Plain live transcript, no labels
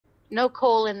No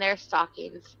coal in their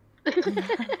stockings.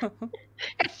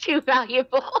 It's too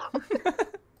valuable.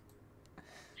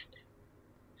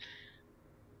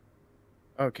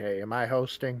 Okay, am I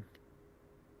hosting?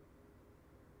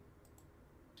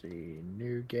 Let's see,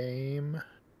 new game.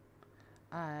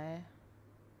 I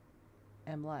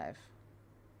am live.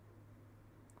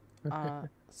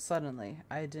 Suddenly,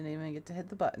 I didn't even get to hit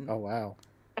the button. Oh, wow.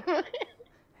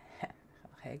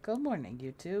 Hey, good morning,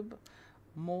 YouTube.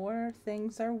 More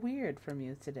things are weird from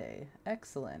you today.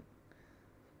 Excellent.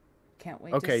 Can't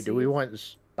wait to Okay, do see we if want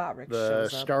Botrick the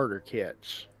shows up. starter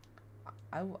kits?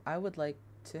 I would like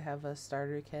to have a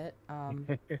starter kit.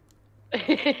 I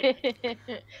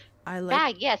like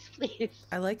Bag, yes, please.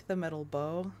 I like the metal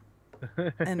bow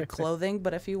and clothing,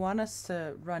 but if you want us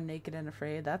to run naked and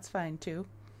afraid, that's fine too.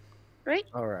 Right?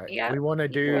 All right. Yeah. We want to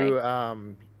Either way.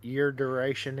 do year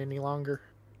duration any longer?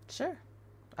 Sure.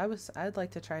 I'd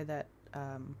like to try that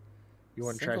You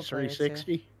want to try single player too.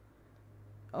 360?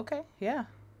 Okay, yeah.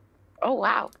 Oh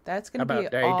wow. That's How gonna be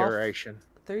about day off. duration?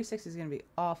 360 is gonna be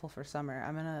awful for summer.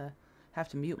 I'm gonna have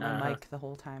to mute my Uh-huh. mic the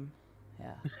whole time.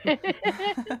 Yeah.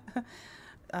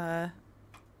 uh,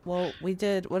 well, we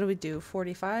did. What did we do?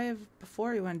 45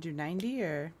 before. You want to do 90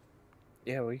 or?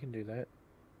 Yeah, we can do that.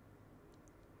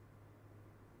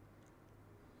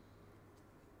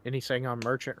 Anything on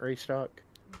merchant restock?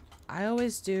 I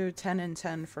always do 10 and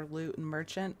 10 for loot and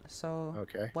merchant, so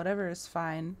Okay. whatever is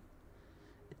fine.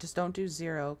 Just don't do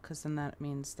 0, because then that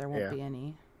means there won't Yeah. be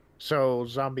any. So,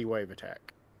 zombie wave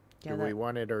attack. Yeah, Do we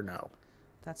want it or no?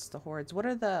 that's the hordes. What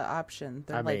are the options?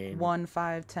 They're I like mean, 1,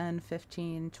 5, 10,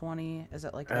 15, 20. Is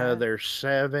it like that? there's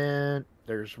 7.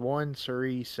 There's 1,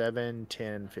 3, 7,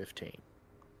 10, 15.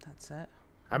 That's it.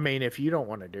 I mean, if you don't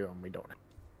want to do them, we don't.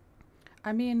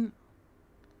 I mean,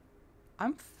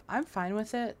 I'm fine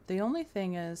with it. The only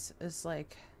thing is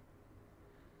like,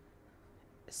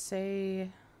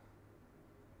 say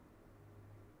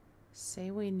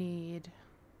we need,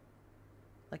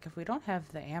 like, if we don't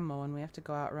have the ammo and we have to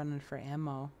go out running for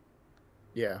ammo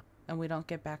Yeah. and we don't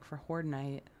get back for horde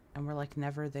night and we're like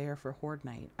never there for horde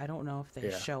night, I don't know if they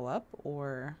Yeah. show up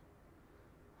or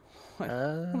I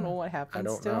don't know what I happens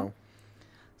don't to them. know.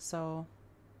 So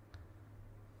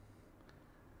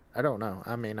I don't know.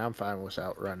 I mean, I'm fine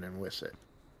without running with it.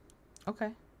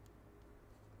 okay.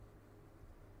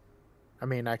 I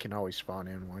mean, I can always spawn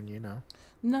in one, you know.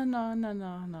 No. No.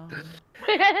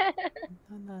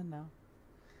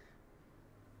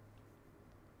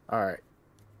 All right.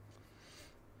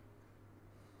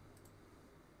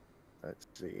 Let's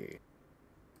see.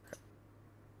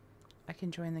 I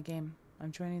can join the game.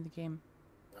 I'm joining the game.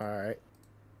 All right.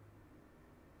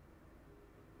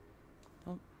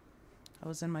 Oh, I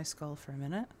was in my skull for a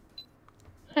minute.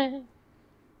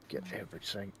 Get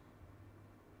everything.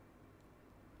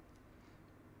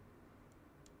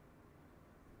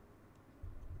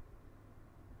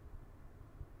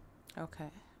 Okay.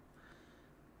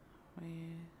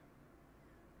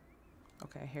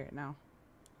 Okay, I hear it now.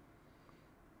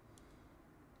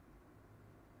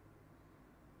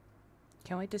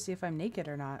 Can't wait to see if I'm naked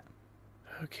or not.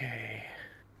 Okay.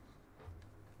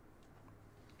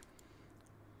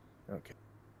 Okay.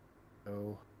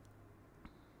 So.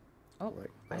 Oh,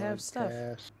 I have stuff.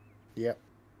 Yep.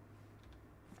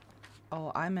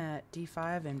 Oh, I'm at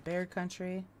D5 in Bear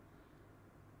Country.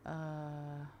 All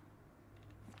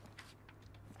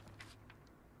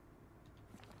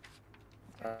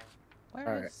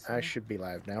right. I should be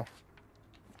live now.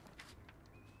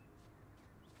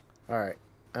 All right.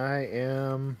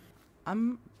 I'm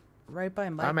right by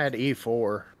Mike. I'm at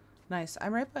E4. Nice.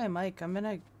 I'm right by Mike. I'm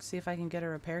gonna see if I can get a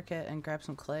repair kit and grab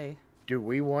some clay. Do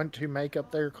we want to make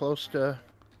up there close to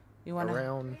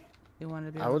around? You want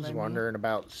to be? I was wondering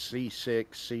about C6,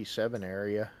 C7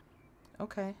 area.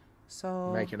 Okay.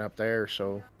 So Making up there,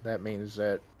 so that means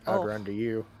that I'd run to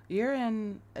you. You're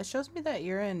in. It shows me that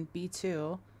you're in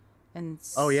B2, and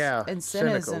oh yeah, and Sin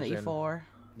is in E4.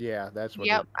 Yeah, that's what.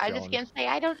 Yep, I was just gonna say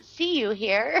I don't see you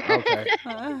here. Okay.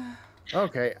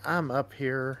 Okay, I'm up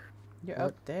here. You're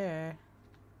up there.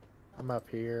 I'm up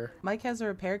here. Mike has a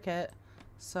repair kit,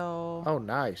 so. Oh,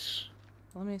 nice.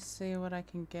 Let me see what I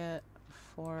can get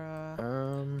for.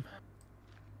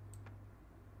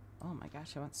 Oh my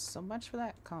gosh, I want so much for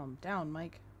that. Calm down,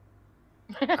 Mike.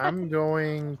 I'm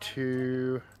going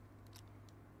to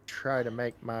try to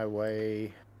make my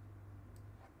way.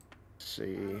 Let's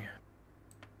see.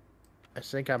 I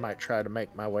think I might try to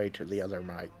make my way to the other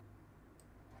Mike.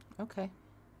 Okay.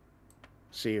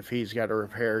 See if he's got a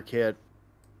repair kit.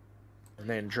 And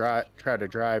then try to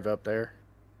drive up there.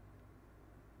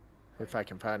 If I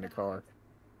can find a car.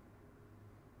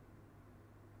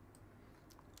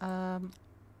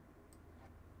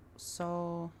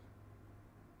 So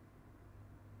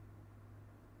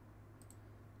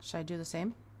should I do the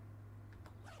same?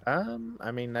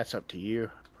 I mean, that's up to you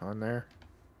on there.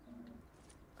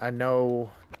 I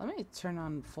know, Let me turn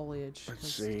on foliage let's because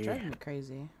it's see. driving me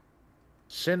crazy.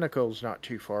 Cynical's not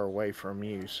too far away from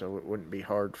you, so it wouldn't be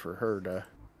hard for her to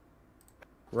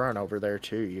run over there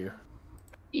to you.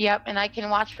 Yep, and I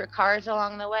can watch for cars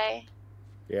along the way.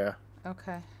 Yeah.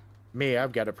 Okay. Me,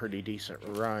 I've got a pretty decent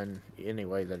run any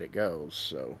way that it goes,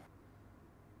 so.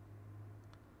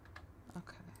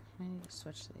 Okay. I need to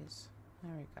switch these.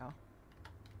 There we go.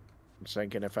 I'm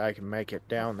thinking if I can make it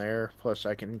down there, plus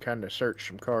I can kind of search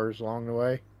some cars along the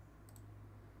way.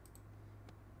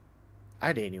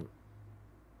 I didn't even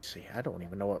see. I don't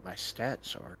even know what my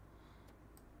stats are.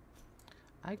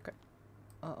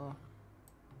 Uh-oh.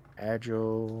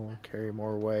 Agile, carry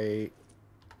more weight.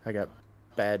 I got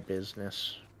bad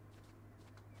business.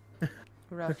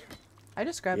 Rough. I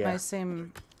just grabbed Yeah. my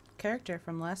same character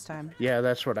from last time. Yeah,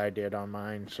 that's what I did on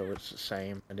mine, so it's the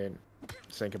same. I didn't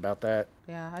think about that.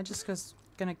 Yeah, I just was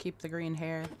gonna keep the green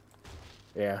hair.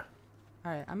 Yeah.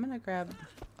 Alright, I'm gonna grab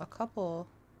a couple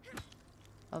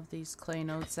of these clay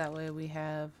notes. That way we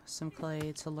have some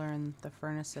clay to learn the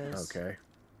furnaces. Okay.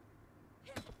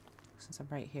 Since I'm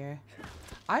right here.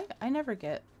 I never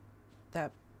get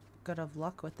that good of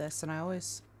luck with this, and I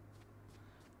always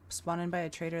spawn in by a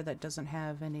trader that doesn't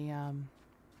have any an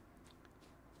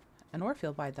ore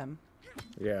field by them.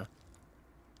 Yeah.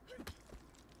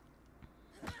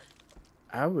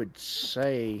 I would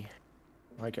say,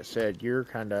 like I said, you're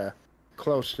kind of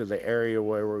close to the area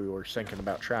where we were thinking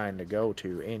about trying to go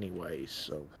to anyways,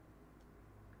 so.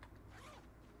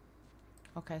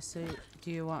 Okay, so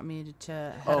do you want me to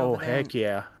head Oh, over there? heck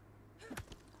yeah.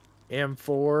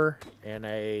 M4 and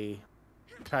a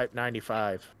Type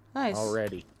 95 Nice.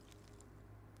 already.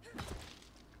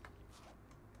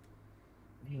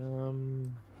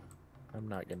 I'm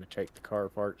not going to take the car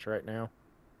parts right now.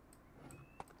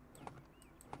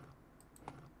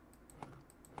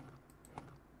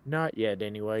 Not yet,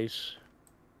 anyways.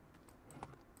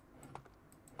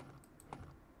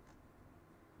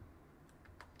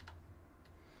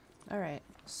 Alright,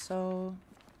 so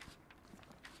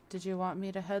did you want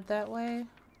me to head that way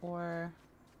or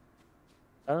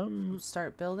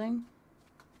start building?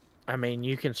 I mean,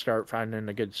 you can start finding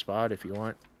a good spot if you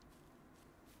want.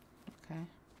 Okay.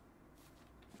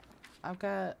 I've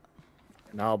got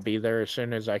And I'll be there as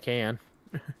soon as I can.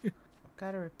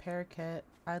 a repair kit.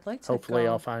 I'd like to Hopefully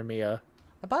go. I'll find me a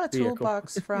I bought a vehicle.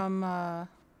 toolbox from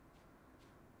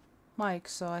Mike,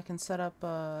 so I can set up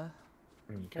a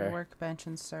workbench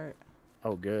and start.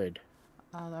 Oh, good.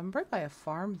 I'm right by a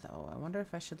farm though. I wonder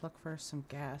if I should look for some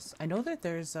gas. I know that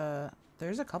there's a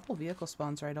couple vehicle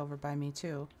spawns right over by me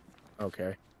too.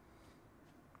 Okay.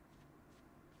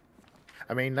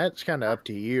 I mean, that's kind of up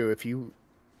to you. If you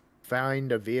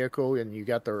find a vehicle and you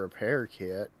got the repair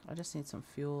kit, I just need some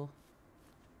fuel.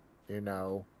 you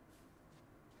know,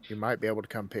 you might be able to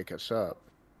come pick us up.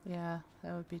 Yeah,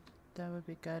 that would be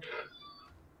good.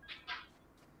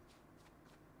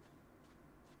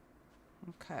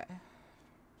 Okay.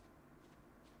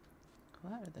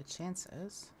 What are the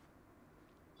chances?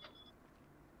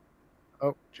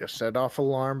 Oh, just set off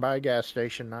alarm by a gas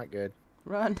station. Not good.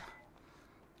 Run.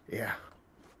 Yeah.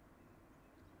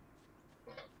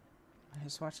 I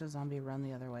just watched a zombie run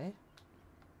the other way.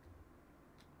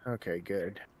 Okay,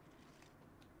 good.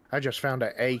 I just found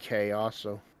an AK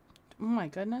also. Oh my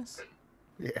goodness.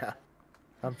 Yeah.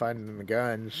 I'm finding the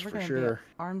guns We're for gonna sure. be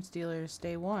arms dealers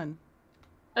day one.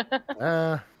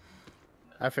 I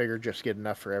figured just get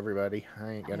enough for everybody.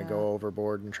 I ain't gonna go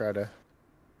overboard and try to.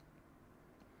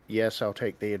 Yes, I'll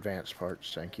take the advanced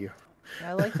parts. Thank you.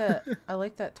 Yeah, I like that. I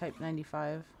like that Type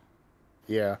 95.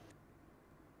 Yeah.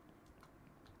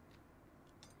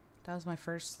 That was my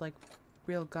first like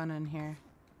real gun in here.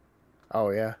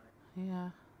 Oh yeah. Yeah.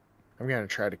 I'm gonna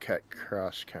try to cut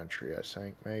cross country. I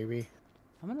think maybe.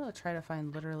 I'm gonna try to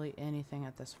find literally anything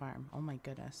at this farm. Oh my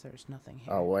goodness, there's nothing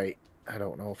here. Oh wait, I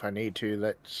don't know if I need to.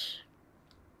 Let's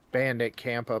bandit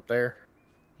camp up there.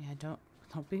 Yeah,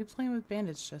 don't be playing with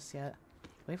bandits just yet.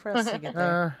 Wait for us to get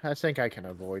there. I think I can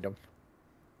avoid them.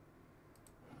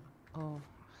 Oh,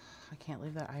 I can't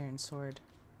leave that iron sword.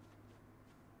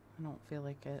 I don't feel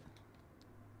like it.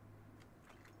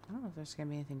 I don't know if there's gonna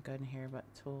be anything good in here but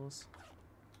tools.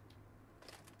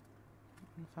 I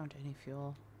haven't found any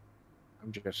fuel.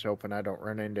 I'm just hoping I don't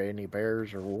run into any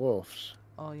bears or wolves.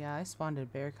 Oh yeah, I spawned in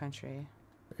bear country.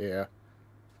 Yeah.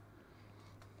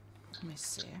 Let me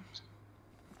see.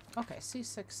 Okay,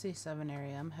 C6, C7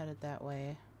 area. I'm headed that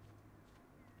way.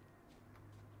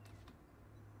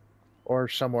 Or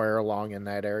somewhere along in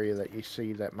that area that you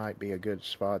see that might be a good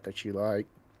spot that you like.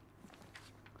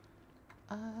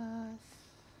 I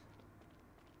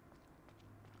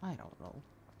don't know.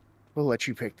 We'll let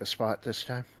you pick the spot this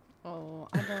time. Oh,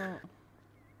 I don't.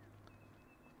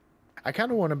 I kind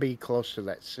of want to be close to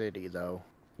that city, though.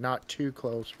 Not too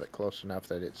close, but close enough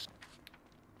that it's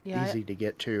Yeah, easy to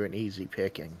get to and easy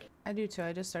picking. I do too.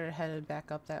 I just started headed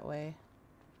back up that way.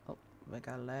 Oh, I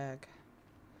got a lag.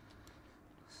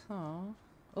 So,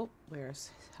 oh, we're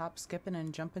hop, skipping,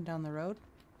 and jumping down the road.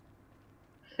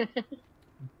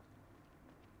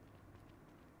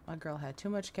 My girl had too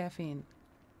much caffeine.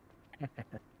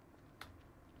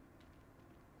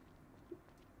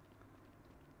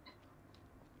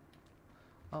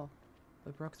 Oh,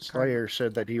 we broke the car. Slayer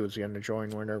said that he was going to join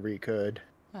whenever he could.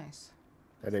 Nice.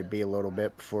 That it'd be a little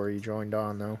bit before he joined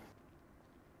on, though.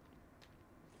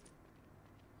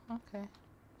 Okay.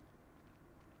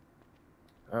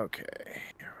 Okay.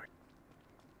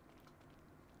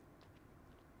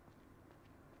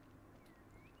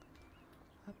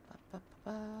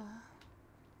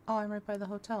 Oh, I'm right by the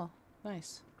hotel.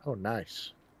 Nice. Oh,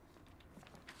 nice.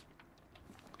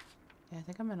 Yeah, I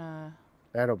think I'm gonna...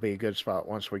 That'll be a good spot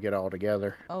once we get all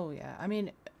together. Oh, yeah. I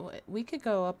mean, we could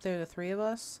go up there, the three of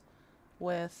us,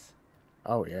 with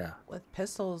Oh, yeah.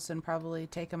 pistols and probably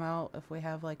take them out if we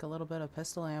have, like, a little bit of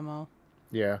pistol ammo.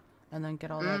 Yeah. And then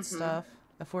get all that stuff.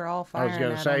 If we're all I firing was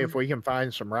going to at say, 'em. if we can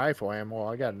find some rifle ammo,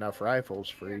 I got enough rifles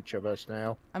for each of us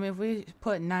now. I mean, if we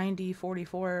put 90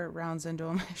 44 rounds into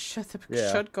them, it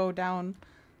Yeah. should go down.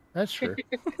 That's true.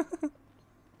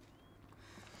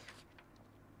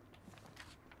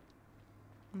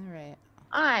 All right.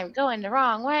 I'm going the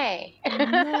wrong way.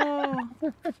 No.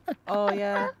 Oh,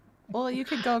 yeah. Well, you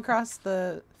could go across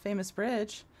the famous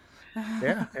bridge.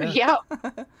 Yeah. Yeah.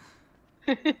 Yep.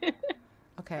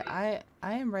 Okay, I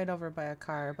am right over by a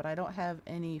car, but I don't have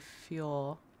any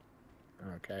fuel.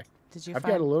 Okay. Did you I've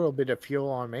find... got a little bit of fuel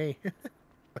on me,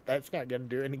 but that's not going to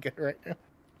do any good right now.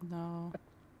 No.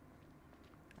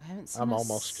 I haven't seen I'm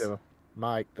almost to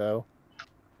Mike, though.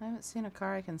 I haven't seen a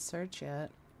car I can search yet.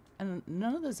 And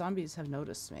none of the zombies have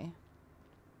noticed me.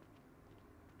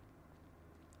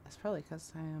 That's probably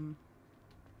because I am...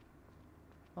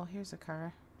 Oh, here's a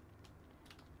car.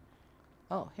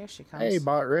 Oh, here she comes. Hey,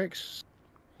 Botrix.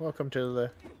 Welcome to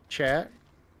the chat.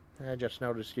 I just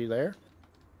noticed you there.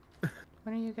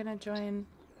 When are you gonna join?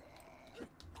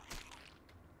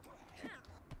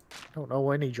 Don't know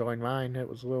when he joined mine. It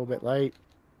was a little bit late.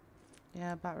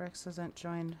 Yeah, Botrix hasn't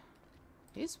joined.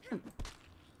 He's been,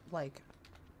 like...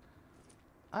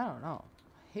 I don't know.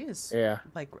 He's, Yeah.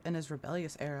 like, in his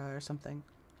rebellious era or something.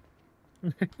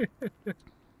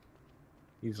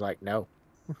 He's like, no.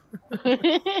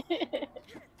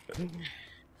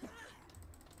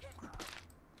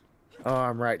 Oh,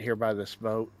 I'm right here by this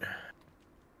boat.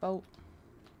 Boat.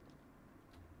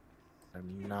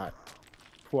 I'm not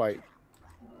quite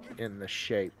in the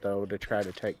shape, though, to try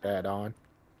to take that on.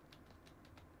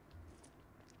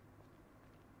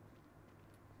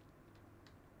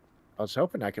 I was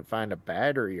hoping I could find a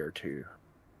battery or two.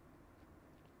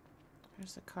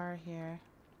 There's a car here.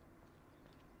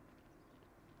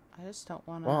 I just don't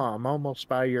want to... Well, I'm almost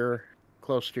by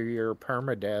close to your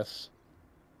permadeath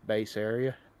base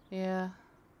area. Yeah.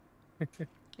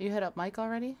 You hit up Mike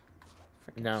already?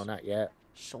 Frickin' No, not yet.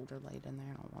 shoulder light in there.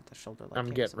 I don't want the shoulder light. I'm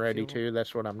Give me getting some ready fuel. to.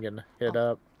 That's what I'm going to hit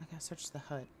Oh. up. I gotta search the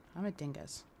hood. I'm a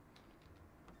dingus.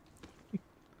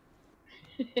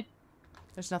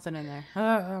 There's nothing in there.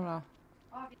 I don't know.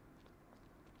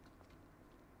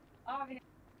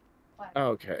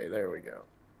 Okay, there we go.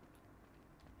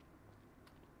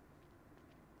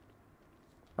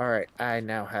 Alright, I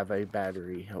now have a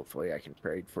battery. Hopefully I can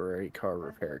trade for a car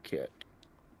repair kit.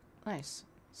 Nice.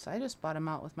 So I just bought him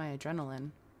out with my adrenaline.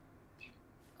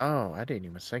 Oh, I didn't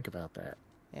even think about that.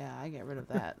 Yeah, I get rid of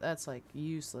that. That's like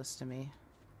useless to me.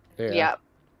 Yeah. Yep.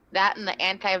 That and the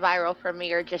antiviral for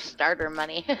me are just starter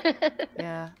money.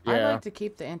 Yeah. I Yeah. like to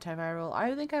keep the antiviral.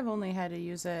 I think I've only had to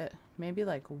use it maybe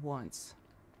like once.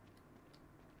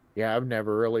 Yeah, I've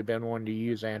never really been one to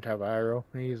use antiviral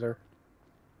either.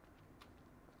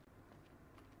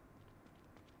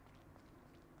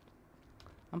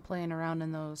 I'm playing around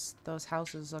in those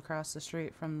houses across the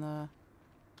street from the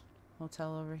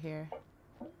hotel over here.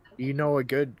 You know a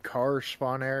good car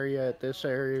spawn area at this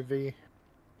area, V?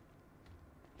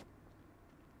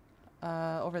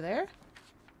 Over there?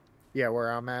 Yeah,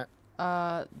 where I'm at.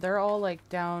 They're all like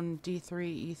down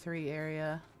D3, E3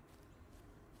 area.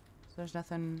 So there's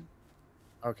nothing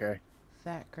Okay.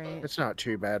 that great. It's not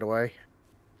too bad away.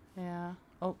 Yeah.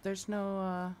 Oh, there's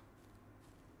no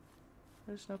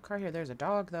car here. There's a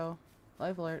dog though.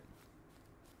 Live alert.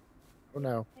 Oh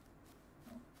no.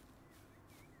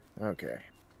 Okay.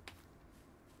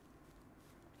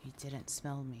 He didn't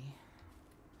smell me.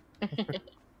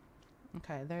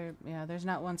 Okay, there's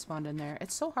not one spawned in there.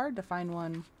 It's so hard to find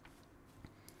one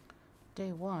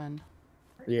day one.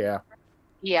 Yeah.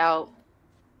 Yeah.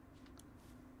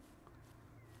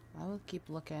 I will keep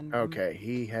looking. Okay.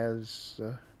 He has.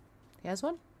 He has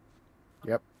one?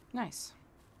 Yep. Nice.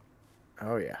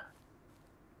 Oh yeah.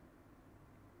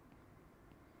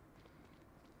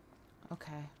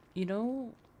 Okay. You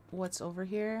know what's over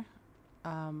here?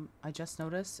 I just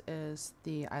noticed is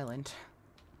the island.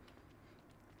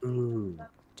 Ooh.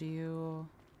 Do you...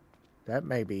 That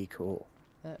may be cool.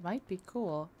 That might be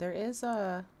cool. There is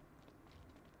a...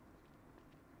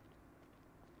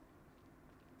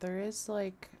 There is,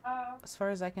 like, as far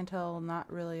as I can tell,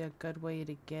 not really a good way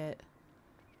to get,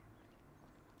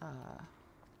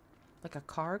 like, a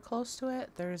car close to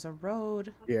it. There's a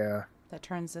road Yeah. that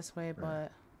turns this way,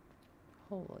 but...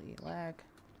 Holy lag.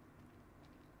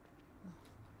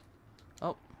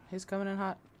 Oh, he's coming in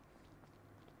hot.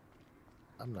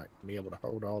 I'm not gonna be able to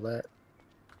hold all that.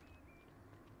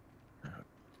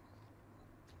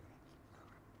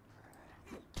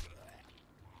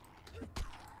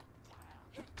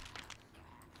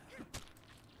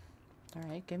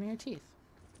 Alright, give me your teeth.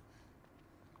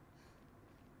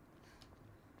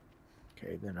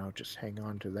 Okay, then I'll just hang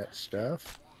on to that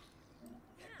stuff.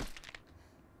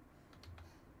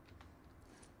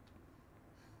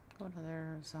 What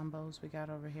other zombos we got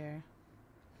over here?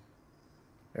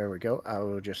 There we go. I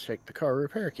will just take the car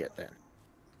repair kit then.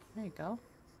 There you go.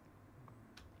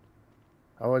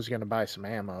 I was gonna buy some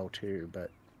ammo too, but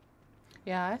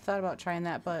Yeah, I thought about trying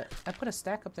that, but I put a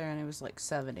stack up there and it was like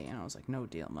 70, and I was like, no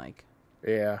deal, Mike.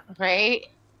 yeah. Right?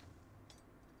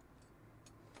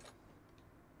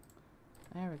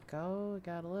 There we go. We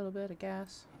got a little bit of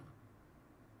gas.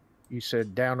 You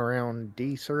said down around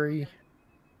D3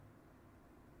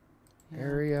 Yeah.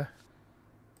 area.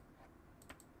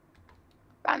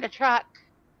 Found a truck.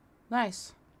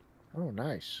 Nice. Oh,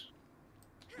 nice.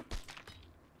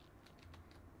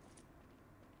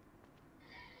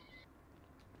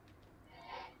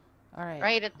 All right.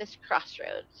 Right at this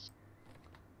crossroads.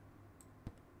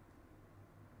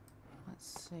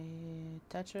 Let's see.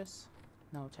 Tetris?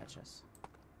 No Tetris.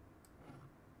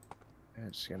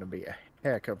 It's gonna be a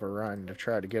heck of a run to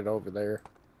try to get over there.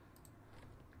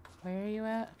 Where are you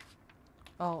at?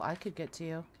 Oh, I could get to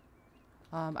you.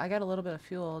 I got a little bit of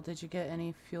fuel. Did you get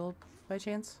any fuel by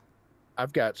chance?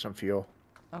 I've got some fuel.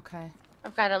 Okay.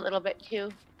 I've got a little bit too.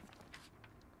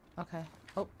 Okay.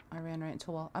 Oh, I ran right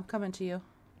into a wall. I'm coming to you.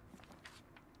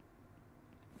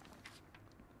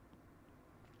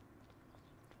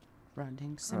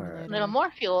 Running simulator. A little more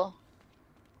fuel.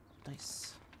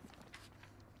 Nice.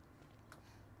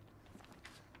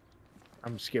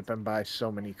 I'm skipping by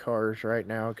so many cars right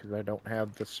now because I don't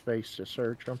have the space to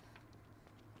search them.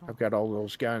 I've got all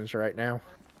those guns right now.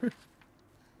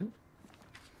 I'm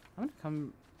gonna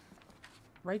come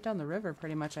right down the river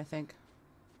pretty much, I think.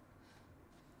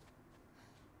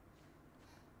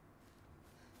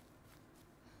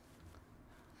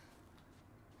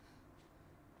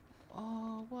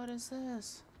 Oh, what is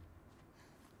this?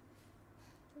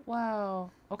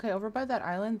 Wow. Okay, over by that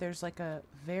island, there's like a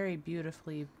very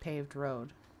beautifully paved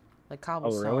road. Like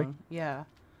cobblestone. really? Yeah.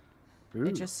 Ooh.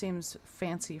 It just seems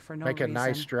fancy for no Make reason. a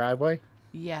nice driveway.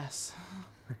 Yes.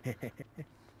 Am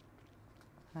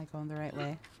I going the right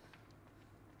way?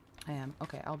 I am.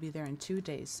 Okay, I'll be there in 2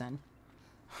 days then.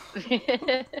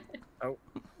 Oh,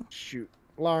 shoot.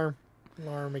 Alarm.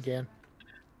 Alarm again.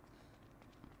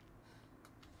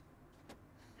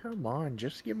 Come on,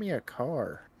 just give me a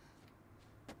car.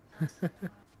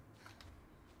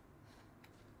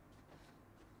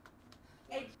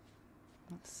 Let's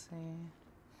see.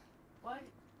 What?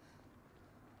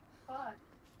 What?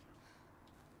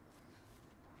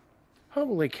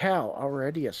 Holy cow,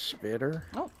 already a spitter?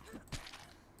 Oh.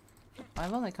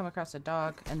 I've only come across a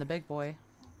dog and the big boy.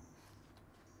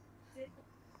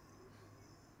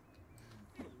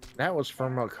 That was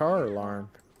from a car alarm.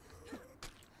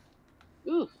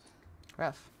 Ooh.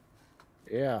 Rough.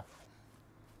 Yeah.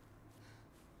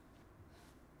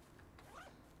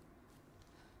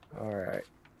 Alright.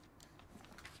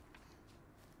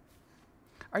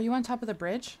 Are you on top of the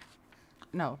bridge?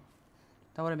 No.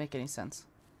 That wouldn't make any sense.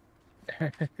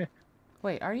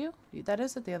 Wait, are you? That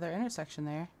is at the other intersection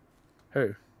there.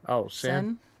 Who? Oh, Sin?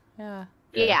 Sin? Yeah.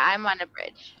 Yeah, I'm on a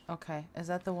bridge. Okay. Is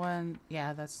that the one?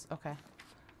 Yeah, that's... Okay.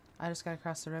 I just gotta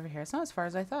cross the river here. It's not as far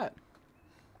as I thought.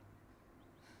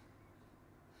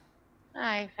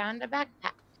 I found a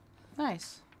backpack.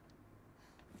 Nice.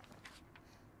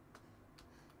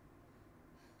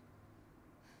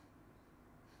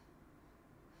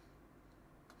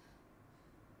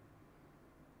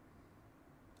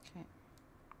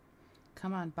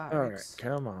 Come on, bot All right, Ricks.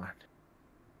 come on.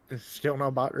 Still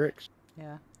no bot Ricks?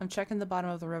 Yeah. I'm checking the bottom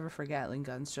of the river for Gatling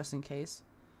guns just in case.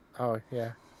 Oh,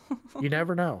 yeah. You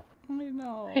never know. I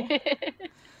know.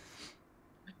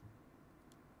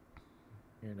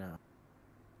 You know.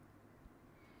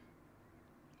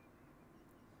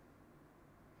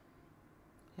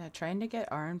 Yeah, trying to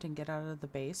get armed and get out of the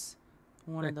base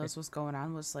when one of those was going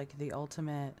on was like the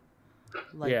ultimate,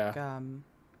 like, Yeah.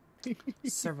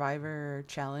 survivor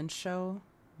challenge show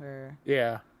where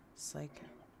Yeah. it's like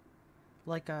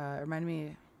reminded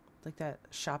me like that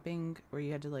shopping where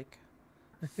you had to like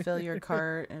fill your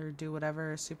cart or do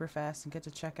whatever super fast and get to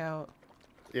checkout.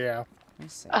 Yeah. Let me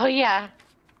see. Oh yeah.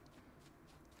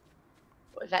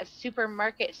 Was that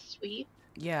supermarket sweep?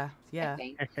 Yeah, I yeah.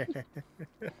 think.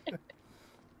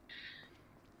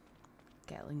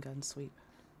 Gatling gun sweep.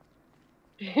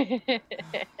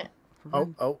 Oh,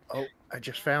 Run. oh, oh. I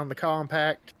just found the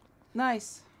compact.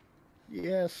 Nice.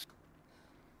 Yes.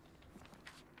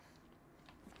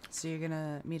 So you're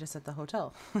gonna meet us at the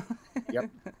hotel. Yep.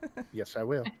 Yes, I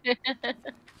will.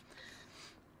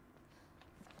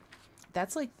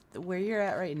 That's like where you're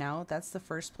at right now. That's the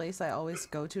first place I always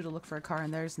go to look for a car,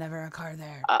 and there's never a car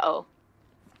there. Uh-oh.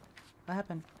 What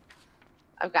happened?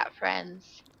 I've got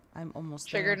friends. I'm almost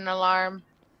Triggered there. an alarm.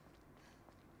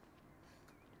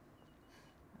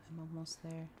 I'm almost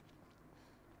there.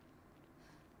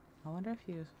 I wonder if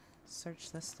you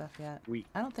searched this stuff yet.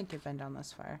 I don't think you've been down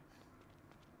this far.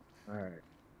 All right.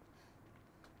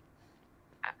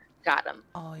 Got him.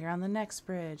 Oh, you're on the next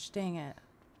bridge. Dang it.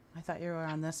 I thought you were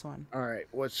on this one. All right.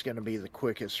 What's going to be the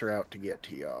quickest route to get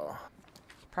to y'all?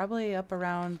 Probably up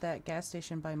around that gas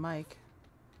station by Mike.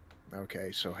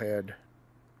 Okay, so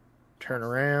turn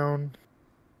around.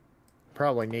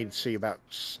 Probably need to see about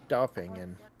stuffing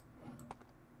and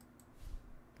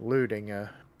looting a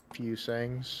few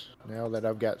things now that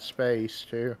I've got space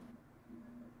too.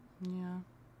 Yeah.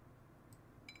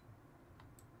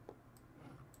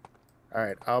 All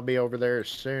right, I'll be over there as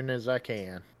soon as I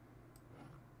can.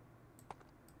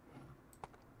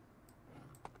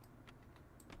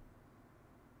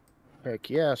 Heck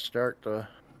yeah, start the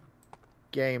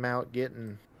game out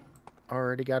getting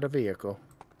already got a vehicle.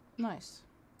 Nice.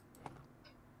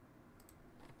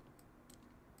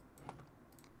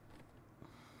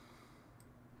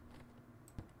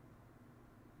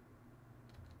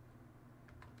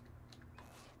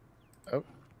 Oh.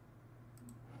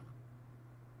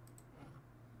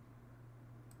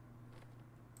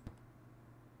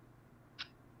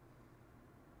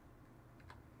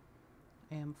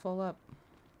 I am full up.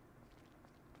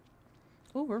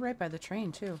 Oh, we're right by the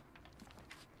train, too.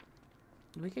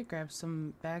 We could grab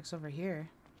some bags over here.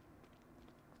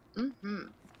 Mm-hmm.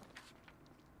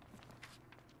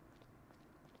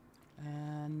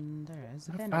 And there is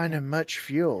a Not bandit finding camp. much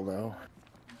fuel though.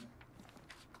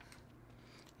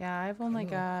 Yeah, I've only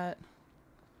got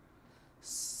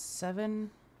 7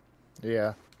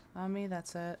 Yeah. on me.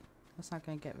 That's it. That's not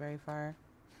going to get very far.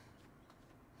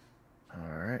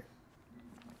 All right.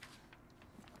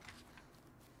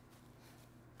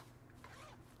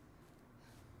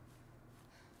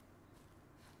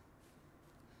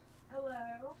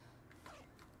 Hello.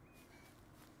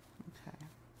 Okay.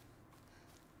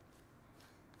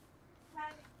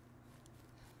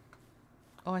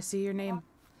 Oh, I see your name.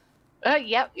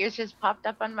 Yep, yours just popped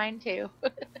up on mine too.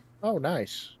 Oh,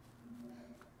 nice.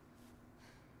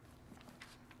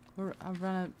 I'm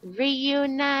running.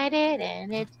 Reunited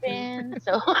and it's been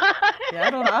so Yeah, I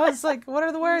don't know. I was like, what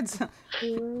are the words?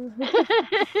 We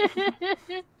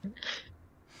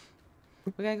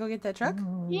gotta go get that truck?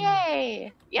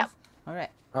 Yay! Yep. All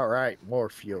right. All right, more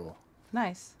fuel.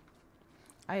 Nice.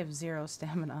 I have 0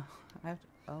 stamina. I have to,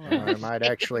 I might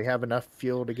actually have enough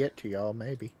fuel to get to y'all,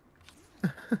 maybe.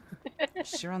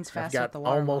 she runs I've fast got with the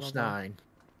water almost bottle, though. 9.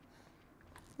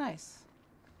 Nice.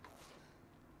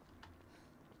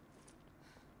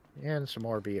 And some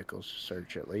more vehicles to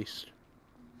search at least.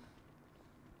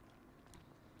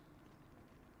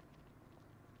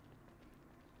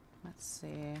 Let's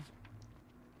see.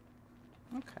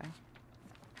 Okay.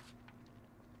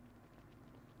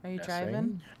 Are you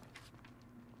driving?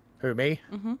 Who, me?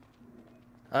 Mm-hmm.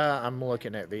 I'm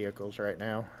looking at vehicles right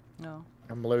now. No.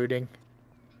 I'm looting.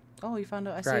 Oh, you found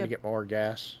a... I see Trying a... to get more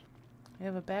gas. You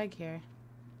have a bag here.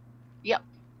 Yep.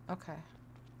 Okay.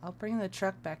 I'll bring the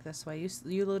truck back this way.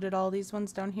 You loaded all these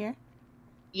ones down here?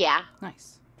 Yeah.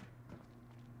 Nice.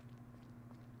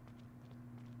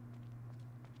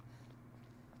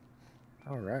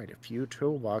 All right, a few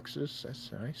toolboxes.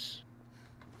 That's nice.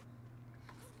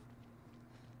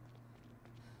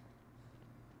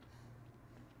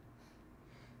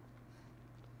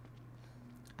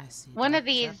 I see. One of Dark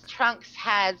these truck. trunks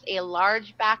has a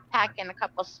large backpack and a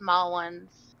couple small ones.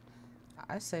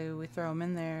 I say we throw them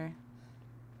in there.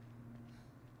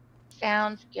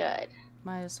 Sounds good.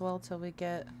 Might as well till we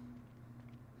get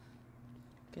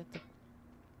the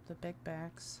big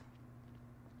bags.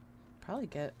 Probably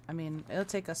get. I mean, it'll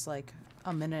take us like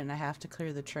a minute and a half to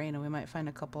clear the train, and we might find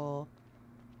a couple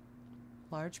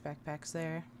large backpacks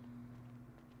there.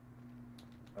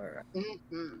 All right.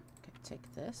 Mm-hmm. Okay,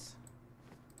 take this.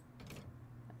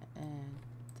 And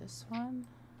this one.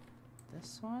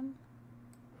 This one.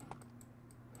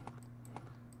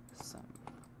 Some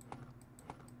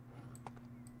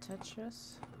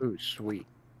Tetris. Ooh, sweet.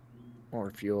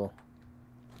 More fuel.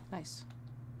 Nice.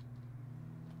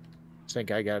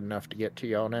 Think I got enough to get to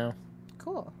y'all now?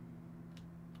 Cool.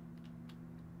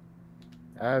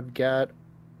 I've got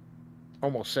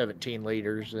almost 17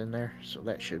 liters in there, so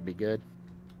that should be good.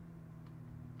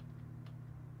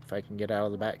 If I can get out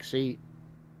of the back seat.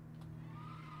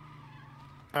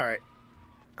 All right.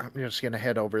 I'm just going to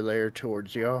head over there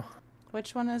towards y'all.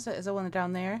 Which one is it? Is it one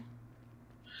down there?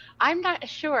 I'm not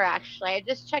sure, actually. I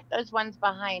just checked those ones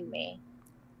behind me.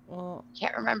 Well,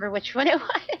 Can't remember which one it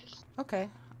was. okay.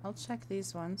 I'll check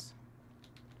these ones.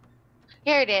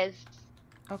 Here it is.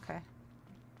 Okay.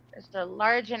 There's a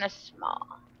large and a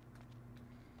small.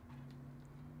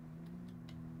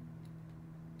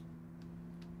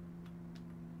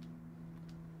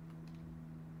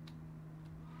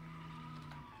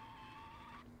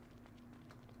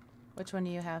 Which one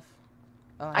do you have?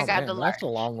 Oh, I got man, the that's a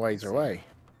large. long ways away.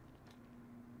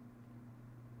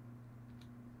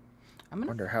 I'm gonna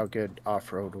Wonder how good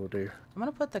off-road will do.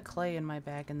 put the clay in my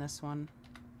bag in this one.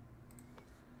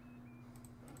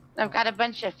 I've got a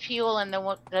bunch of fuel in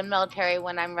the military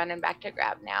when I'm running back to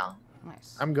grab now.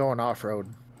 Nice. I'm going off-road.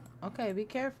 Okay, be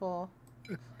careful.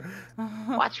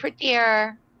 Watch for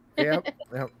deer Yep.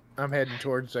 I'm heading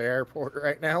towards the airport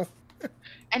right now.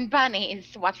 and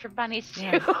bunnies. Watch for bunnies too.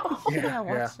 Yeah. Yeah,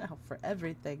 Watch out for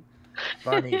everything.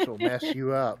 Bunnies will mess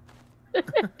you up.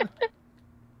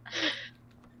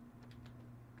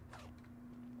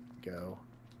 Go.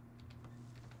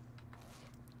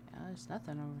 Yeah, there's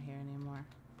nothing over here anymore.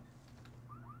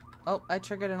 Oh, I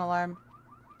triggered an alarm.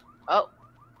 Oh,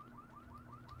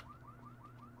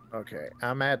 Okay,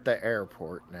 I'm at the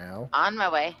airport now. on my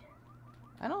way.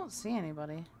 I don't see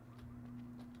anybody.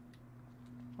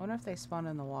 I wonder if they spawn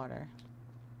in the water.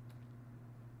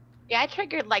 Yeah, I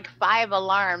triggered like 5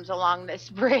 alarms along this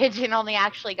bridge and only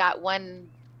actually got one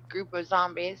group of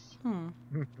zombies.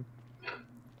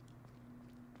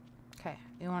 Okay,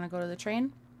 you want to go to the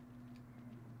train?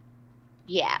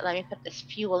 Yeah, let me put this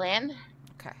fuel in.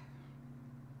 Okay.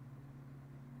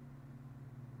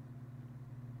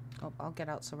 Oh, I'll get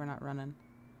out so we're not running.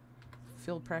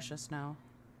 Fuel precious now.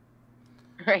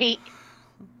 Right?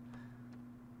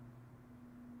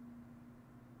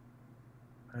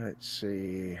 Let's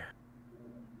see.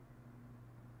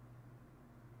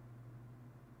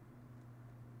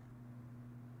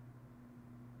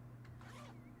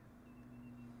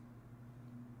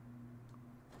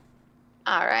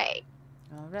 All right.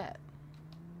 All right.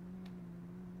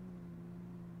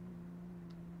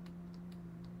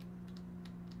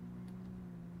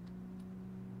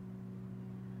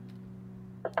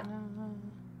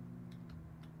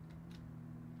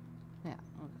 Yeah,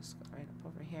 we'll just go right up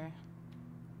over here.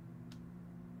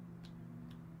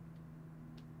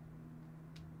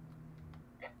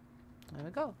 There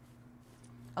we go.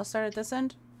 I'll start at this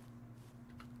end.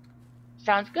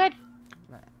 Sounds good.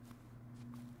 Right.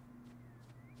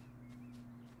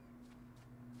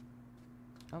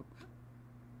 Oh.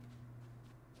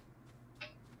 I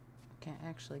can't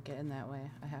actually get in that way.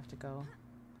 I have to go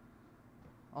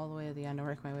all the way to the end and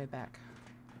work my way back.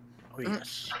 Oh,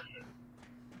 yes.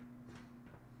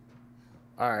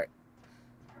 All right.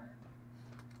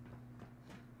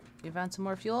 You found some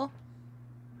more fuel?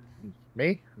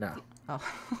 Me? No. Oh.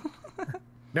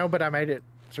 No, but I made it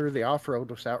through the off-road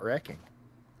without wrecking.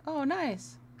 Oh,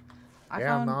 nice.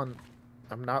 I'm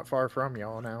not far from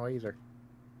y'all now either.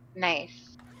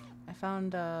 Nice. I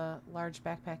found a large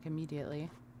backpack immediately.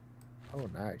 Oh,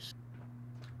 nice.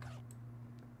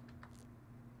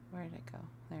 Where did it go?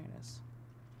 There it is.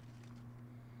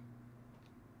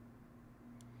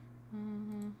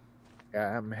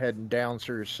 Yeah, I'm heading down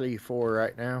through C4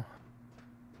 right now.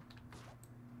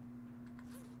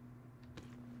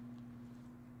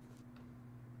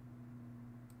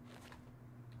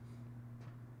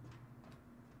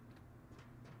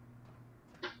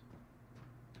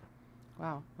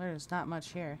 Wow, there's not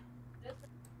much here.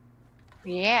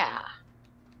 Yeah.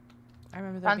 I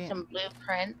remember there Found being... some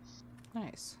blueprints.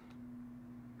 Nice.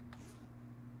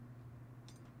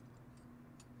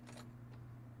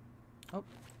 Oh,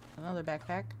 another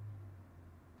backpack.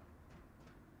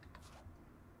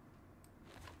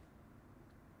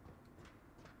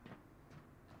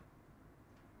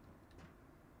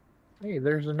 Hey,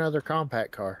 there's another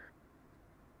compact car.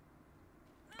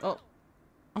 Oh.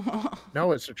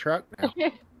 No, it's a truck now.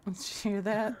 Did you hear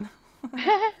that?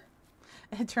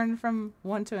 It turned from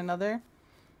one to another.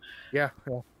 Yeah.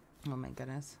 Well, Oh my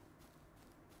goodness.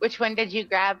 Which one did you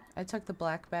grab? I took the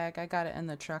black bag. I got it in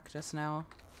the truck just now.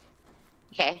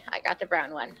 Okay, I got the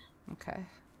brown one. Okay.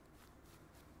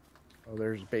 oh,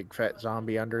 there's a big fat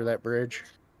zombie under that bridge.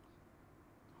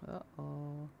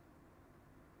 Uh-oh.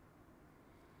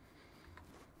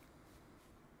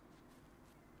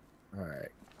 All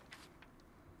right.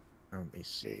 Let me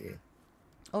see.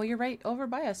 Oh, you're right over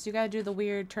by us. You gotta do the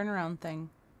weird turnaround thing.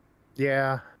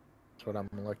 Yeah, that's what I'm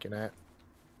looking at.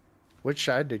 Which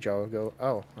side did y'all go?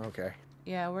 Oh, okay.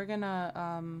 Yeah, we're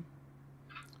gonna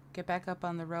get back up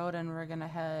on the road and we're gonna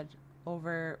head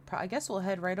over. I guess we'll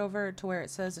head right over to where it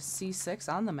says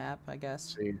C6 on the map, I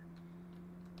guess. See.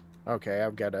 Okay,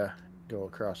 I've got to go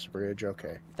across the bridge.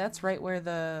 Okay. That's right where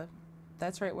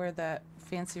that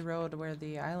fancy road where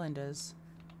the island is.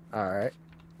 All right.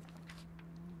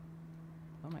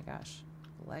 Oh my gosh.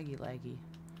 Laggy.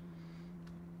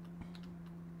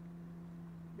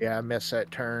 Yeah, I missed that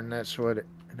turn. That's what it,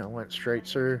 and I went straight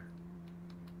through.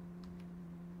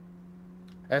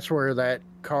 That's where that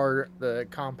car, the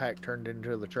compact, turned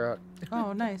into the truck.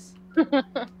 Oh, nice.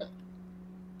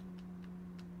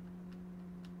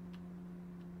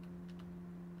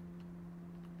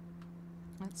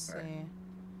 Let's see. Alright.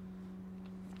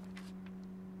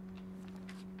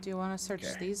 Do you want to search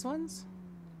Okay. these ones?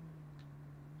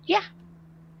 Yeah.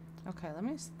 Okay, let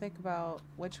me think about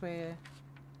which way.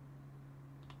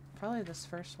 Probably this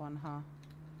first one, huh?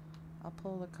 I'll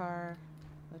pull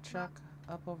the truck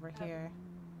up over here.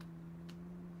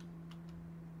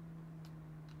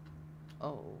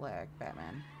 Oh, lag,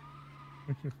 Batman.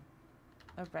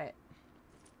 Alright.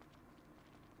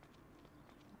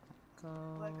 Go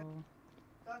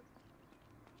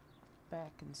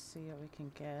back and see what we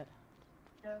can get.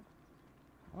 I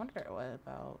wonder what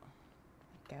about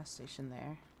a gas station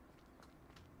there.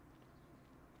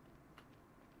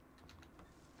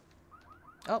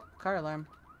 Oh, car alarm.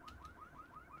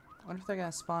 I wonder if they're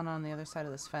gonna spawn on the other side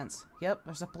of this fence. Yep,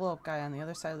 there's a blow-up guy on the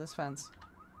other side of this fence.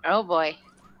 Oh boy.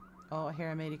 Oh, I hear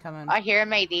a matey coming. I hear a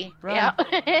matey. Run.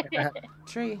 Yeah.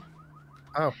 Tree.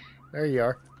 Oh, there you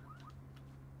are.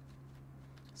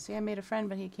 See, I made a friend,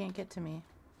 but he can't get to me.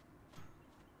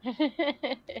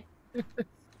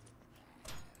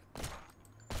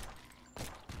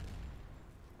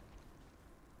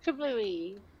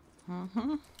 Kablooey.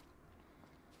 Mm-hmm.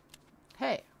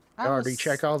 Hey. You already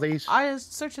check all these? I was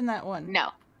searching that one. No.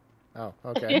 Oh,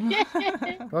 okay.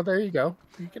 Well, there you go.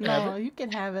 You can have No, it. you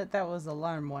can have it. That was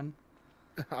alarm one.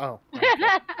 Oh. Okay.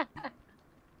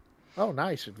 Oh,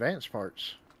 nice. Advanced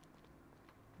parts.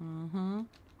 Mm-hmm.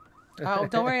 Oh,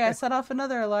 don't worry. I set off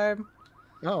another alarm.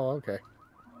 Oh, okay.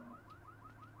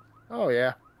 Oh,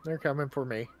 yeah. They're coming for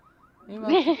me. You're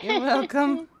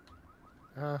welcome.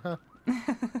 Uh-huh.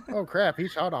 Oh, crap.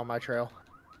 He's hot on my trail.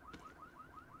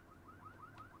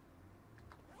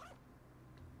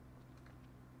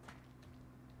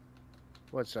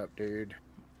 What's up, dude?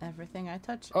 Everything I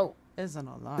touch Oh. is an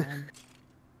alarm.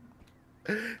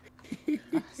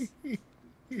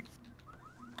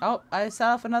 Oh, I set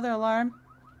off another alarm.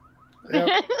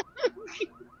 Yep.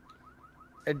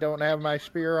 And don't have my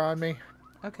spear on me.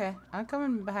 Okay, I'm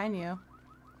coming behind you.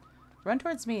 Run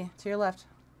towards me, to your left.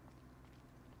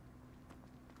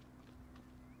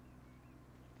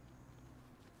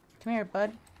 Come here,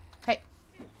 bud. Hey,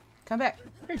 come back.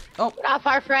 Oh, Get off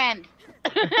our friend.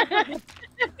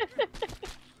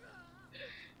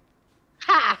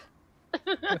 Ha!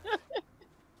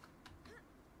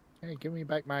 Hey, give me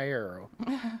back my arrow.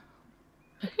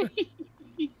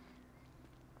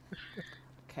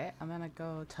 okay, I'm gonna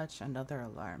go touch another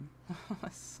alarm.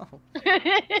 So.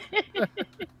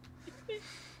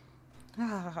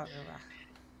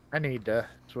 I need to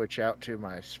switch out to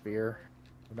my spear.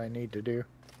 What I need to do.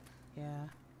 Yeah.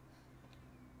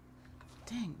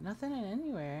 Dang, nothing in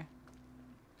anywhere.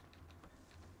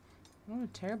 What a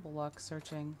terrible luck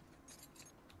searching.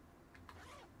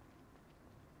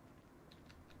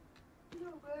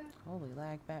 Holy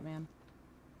lag, Batman.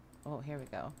 Oh, here we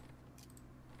go.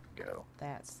 Go.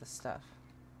 That's the stuff.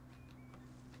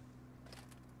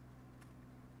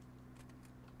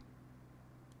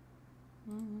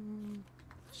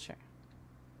 Sure.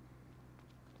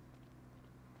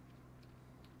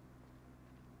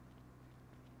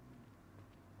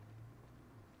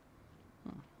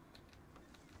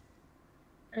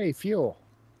 Hey, fuel.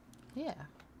 Yeah.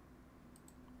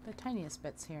 The tiniest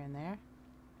bits here and there.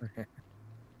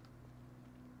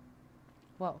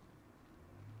 Whoa.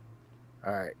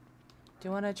 All right. Do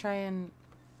you want to try and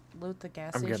loot the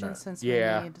gas I'm station gonna. since we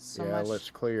Yeah. need so Yeah. much? Let's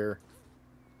clear.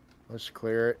 Let's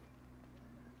clear it.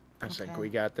 I think Okay. we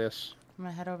got this. I'm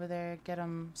gonna head over there, get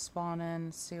them spawn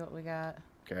in, see what we got.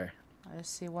 Okay. I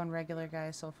just see one regular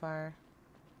guy so far.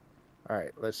 All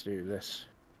right. Let's do this.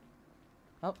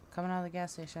 Oh, coming out of the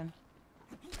gas station.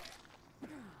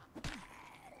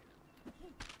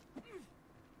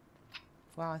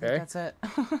 Wow, I think Okay. that's it.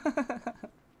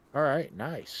 All right.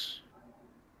 Nice.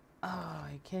 Oh, are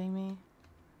you kidding me?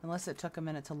 Unless it took a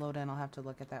minute to load in, I'll have to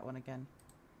look at that one again.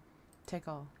 Take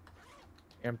all.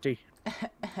 Empty.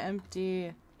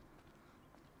 Empty.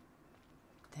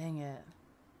 Dang it.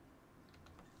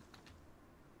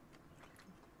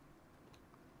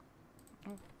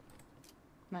 Oh.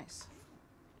 Nice.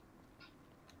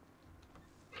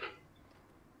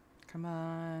 Come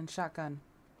on, shotgun.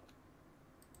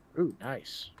 Ooh,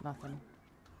 nice. Nothing.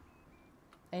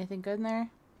 Anything good in there?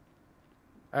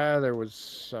 There was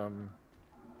some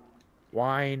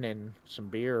wine and some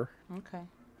beer. Okay.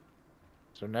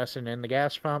 So nothing in the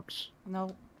gas pumps.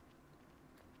 No.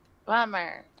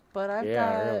 Bummer. But I've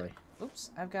Yeah, got... really.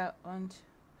 Oops. I've got 1, 2,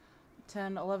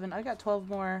 10, 11. I got 12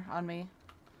 more on me.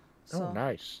 So Oh,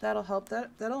 nice. that'll help.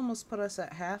 That almost put us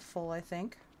at half full, I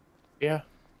think. Yeah.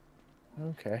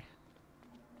 Okay.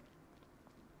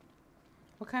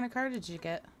 What kind of car did you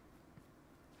get?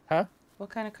 Huh? What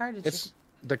kind of car did It's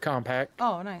the compact, you...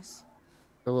 Oh, nice.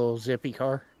 the little zippy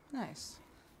car. Nice.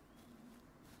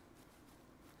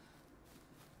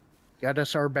 Got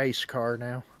us our base car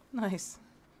now. Nice.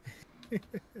 I'm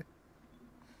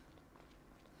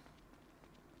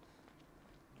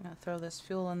gonna throw this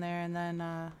fuel in there and then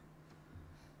I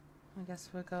guess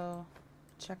we'll go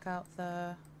check out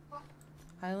the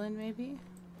island maybe?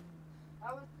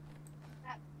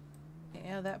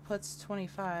 Yeah, that puts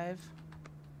 25.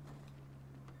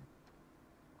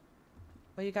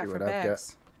 What you got See for what I've got.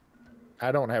 bags?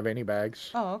 I don't have any bags.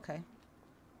 Oh, okay.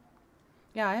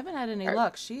 Yeah, I haven't had any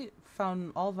luck. She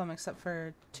found all of them except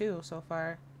for 2 so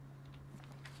far.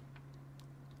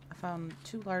 I found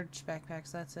 2 large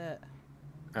backpacks, that's it.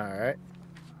 All right.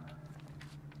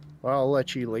 Well, I'll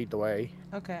let you lead the way.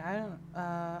 Okay, I don't,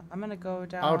 I'm gonna go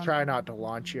down... I'll try not to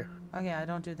launch you. Oh yeah, I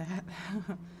don't do that.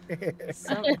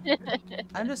 So,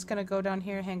 I'm just gonna go down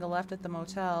here, hang a left at the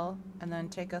motel, and then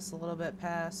take us a little bit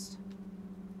past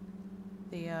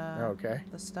the, Okay.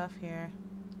 the stuff here.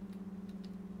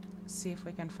 See if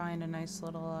we can find a nice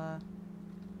little,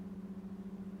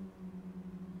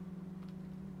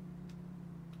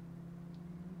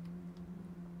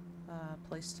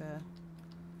 place to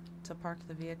park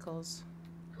the vehicles.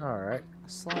 All right.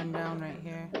 Slowing down right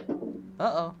here.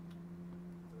 Uh-oh.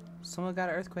 Someone got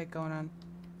an earthquake going on.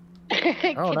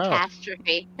 Oh, no.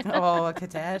 Catastrophe. Oh, a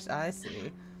catastrophe. I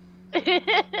see.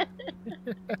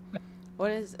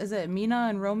 What is it Mina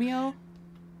and Romeo?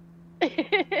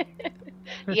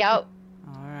 Yep.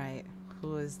 Alright.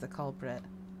 Who is the culprit?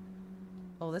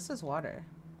 Oh, this is water.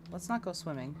 Let's not go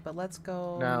swimming, but let's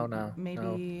go... No.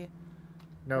 Maybe...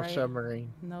 No right.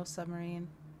 submarine. No submarine.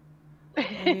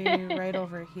 Maybe right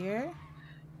over here?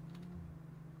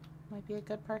 Might be a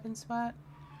good parking spot.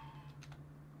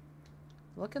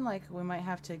 Looking like we might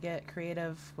have to get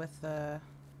creative with the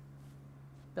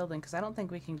building, because I don't think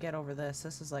we can get over this.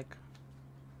 This is like...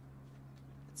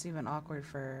 It's even awkward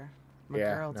for my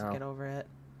girl to get over it.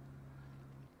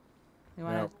 You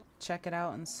want to check it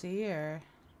out and see, or...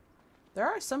 There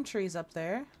are some trees up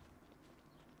there.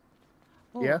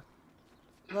 Ooh, Yeah.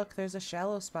 Look, there's a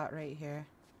shallow spot right here.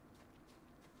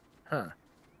 Huh.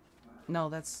 No,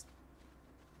 that's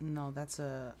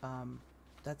a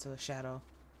shadow.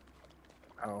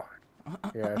 Oh.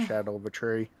 Yeah, shadow of a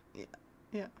tree.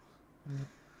 Yeah.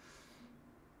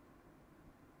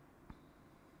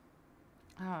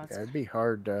 Oh, it's... Yeah, it'd be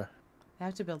hard to... I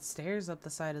have to build stairs up the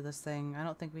side of this thing. I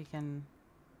don't think we can...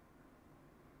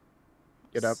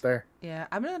 Get up there? Yeah,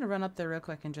 I'm gonna run up there real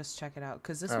quick and just check it out,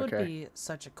 because this would be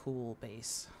such a cool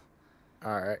base.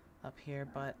 Alright. Up here,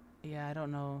 but yeah, I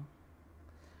don't know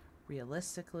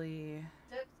realistically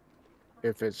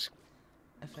If it's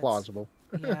plausible.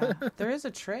 Yeah, there is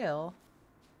a trail.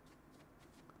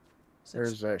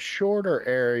 There's a shorter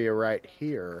area right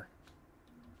here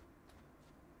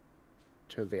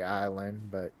to the island,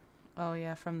 but... Oh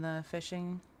yeah, from the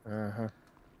fishing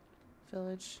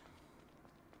village.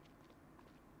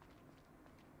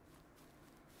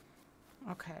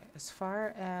 Okay, as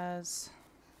far as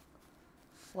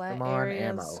flat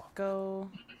areas go,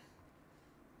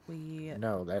 we...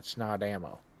 No, that's not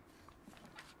ammo.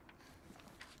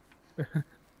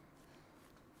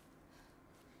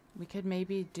 We could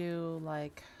maybe do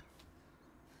like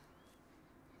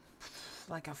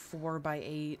a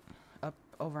 4x8 up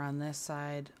over on this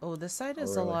side. Oh, this side Oh,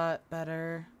 is a really? lot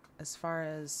better as far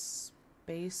as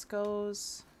space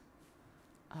goes,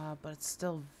 but it's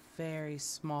still very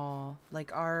small.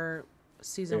 Like our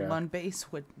season Yeah. 1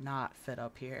 base would not fit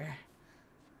up here.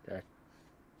 Okay.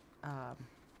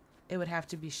 It would have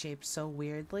to be shaped so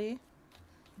weirdly,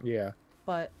 Yeah.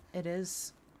 but it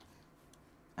is.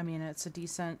 I mean, it's a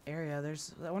decent area.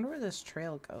 I wonder where this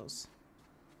trail goes.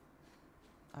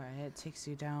 All right, it takes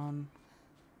you down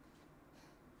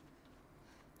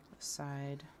the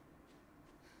side.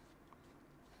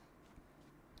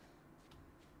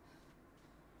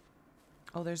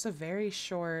 Oh, there's a very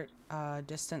short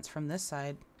distance from this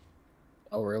side.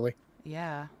 Oh, really?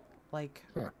 Yeah, like.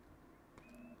 Huh.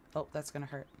 Oh, that's gonna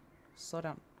hurt. Slow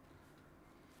down.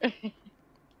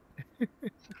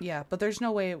 Yeah, but there's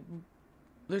no way.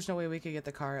 There's no way we could get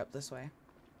the car up this way.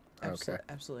 Okay.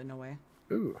 Absolutely no way.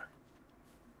 Ooh.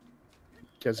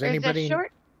 Does There's a anybody...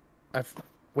 short.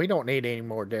 We don't need any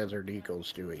more Desert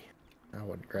Eagles, do we? I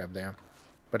wouldn't grab them.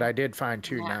 But I did find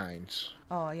two Yeah. 9s.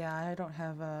 Oh yeah, I don't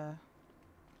have a.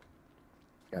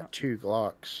 Got 2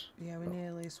 Glocks. Yeah, we need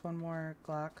at least one more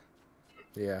Glock.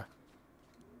 Yeah.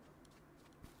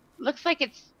 Looks like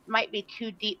it's might be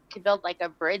too deep to build like a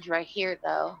bridge right here,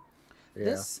 though.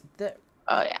 Yeah.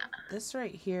 Oh yeah. This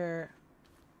right here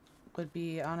would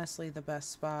be honestly the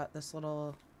best spot. This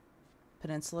little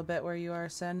peninsula bit where you are,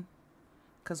 Sin,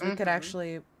 because we could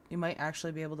actually, you might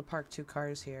actually be able to park 2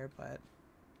 cars here, but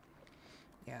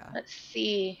yeah. Let's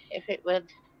see if it would.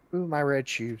 Ooh, my red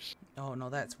shoes. Oh no,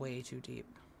 that's way too deep.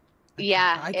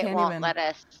 Yeah, I it can't won't even let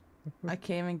us. I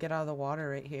can't even get out of the water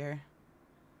right here.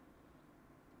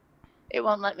 It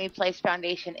won't let me place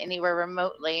foundation anywhere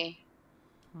remotely.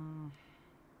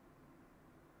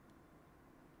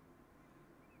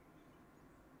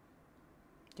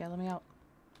 Yeah, let me out.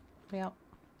 Let me out.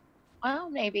 Well,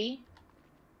 maybe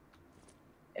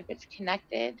if it's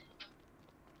connected.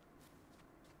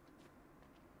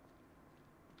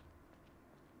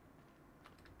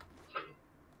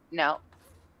 No.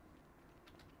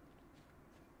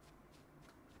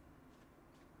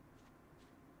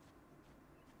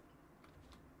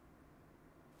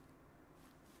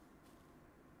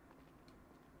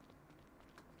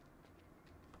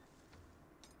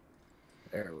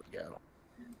 There we go.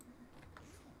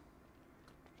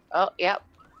 Oh, yep.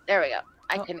 There we go.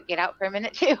 I couldn't get out for a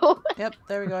minute too. Yep,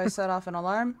 there we go. I set off an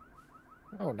alarm.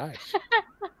 Oh, nice.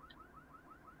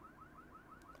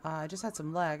 I just had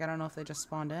some lag. I don't know if they just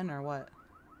spawned in or what.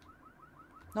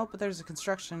 Nope, but there's a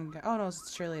construction guy. Oh no, it's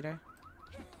a cheerleader.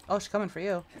 Oh, she's coming for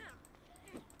you.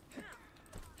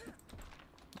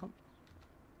 Oh.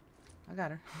 I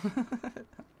got her.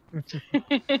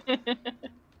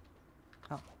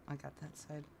 Oh, I got that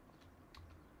side.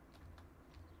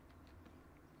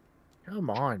 Come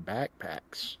on,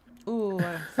 backpacks. Ooh,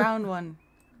 I found one.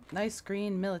 Nice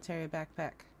green military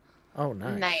backpack. Oh,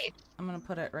 nice. Nice. I'm gonna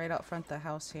put it right out front of the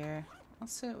house here.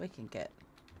 Let's see what we can get.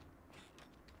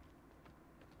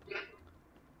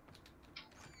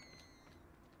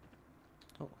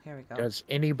 Oh, here we go. Does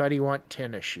anybody want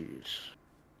tennis shoes?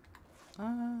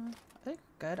 I think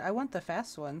good. I want the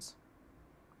fast ones.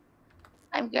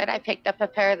 I'm good. I picked up a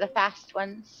pair of the fast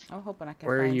ones. I'm hoping I can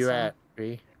Where are find you some. at,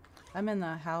 B? I'm in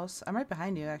the house. I'm right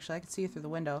behind you, actually. I can see you through the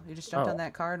window. You just jumped on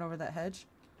that car and over that hedge.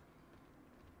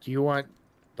 Do you want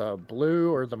the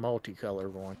blue or the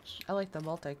multicolored ones? I like the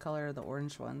multicolor, the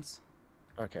orange ones.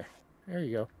 Okay. There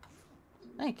you go.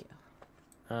 Thank you.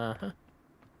 Uh-huh.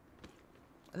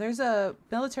 There's a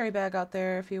military bag out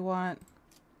there if you want.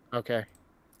 Okay.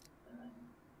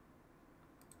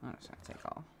 I'm just gonna take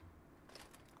all.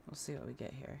 We'll see what we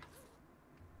get here.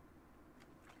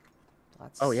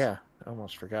 Lots. Oh, yeah. I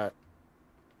almost forgot.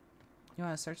 You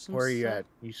want to search some Where are you stuff? at?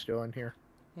 You still in here?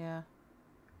 Yeah.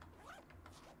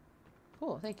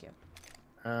 Cool, thank you.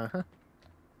 Uh-huh.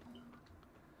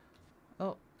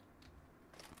 Oh.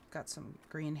 Got some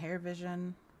green hair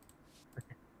vision.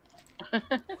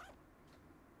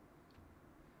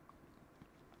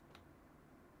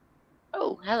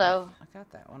 Oh, hello. I got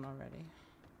that one already.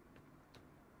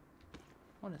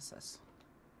 What is this?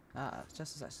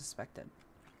 Just as I suspected.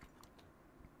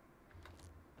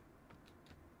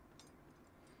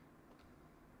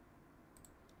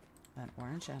 An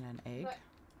orange and an egg.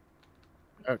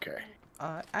 Okay.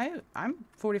 I'm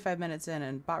 45 minutes in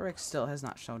and Botrick still has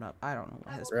not shown up. I don't know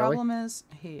what his Really? problem is.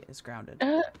 He is grounded.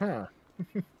 Huh.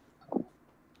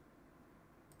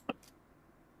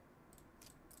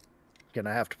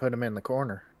 Gonna have to put him in the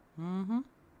corner. Mm-hmm.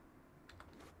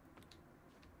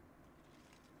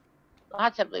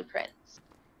 Lots of blueprints.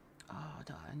 Oh,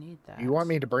 do I need that? You want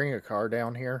me to bring a car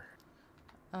down here?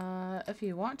 If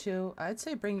you want to, I'd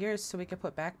say bring yours so we could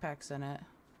put backpacks in it.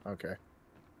 Okay.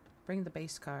 Bring the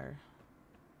base car.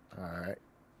 Alright.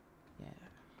 Yeah.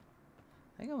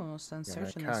 I think I'm almost done Yeah,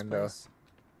 searching this kinda. place.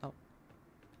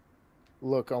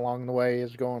 Look along the way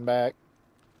is going back.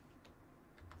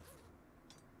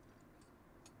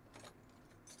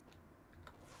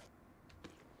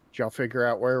 Did y'all figure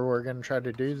out where we're going to try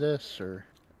to do this, or?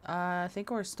 I think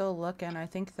we're still looking. I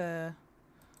think Okay.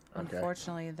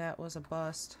 unfortunately, that was a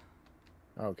bust.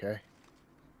 Okay.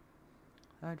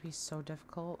 That would be so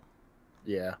difficult.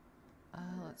 Yeah.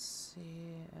 Let's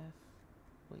see if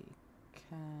we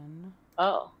can.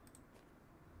 Oh.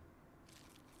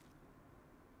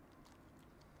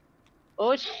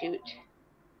 Oh, shoot.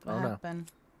 What Oh, no.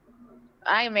 happened?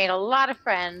 I made a lot of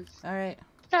friends. All right.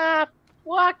 Stop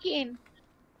walking.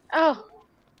 Oh.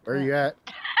 Where are you at?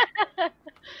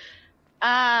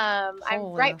 I'm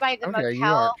Holy. right by the Okay, you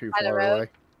motel aren't too by the far road. away.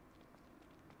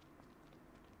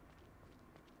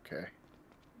 Okay.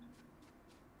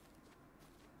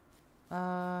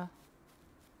 I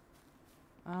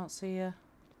don't see you.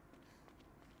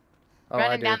 Oh, I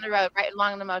Running do. down the road right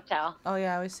along the motel. Oh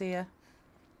yeah, we see you.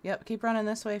 Yep, keep running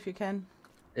this way if you can.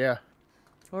 Yeah.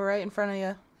 We're right in front of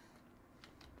you.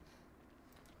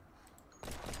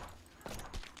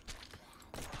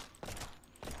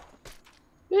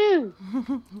 Woo.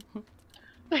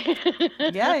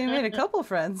 Yeah, you made a couple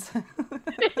friends.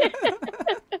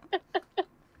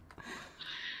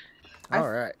 All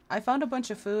right. I found a bunch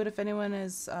of food if anyone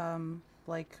is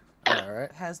like All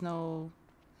right. has no.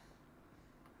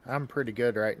 I'm pretty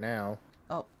good right now.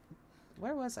 Oh,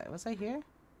 where was I? Was I here?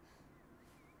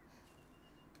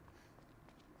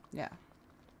 Yeah.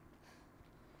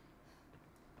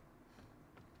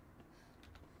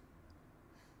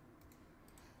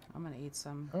 I'm gonna eat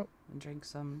some Oh. and drink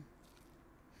some.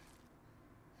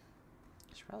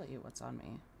 I should probably eat what's on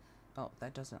me. Oh,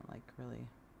 that doesn't like really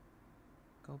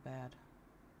go bad.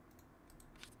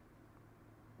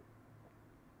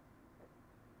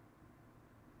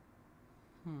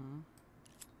 Can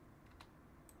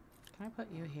I put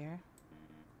you here?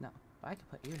 No, I can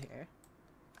put you here.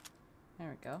 There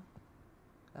we go.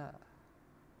 All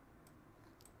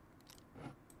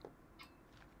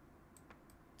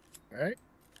right.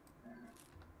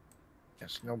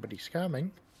 Guess nobody's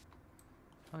coming.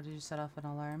 Oh, did you set off an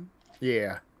alarm?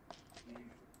 Yeah.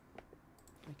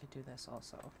 We could do this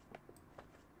also.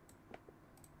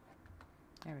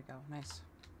 There we go. Nice.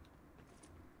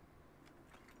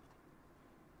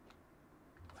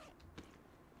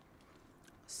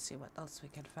 Let's see what else we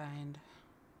can find.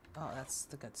 Oh, that's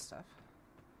the good stuff.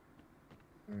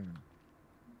 Mm.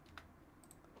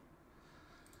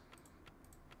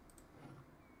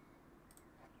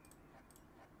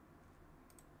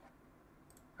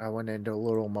 I went into a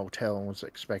little motel and was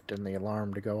expecting the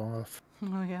alarm to go off.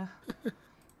 Oh, yeah.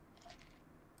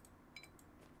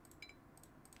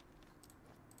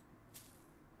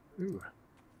 Ooh.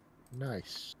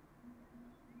 Nice.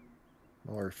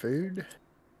 More food.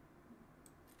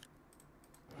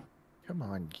 Come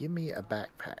on, give me a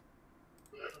backpack.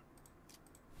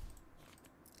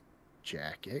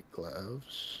 Jacket,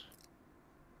 gloves.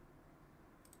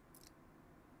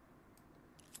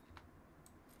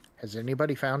 Has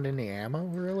anybody found any ammo,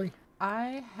 really?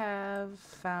 I have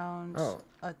found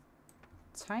a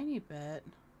tiny bit.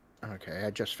 Okay,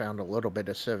 I just found a little bit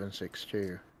of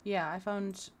 7.62. Yeah, I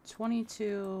found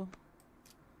 22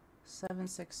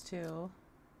 7.62,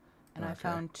 and I Okay.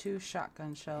 found 2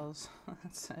 shotgun shells.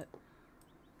 That's it.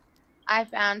 I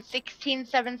found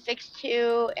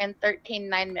 16.762 and 13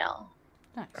 9mm.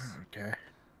 Nice. Okay.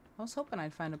 I was hoping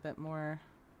I'd find a bit more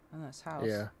in this house.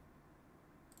 Yeah.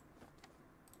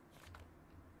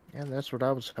 Yeah, that's what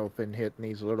I was hoping, hitting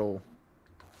these little...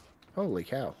 Holy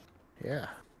cow. Yeah,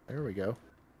 there we go.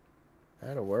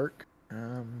 That'll work.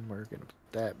 We're gonna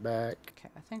put that back. Okay,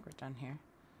 I think we're done here.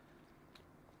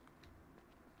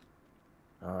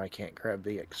 Oh, I can't grab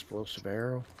the explosive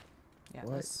arrow. Yeah,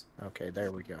 What? this. Okay,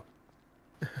 there we go.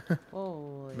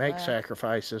 Holy Make heck.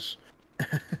 sacrifices.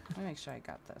 Let me make sure I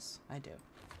got this. I do.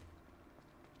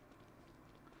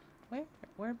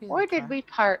 Where be the Where did car? we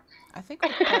park? I think we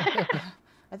parked,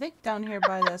 I think down here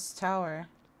by this tower.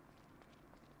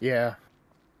 Yeah,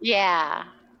 Yeah.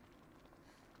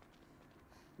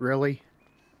 really?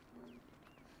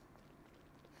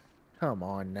 Come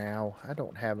on now. I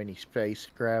don't have any space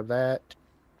to grab that.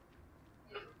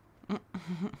 Don't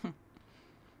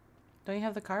you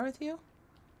have the car with you?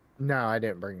 No, I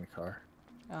didn't bring the car.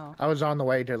 Oh. I was on the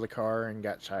way to the car and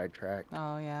got sidetracked.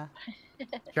 Oh, yeah.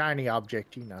 Shiny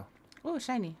object, you know. Oh,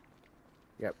 shiny.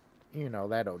 You know,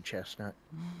 that old chestnut.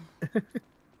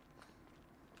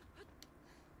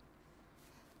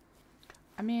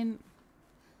 I mean,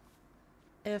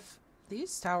 if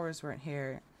these towers weren't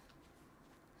here,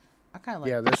 I kind of like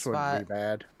Yeah, this this wouldn't be spot.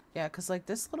 bad. Yeah, because, like,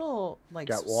 this little, like,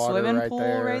 Got water swimming right pool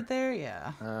there. right there,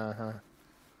 yeah. Uh-huh.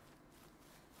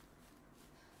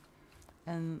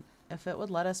 And if it would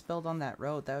let us build on that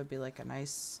road, that would be, like, a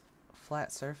nice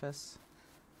flat surface.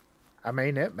 I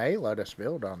mean, it may let us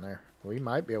build on there. We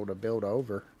might be able to build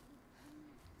over.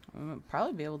 We would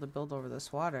probably be able to build over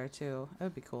this water, too. That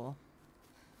would be cool.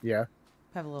 Yeah.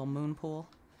 Have a little moon pool.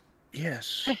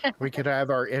 Yes. We could have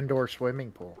our indoor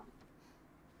swimming pool.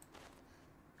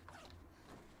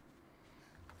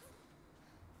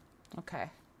 Okay.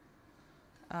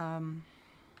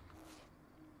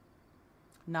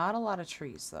 Not a lot of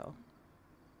trees, though.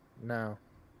 No.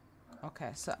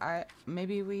 Okay, so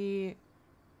maybe we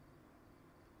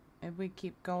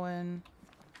keep going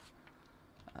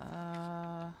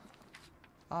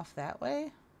off that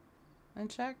way and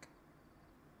check.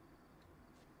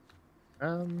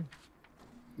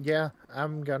 Yeah,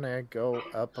 I'm gonna go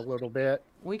up a little bit.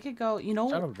 We could go, Son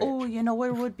of a bitch. oh, you know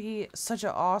where would be such an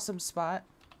awesome spot?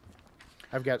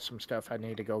 I've got some stuff I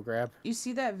need to go grab. You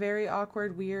see that very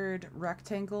awkward, weird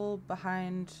rectangle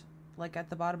behind, like, at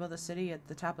the bottom of the city at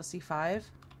the top of C5?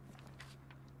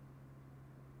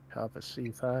 Top of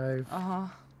C5. Uh-huh.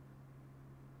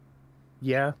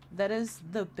 Yeah. That is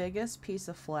the biggest piece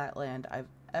of flat land I've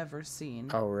ever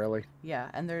seen. Oh, really? Yeah,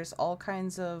 and there's all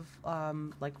kinds of,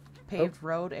 like, paved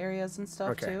road areas and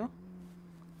stuff, Okay. too.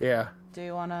 Yeah. Do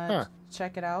you want to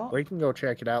check it out? We can go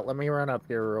check it out. Let me run up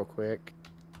here real quick.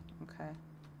 Okay.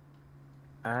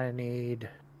 I need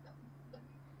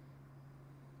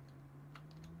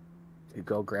to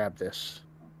go grab this.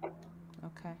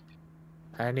 Okay.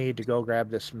 I need to go grab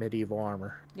this medieval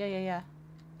armor. Yeah.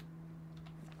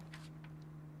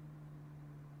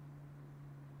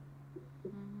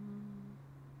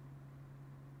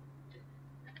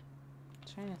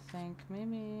 Trying to think,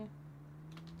 maybe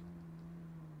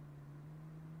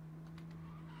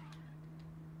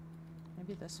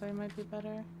this way might be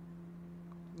better.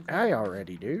 I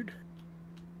already, dude.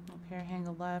 Up here, hang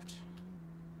a left.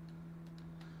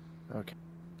 Okay.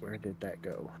 Where did that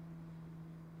go?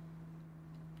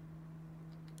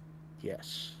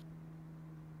 Yes.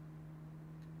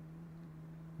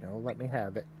 No, let me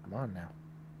have it. Come on now.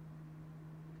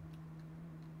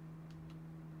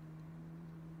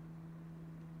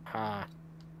 Ha.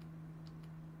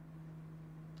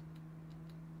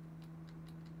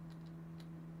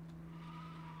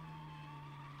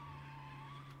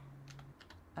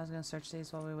 I was gonna search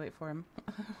these while we wait for him.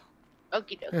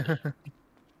 Okie dokie.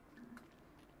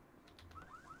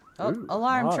 Oh, Ooh,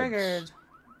 alarm logs. triggered.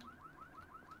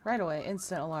 Right away,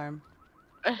 instant alarm.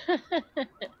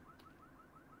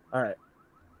 All right.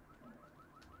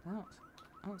 I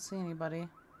don't see anybody.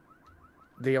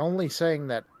 The only thing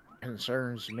that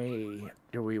concerns me,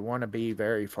 do we want to be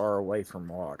very far away from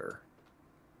water?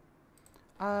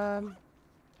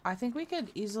 I think we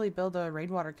could easily build a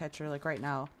rainwater catcher, like, right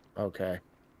now. Okay.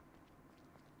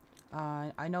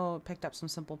 I know it picked up some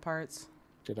simple parts.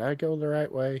 Did I go the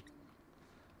right way?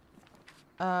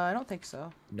 I don't think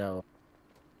so. No.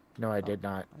 No, I did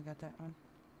not. I got that one.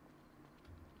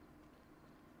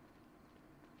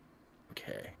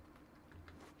 Okay.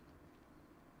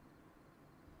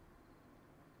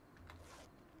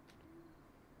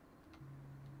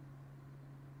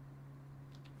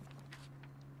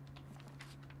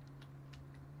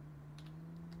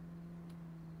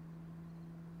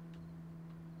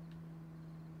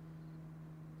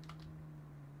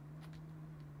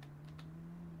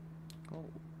 Oh.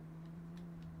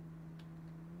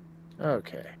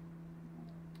 Okay.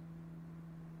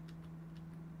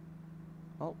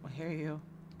 Oh, I hear you.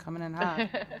 Coming in hot.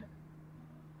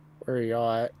 Where are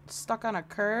y'all at? Stuck on a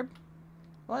curb?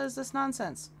 What is this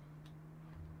nonsense?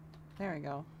 There we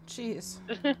go. Jeez.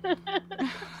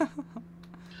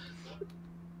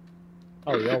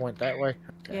 Oh, y'all went that way?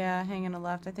 Okay. Yeah, hanging a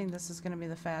left. I think this is going to be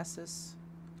the fastest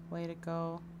way to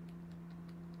go.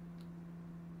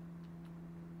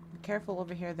 Be careful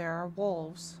over here. There are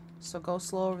wolves. So go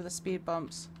slow over the speed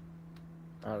bumps.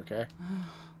 Okay.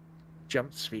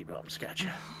 Jump speed bumps,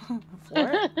 gotcha.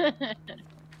 Floor?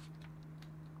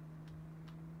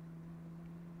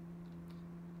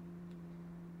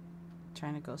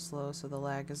 Trying to go slow so the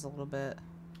lag is a little bit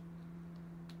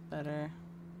better.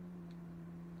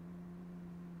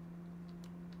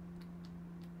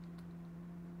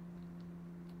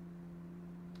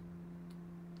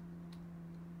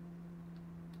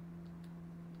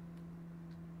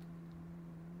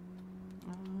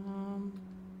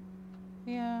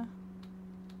 Yeah,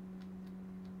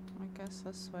 guess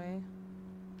this way.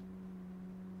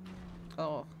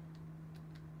 Oh.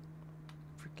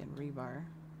 Freaking rebar.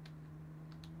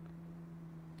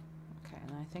 Okay,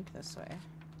 and I think this way.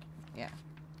 Yeah.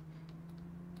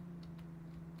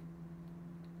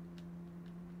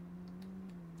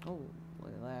 Oh,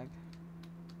 really lag.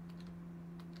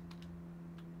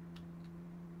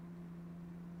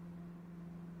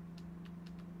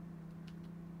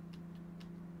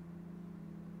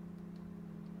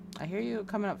 I hear you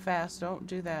coming up fast. Don't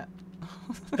do that.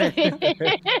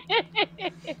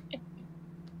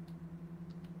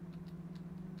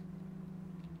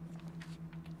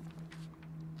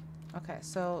 Okay,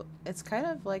 so it's kind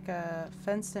of like a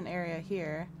fenced-in area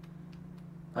here.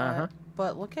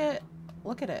 But look at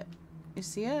it. You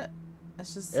see it?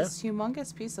 It's just this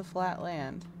humongous piece of flat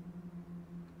land.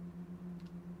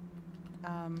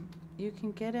 You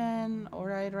can get in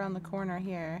right around the corner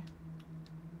here.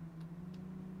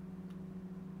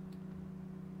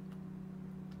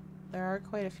 There are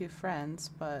quite a few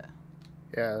friends, but...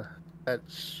 Yeah,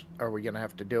 that's... Are we gonna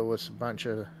have to deal with a bunch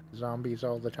of zombies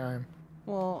all the time?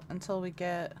 Well, until we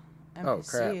get NPCs. Oh,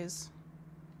 crap.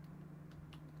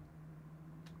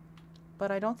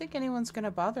 But I don't think anyone's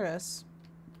gonna bother us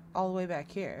all the way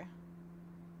back here.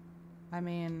 I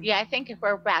mean... Yeah, I think if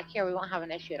we're back here, we won't have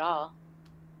an issue at all.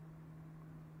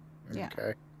 Yeah.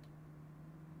 Okay.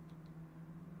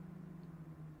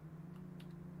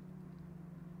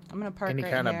 I'm gonna park Any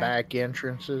right kind here. of back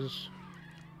entrances?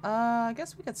 I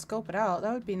guess we could scope it out.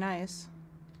 That would be nice.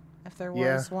 If there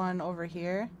was one over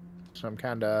here. Some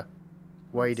kind of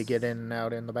way to get in and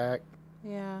out in the back?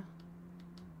 Yeah.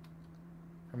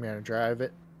 I'm gonna drive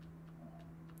it.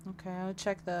 Okay, I'll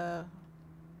check the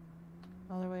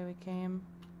other way we came.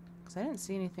 Because I didn't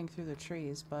see anything through the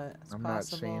trees, but it's I'm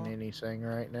possible. not seeing anything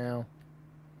right now.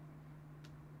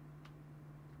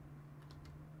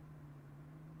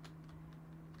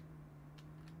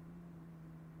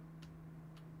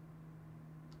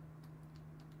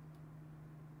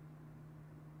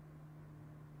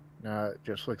 No, it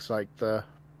just looks like the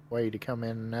way to come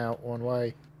in and out one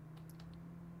way.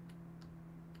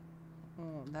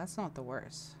 Oh, that's not the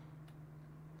worst.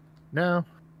 No.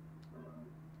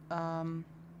 Wonder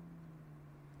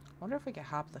if we could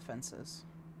hop the fences.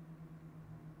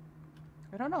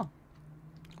 I don't know.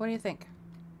 What do you think?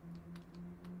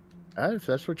 If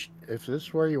that's what if this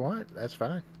is where you want, that's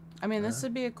fine. I mean, this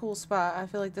would be a cool spot. I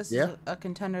feel like this is a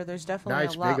contender. There's definitely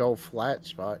Nice a lot. big old flat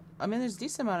spot. I mean, there's a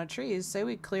decent amount of trees. Say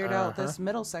we cleared out this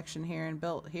middle section here and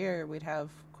built here, we'd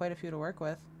have quite a few to work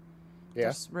with. Yeah.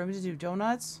 There's room to do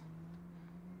donuts.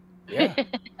 Yeah.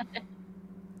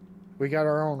 We got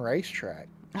our own racetrack.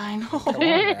 I know. Come on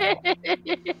now.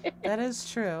 That is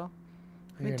true.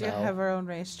 We You do know. have our own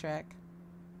racetrack.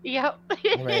 Yep.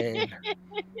 I mean,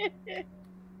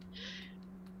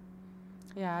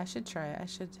 Yeah, I should try it. I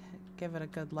should give it a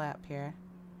good lap here.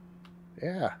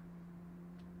 yeah.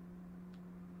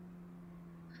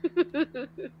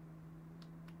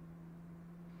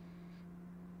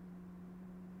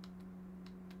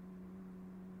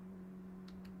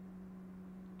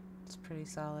 It's pretty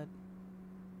solid.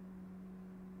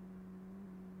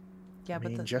 Yeah, I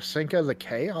mean, but just think of the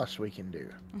chaos we can do.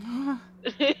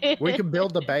 We can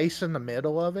build the base in the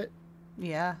middle of it.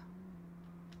 Yeah.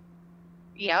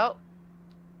 Yep.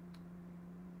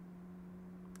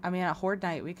 I mean, at Horde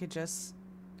Night, we could just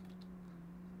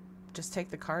take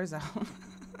the cars out.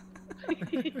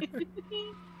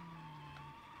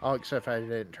 Oh, except I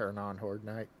didn't turn on Horde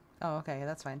Night. Oh, okay,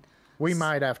 that's fine. We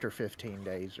might after 15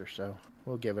 days or so.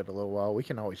 We'll give it a little while. We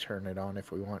can always turn it on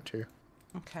if we want to.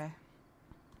 Okay.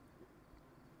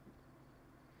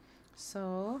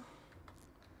 So,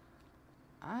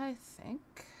 I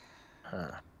think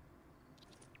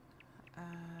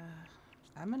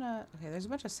I'm gonna. Okay, there's a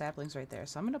bunch of saplings right there,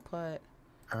 so I'm gonna put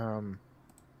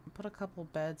a couple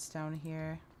beds down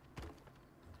here.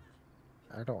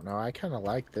 I don't know. I kind of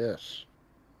like this.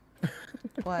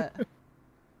 What?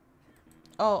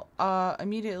 Oh,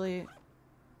 immediately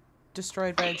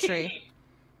destroyed by a tree.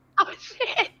 Oh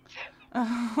shit!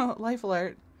 Life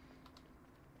alert.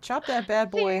 Chop that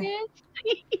bad boy.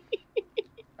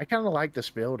 I kind of like this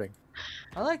building.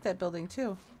 I like that building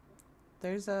too.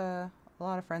 There's a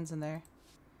lot of friends in there.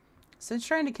 Since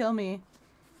trying to kill me.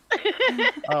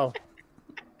 Oh.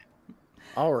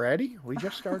 Already? We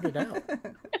just started out.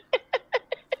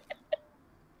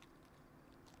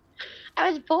 I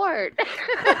was bored.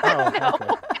 Oh,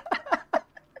 okay. I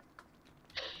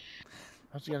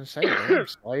was going to say, damn,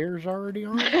 Slayer's already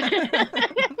on?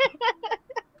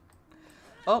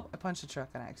 Oh, I punched a truck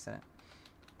on accident.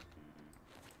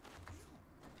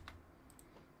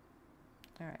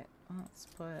 Alright, Let's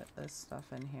put this stuff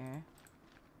in here.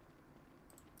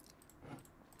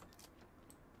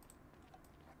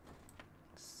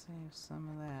 Save some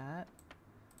of that.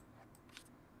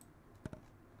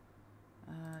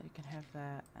 You can have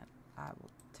that, and I will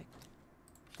take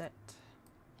that.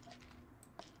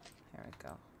 There we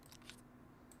go.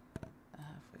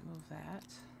 If we move that.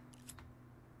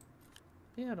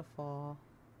 Beautiful.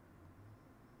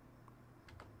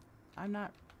 I'm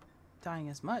not dying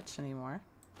as much anymore.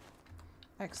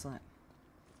 Excellent.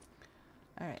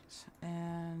 Alright,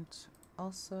 and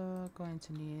also going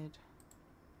to need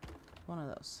one of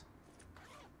those.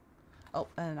 Oh,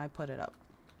 and I put it up.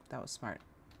 That was smart.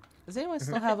 Does anyone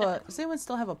still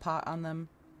have a pot on them?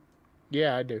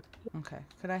 Yeah, I do. Okay.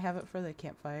 Could I have it for the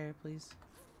campfire, please?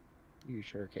 You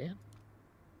sure can.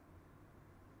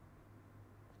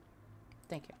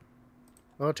 Thank you.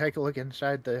 Well, take a look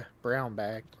inside the brown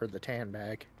bag or the tan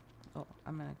bag. Oh,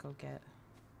 I'm gonna go get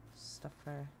stuff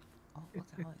for... Oh, look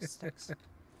at all these sticks.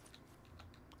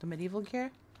 The medieval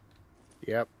gear?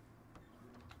 Yep.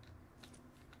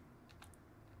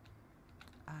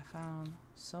 I found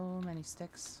so many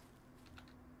sticks.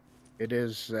 It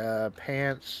is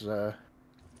pants,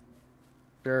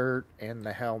 shirt, and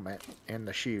the helmet, and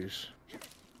the shoes.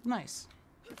 Nice.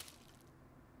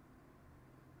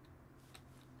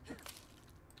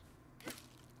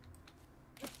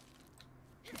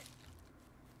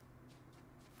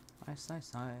 Nice,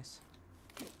 nice, nice.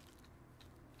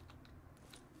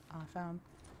 I found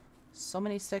so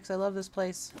many sticks. I love this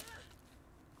place.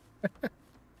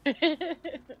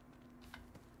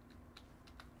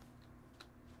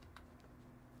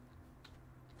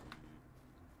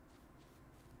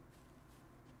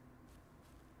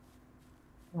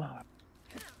 Wow.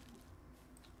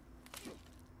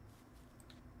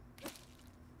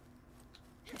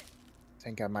 I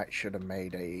think I might should have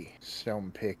made a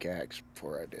stone pickaxe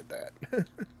before I did that.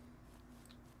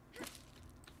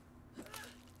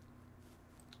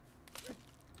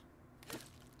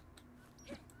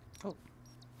 Oh.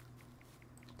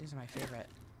 These are my favorite.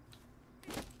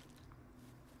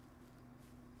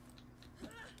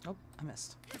 Oh, I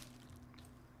missed.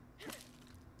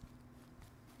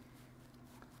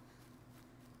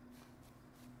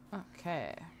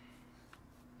 Okay.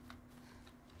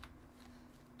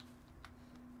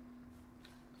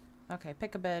 Okay,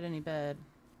 pick a bed, any bed.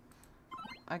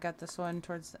 I got this one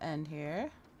towards the end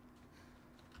here.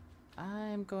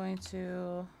 I'm going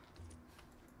to...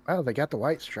 Oh, they got the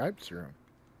white stripes through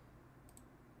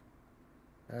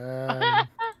 'em.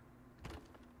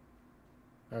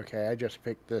 Okay, I just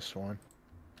picked this one.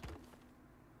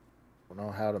 Don't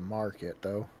know how to mark it,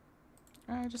 though.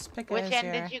 just pick it Which as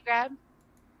end your... did you grab?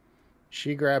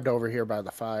 She grabbed over here by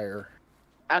the fire.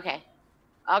 Okay.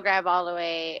 I'll grab all the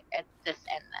way at this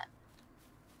end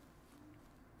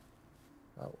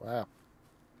then. Oh, wow.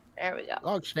 There we go.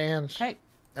 Log stands. Okay.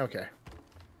 Okay.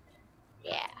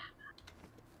 Yeah.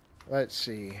 Let's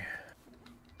see.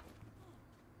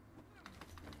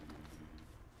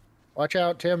 Watch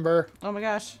out, timber. Oh my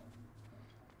gosh.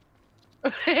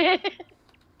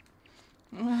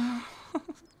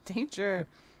 Danger.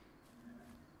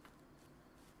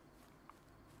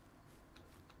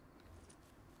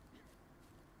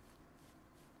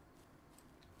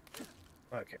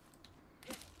 Okay.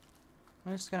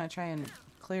 I'm just gonna try and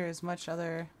clear as much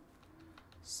other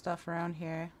stuff around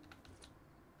here.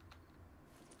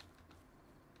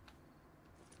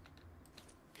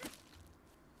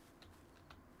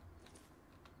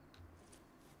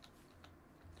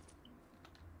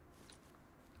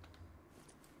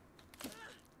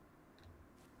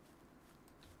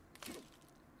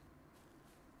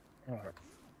 All right.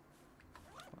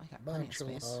 I got plenty of Bunch of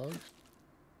space. logs.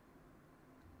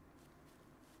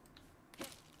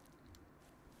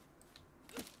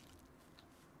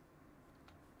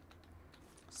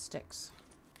 Sticks.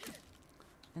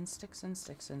 And sticks and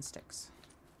sticks and sticks.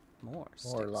 More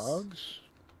sticks. More logs.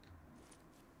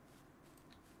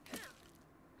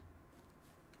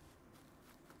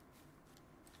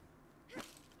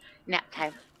 Nap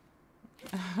time.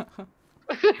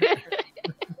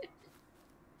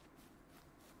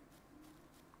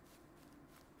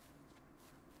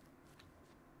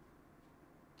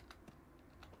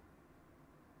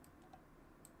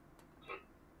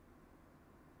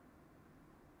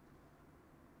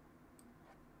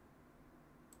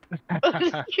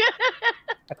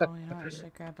 Oh, you know what? I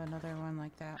should grab another one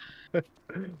like that.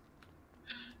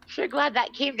 Sure glad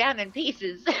that came down in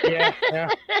pieces. Yeah, yeah.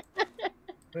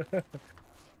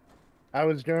 I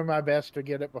was doing my best to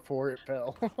get it before it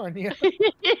fell on you.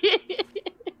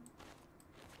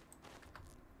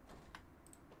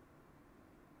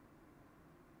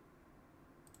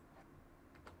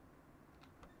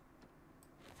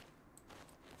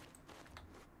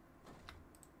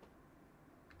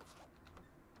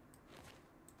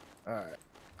 Alright.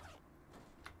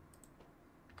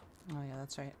 Oh yeah,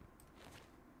 that's right.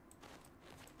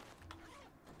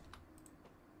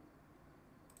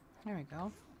 There we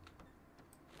go.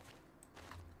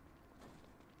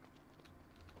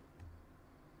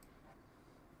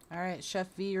 Alright, Chef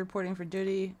V reporting for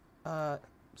duty.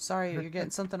 Sorry, you're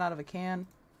getting something out of a can.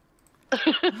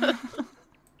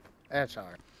 That's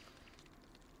alright.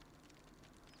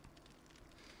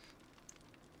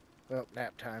 Well,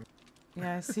 nap time.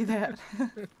 Yeah, I see that.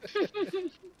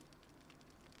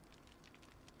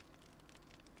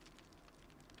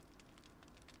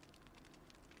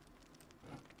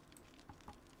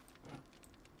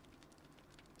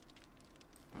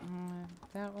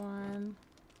 That one.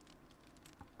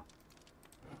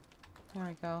 There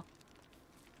we go.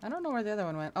 I don't know where the other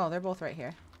one went. Oh, they're both right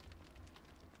here.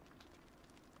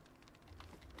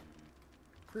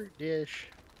 Fruit dish.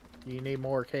 Do you need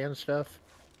more canned stuff?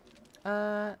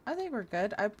 I think we're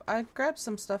good. I grabbed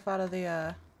some stuff out of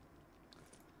the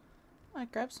I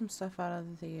grabbed some stuff out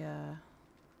of the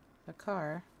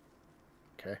car.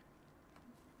 Okay.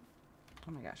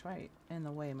 Oh my gosh, why are you in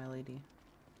the way, my lady?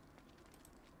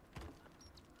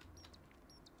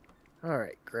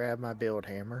 Alright, grab my build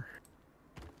hammer.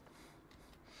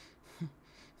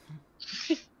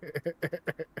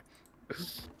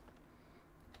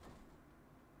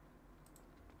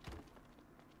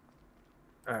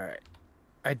 Alright.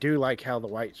 I do like how the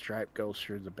white stripe goes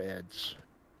through the beds.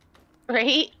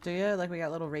 Right? Do you? Like we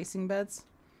got little racing beds?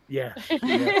 Yes,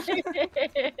 yes.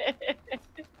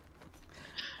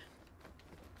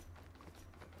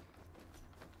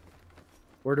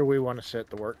 Where do we want to set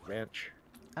the workbench?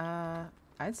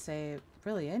 I'd say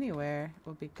really anywhere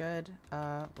would be good.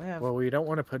 We have... Well, we don't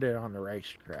want to put it on the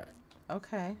racetrack.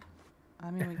 Okay.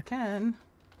 I mean, we can.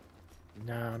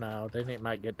 No, then it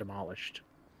might get demolished.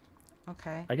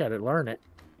 Okay. I gotta learn it.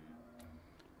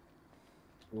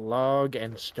 Log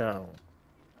and stone.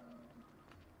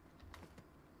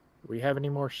 Do we have any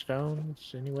more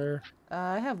stones anywhere?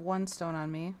 I have one stone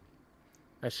on me.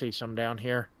 I see some down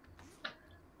here.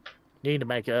 Need to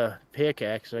make a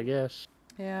pickaxe, I guess.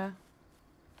 Yeah.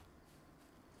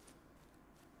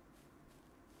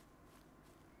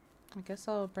 I guess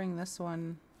I'll bring this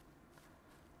one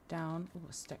down. Ooh,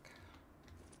 a stick.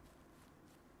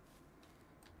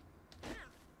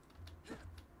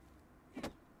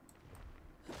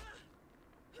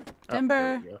 Timber. Oh,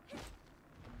 there we go.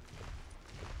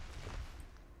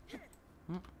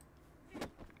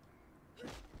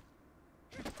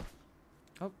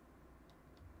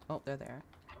 Oh, they're there.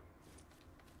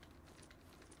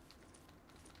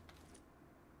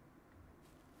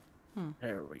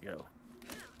 There we go.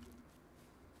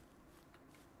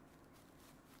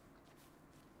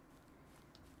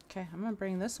 Okay, I'm gonna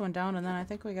bring this one down, and then I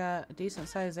think we got a decent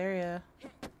sized area.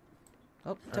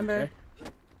 Oh, timber.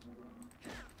 Okay.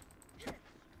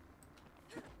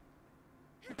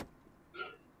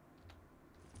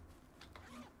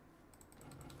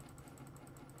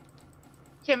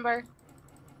 Timber.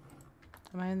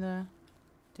 Am I in the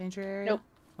danger area? Nope.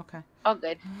 Okay. All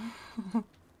good.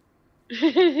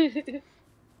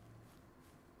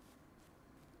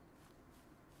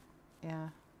 Yeah.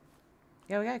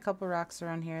 Yeah, we got a couple rocks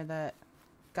around here that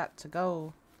got to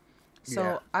go. So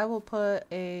Yeah. I will put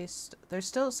a... there's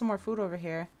still some more food over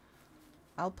here.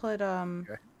 I'll put,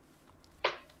 Okay.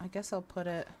 I guess I'll put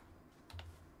it...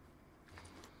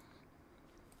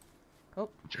 Oh.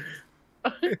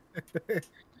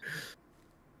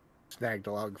 Snagged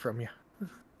a log from you.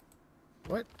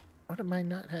 What? What am I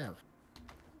not have?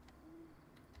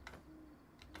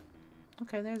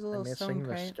 Okay, there's a Am I little stone missing the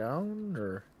crate. stone,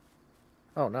 or...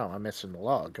 Oh, no, I'm missing the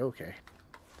log. Okay.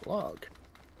 Log.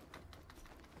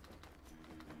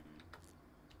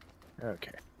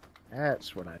 Okay.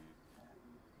 That's what I...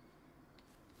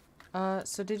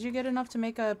 So did you get enough to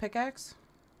make a pickaxe?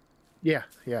 Yeah,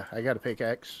 I got a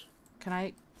pickaxe. Can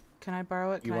I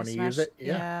borrow it? You Can I wanna smash... use it?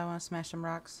 Yeah, Yeah. I want to smash some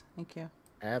rocks. Thank you.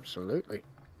 Absolutely.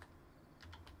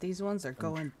 These ones are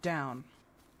going down.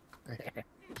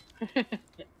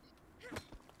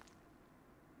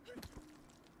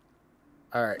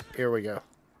 Alright, here we go.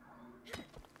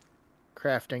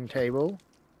 Crafting table.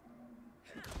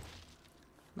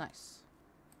 Nice.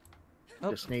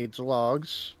 Oh, Just needs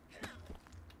logs.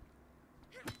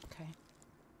 okay.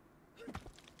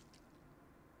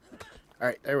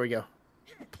 Alright, there we go.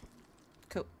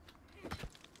 Cool.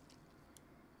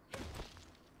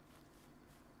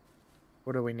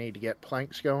 What do we need to get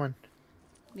planks going?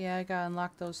 Yeah, I gotta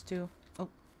unlock those too. Oh.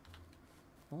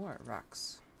 More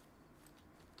rocks.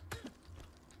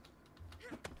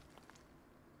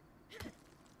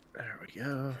 There we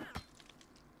go.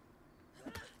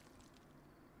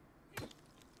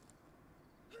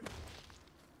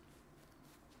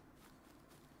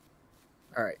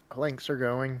 All right, planks are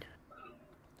going.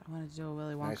 I want to do a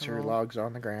Willy Wonka Nicer roll. logs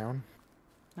on the ground.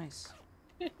 Nice.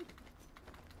 Okay.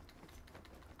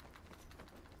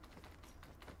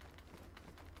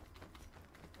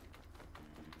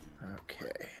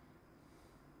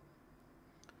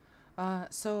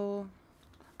 So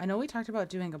I know we talked about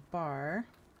doing a bar.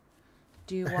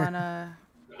 Do you wanna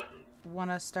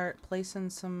start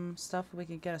placing some stuff? We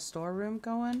could get a storeroom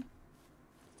going.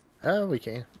 Oh, we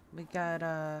can. We got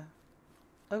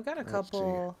we've got a Let's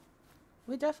couple.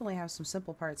 We definitely have some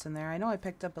simple parts in there. I know I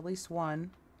picked up at least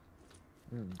one.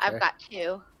 Okay. I've got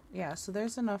 2. Yeah, so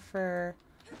there's enough for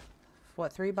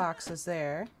what, 3 boxes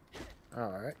there. All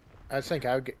right. I think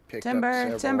I'll get picked Timber,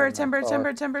 up timber, several in my timber, car.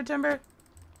 timber, timber, timber.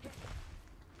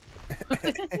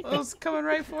 I was coming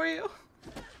right for you.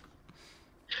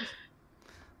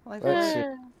 Like, Let's see.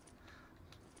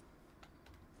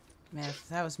 man, if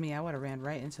that was me, I would have ran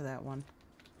right into that one.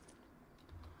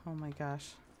 Oh my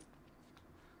gosh.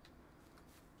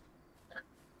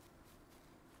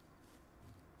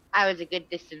 I was a good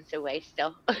distance away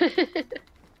still.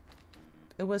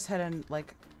 It was heading,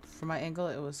 like, from my angle,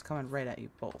 it was coming right at you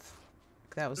both.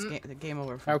 That was the game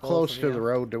over for How both close of to you. the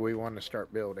road do we want to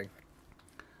start building?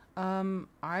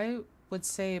 I would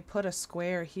say put a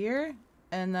square here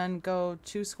and then go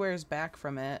 2 squares back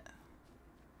from it.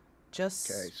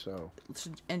 Just Okay, so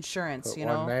insurance, put you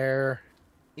one know? there.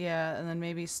 Yeah, and then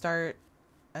maybe start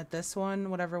at this one,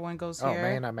 whatever one goes Oh here.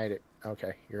 man, I made it.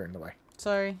 Okay, you're in the way.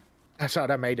 Sorry. I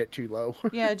thought I made it too low.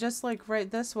 Yeah, just like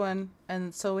right this one,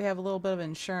 and so we have a little bit of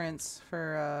insurance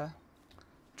for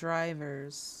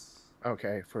drivers.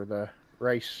 Okay, for the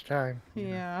race time.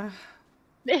 Yeah.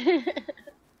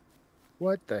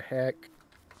 What the heck?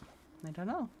 I don't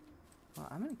know. Well,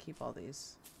 I'm gonna keep all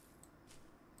these,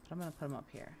 but I'm gonna put them up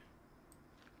here.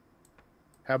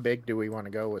 How big do we want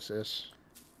to go with this?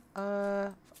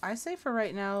 I say for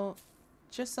right now,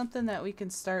 just something that we can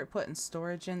start putting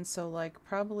storage in. So like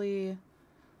probably,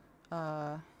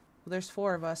 there's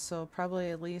 4 of us, so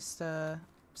probably at least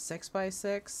 6 by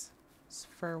 6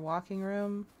 for walking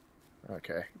room.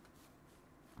 Okay.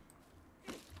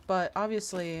 But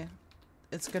obviously,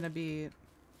 it's gonna be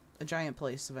a giant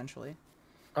place eventually.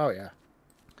 Oh yeah.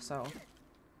 So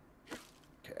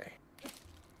Okay.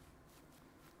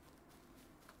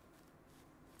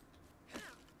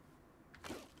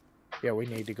 Yeah, we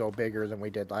need to go bigger than we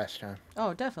did last time.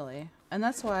 oh, definitely, and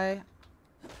that's why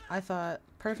I thought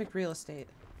perfect real estate.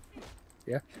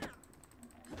 Yeah.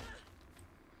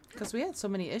 Because we had so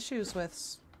many issues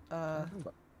with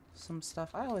some stuff.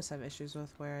 I always have issues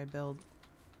with where I build.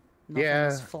 Nothing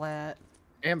is Yeah. flat.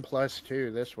 And plus,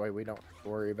 too, this way we don't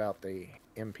worry about the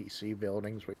NPC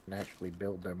buildings. We can actually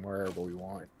build them wherever we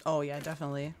want. Oh yeah,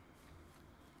 definitely.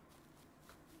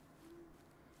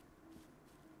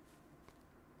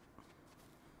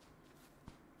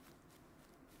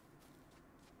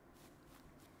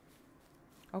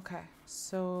 Okay,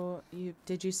 so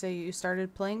did you say you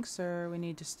started planks, or we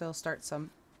need to still start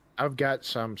some? I've got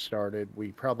some started.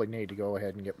 We probably need to go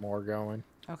ahead and get more going.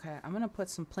 Okay, I'm gonna put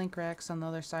some plank racks on the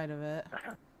other side of it.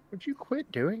 Would you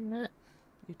quit doing that?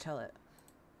 You tell it.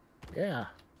 Yeah.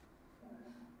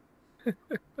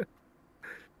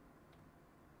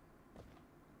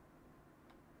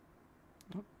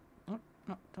 Oh,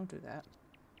 no, don't do that.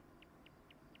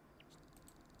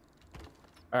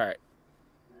 All right.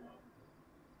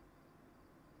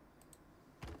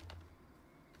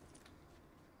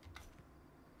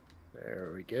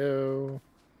 There we go.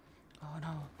 Oh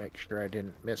no, Make sure I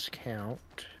didn't miscount.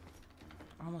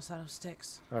 we're almost out of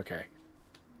sticks. Okay.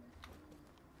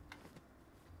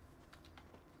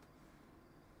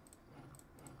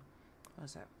 What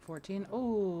was that? 14?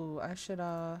 Oh, I should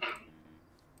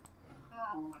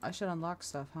unlock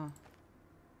stuff, huh?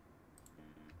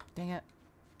 Dang it.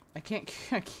 I can't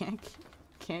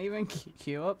can't even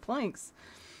queue up planks.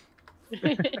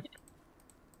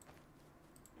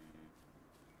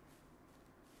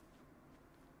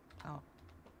 Oh.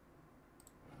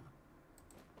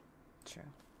 True.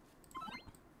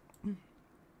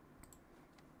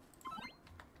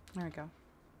 There we go.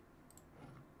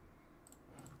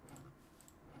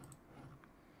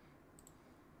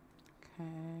 Okay.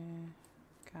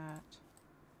 Got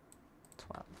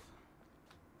 12.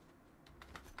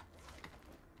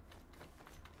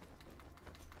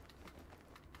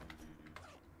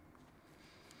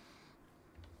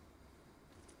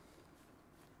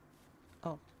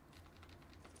 Oh,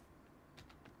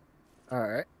 All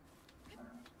right.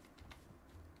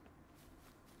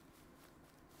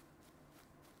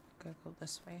 gotta go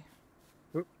this way.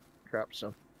 Drop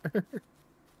some. I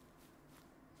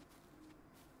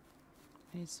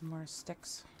need some more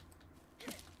sticks.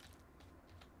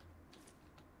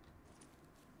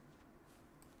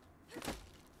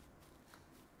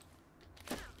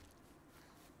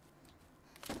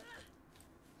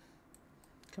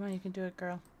 Come on, you can do it,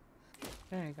 girl.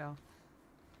 There you go.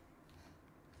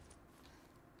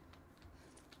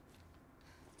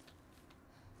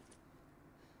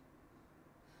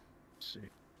 Let's see.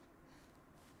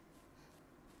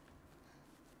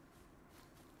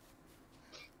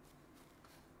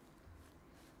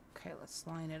 Okay, let's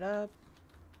line it up.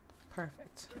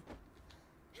 Perfect.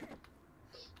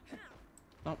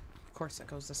 Oh, of course it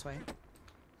goes this way.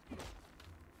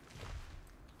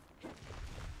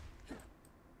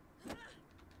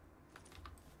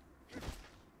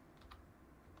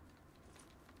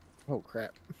 Oh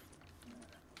crap.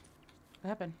 What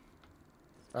happened?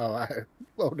 Oh, I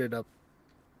loaded up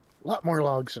a lot more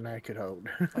logs than I could hold.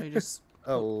 Oh, you just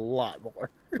A lot more.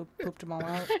 pooped them all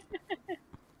out?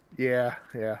 Yeah,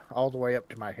 all the way up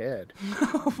to my head.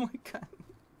 Oh my god.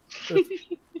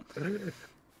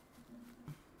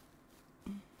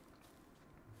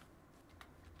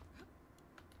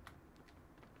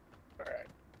 All right.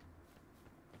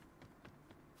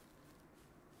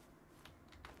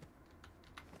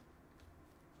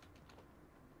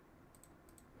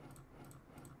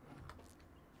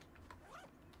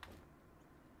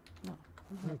 No.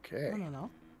 Okay. No.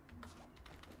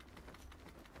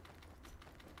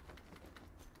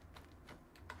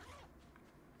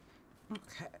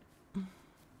 Okay.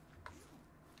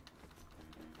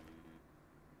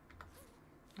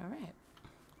 All right.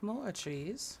 More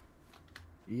trees.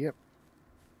 Yep.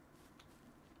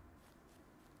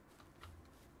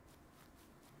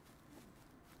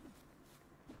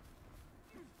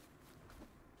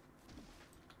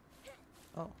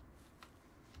 Oh.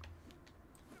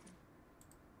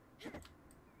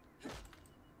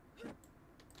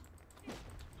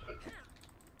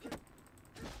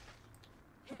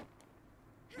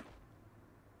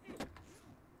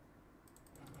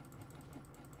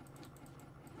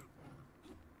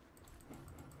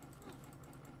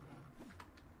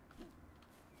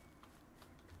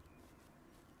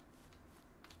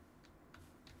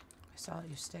 I saw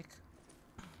you stick.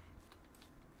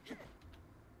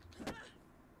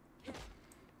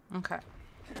 Okay.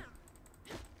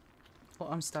 Oh,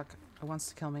 I'm stuck. It wants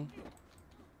to kill me.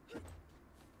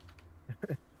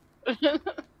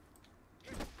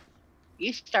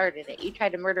 You started it. You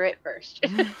tried to murder it first.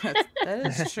 That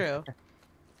is true.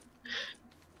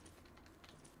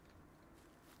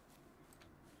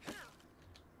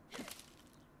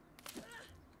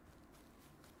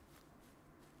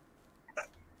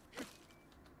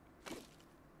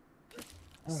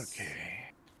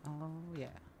 Okay. Oh, yeah.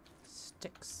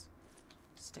 Sticks.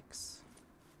 Sticks.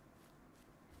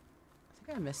 I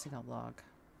think I'm missing a log.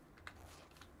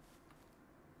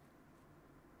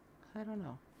 I don't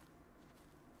know.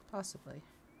 Possibly.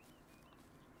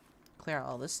 Clear out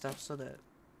all this stuff so that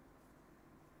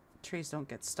trees don't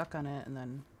get stuck on it and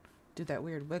then do that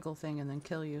weird wiggle thing and then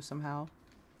kill you somehow.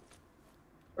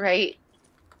 Right.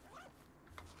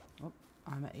 Oh,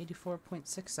 I'm at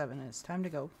 84.67 and it's time to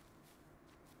go.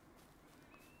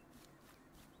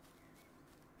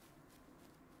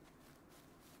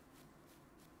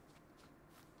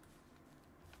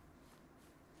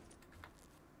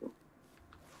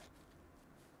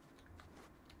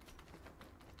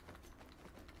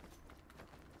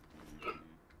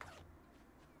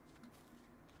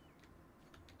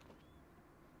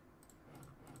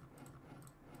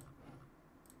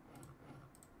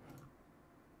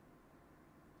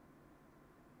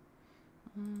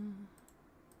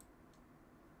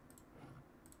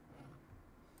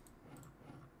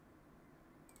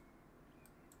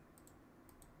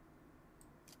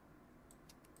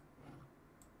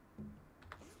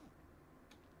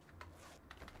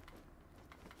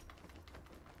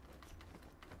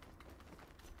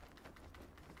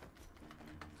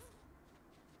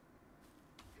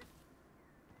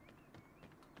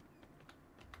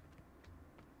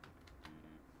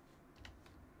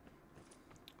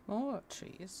 More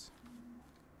trees.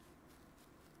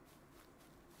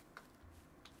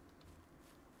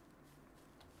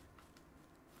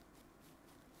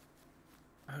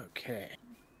 Okay.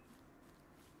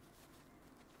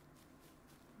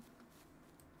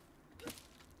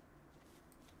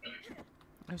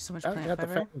 There's so much I've plant got the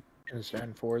fiber. fountains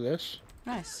in for this.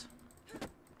 Nice.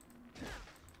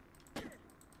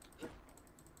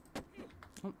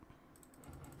 Oh,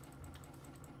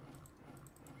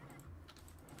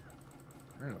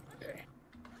 Okay.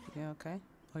 you okay?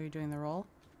 Oh, you're doing the roll?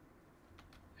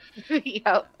 Yep.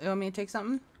 You want me to take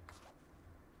something?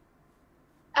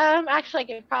 Actually, I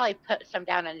could probably put some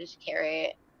down and just carry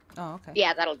it. Oh, okay.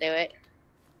 Yeah, that'll do it.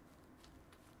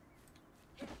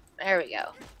 There we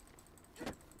go.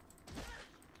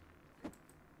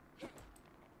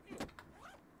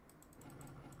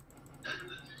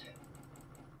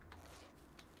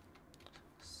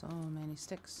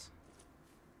 sticks.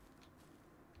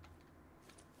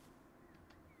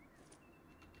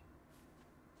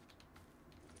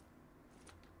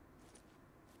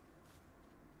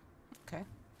 Okay.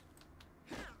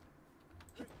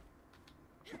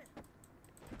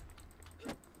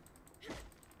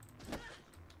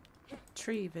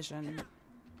 Tree vision.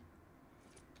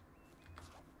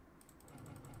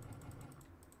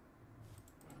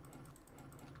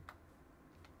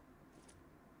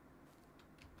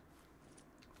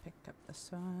 Picked up this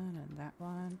one and that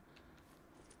one.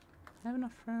 I have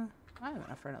enough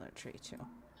for another tree too.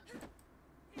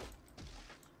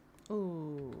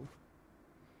 Ooh.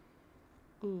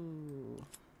 Ooh.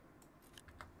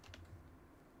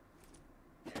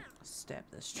 Stab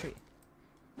this tree.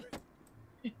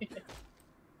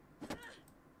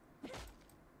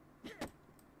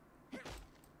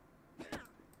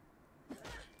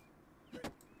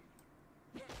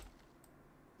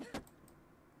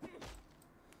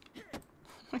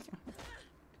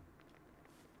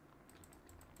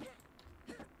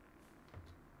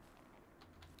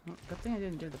 Good thing I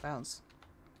didn't do the bounce.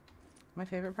 My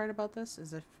favorite part about this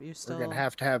is if you still We're gonna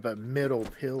have to have a middle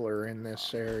pillar in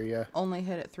this area. only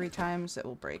hit it 3 times, it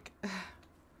will break.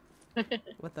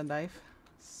 With the knife.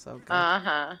 So good.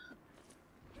 Uh-huh.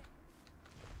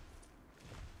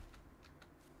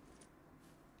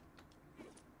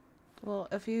 Well,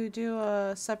 if you do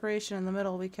a separation in the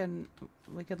middle, we could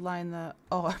line the...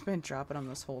 Oh, I've been dropping them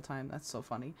this whole time. That's so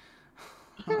funny.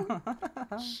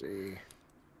 Let's see.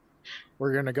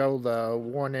 We're gonna go the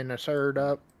 1 1/3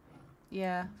 up.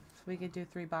 Yeah, if we could do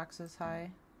 3 boxes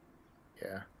high.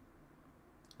 Yeah.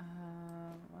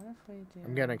 What if we do...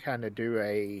 I'm gonna kind of do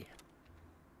a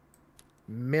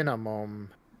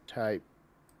minimum type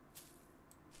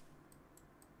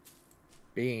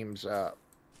beams up.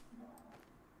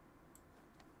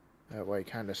 That way,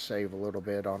 kind of save a little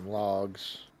bit on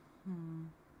logs.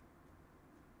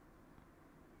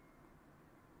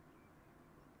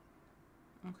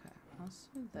 Okay, let's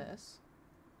do this.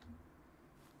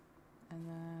 And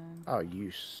then... Oh,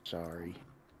 you sorry.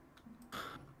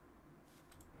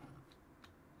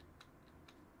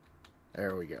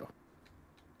 There we go.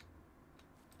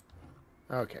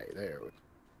 Okay, there we go.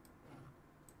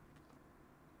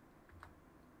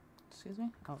 Excuse me?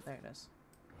 Oh, there it is.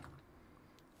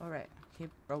 Alright,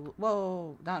 keep roll.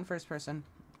 Whoa, not in first person.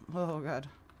 Oh, God.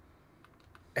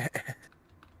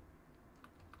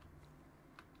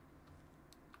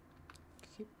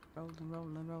 Keep rolling,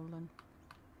 rolling, rolling.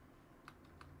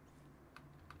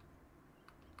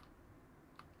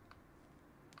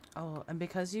 Oh, and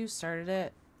because you started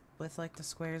it with, like, the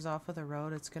squares off of the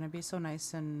road, it's gonna be so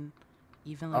nice and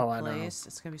evenly placed.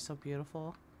 It's gonna be so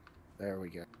beautiful. There we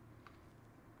go.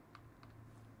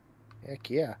 Heck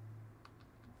yeah.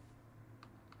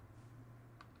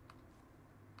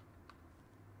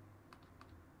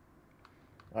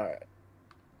 All right.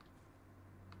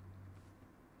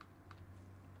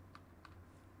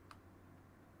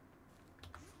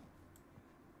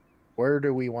 Where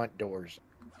do we want doors?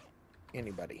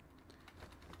 Anybody?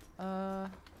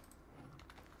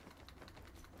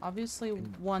 Obviously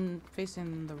one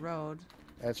facing the road.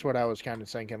 That's what I was kind of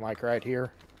thinking, like right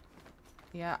here.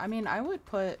 Yeah, I mean, I would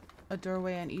put a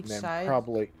doorway on each And then side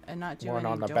probably and not do one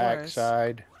any on the doors. back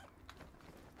side.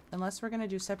 Unless we're gonna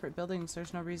do separate buildings,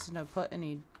 there's no reason to put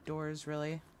any doors,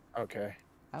 really. Okay.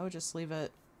 I would just leave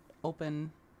it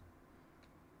open,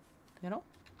 you know?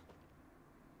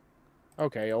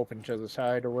 Okay, open to the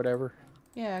side or whatever.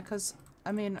 Yeah, because,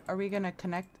 I mean, are we gonna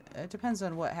connect? It depends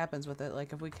on what happens with it.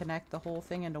 Like, if we connect the whole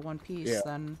thing into one piece, Yeah.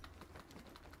 then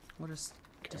we'll just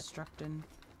destruct and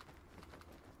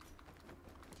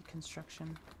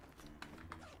deconstruction.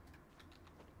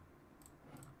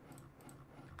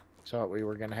 Thought we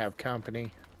were gonna have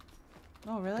company.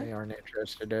 Oh, really? They aren't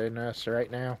interested in us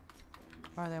right now.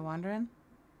 Are they wandering?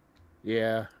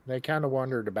 Yeah, they kind of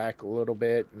wandered back a little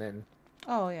bit and then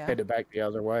Oh, yeah. headed back the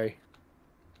other way.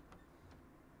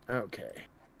 Okay.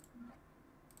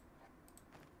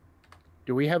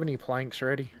 Do we have any planks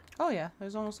ready? Oh, yeah.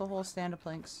 There's almost a whole stand of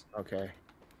planks. Okay.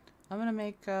 I'm gonna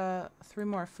make 3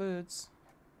 more foods.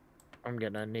 I'm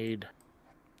gonna need...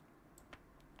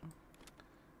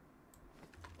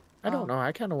 I don't know.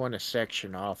 I kind of want to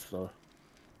section off the...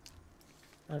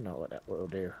 I don't know what that will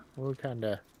do. We'll kind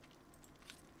of...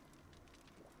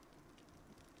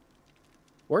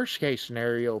 Worst case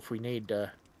scenario, if we need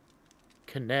to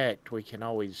connect, we can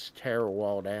always tear a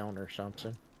wall down or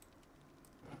something.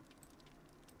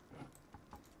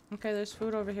 Okay, there's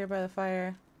food over here by the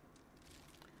fire.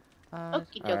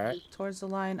 Okie dokie. Alright. Towards the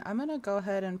line. I'm gonna go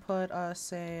ahead and put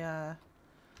us a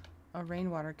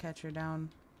rainwater catcher down.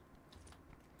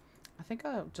 I think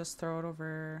I'll just throw it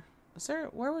over.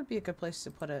 Where would be a good place to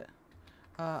put it?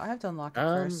 I have to unlock it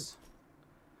first.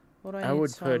 What do I I need would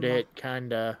to put unlock? it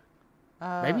kind of,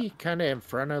 Uh, maybe kind of in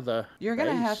front of the you're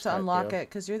gonna have base to type unlock deal. it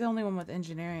because you're the only one with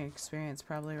engineering experience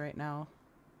probably right now.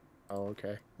 Oh,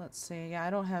 okay. Let's see. Yeah, I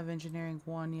don't have engineering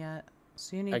 1 yet.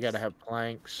 So you I need gotta have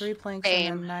planks. 3 planks and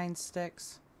Same. then 9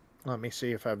 sticks. Let me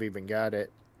see if I've even got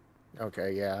it.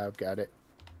 Okay, yeah, I've got it.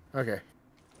 Okay.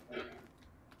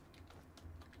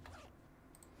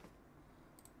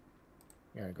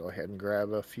 Gonna go ahead and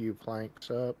grab a few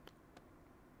planks up.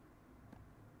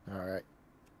 Alright.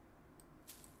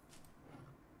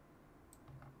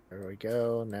 There we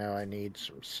go. Now I need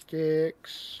some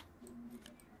sticks.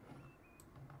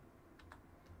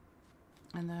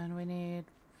 And then we need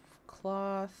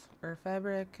cloth or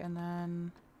fabric and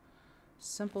then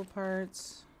simple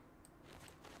parts.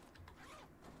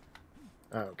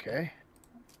 Okay.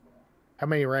 How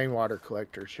many rainwater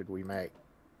collectors should we make?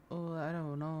 Oh, I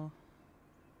don't know.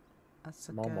 That's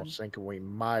a I'm good. almost thinking we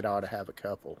might ought to have a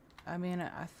couple. I mean,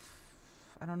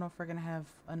 I don't know if we're gonna have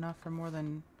enough for more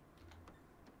than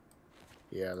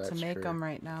Yeah, that's to make true. them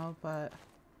right now, but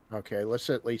Okay, let's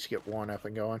at least get one up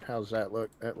and going. How's that look?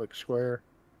 That looks square.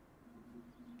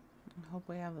 I hope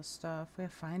we have the stuff. We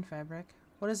have fine fabric.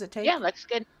 What does it take? Yeah, looks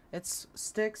good. It's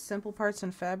sticks, simple parts,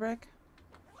 and fabric.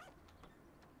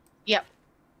 Yep.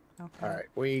 Okay. Alright,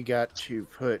 we got to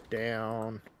put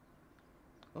down...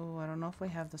 Oh, I don't know if we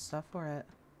have the stuff for it.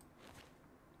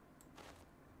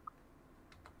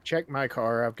 Check my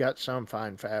car. I've got some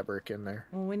fine fabric in there.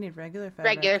 Well, we need regular fabric.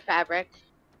 Regular fabric.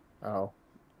 Oh.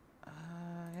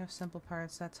 I have simple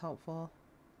parts. That's helpful.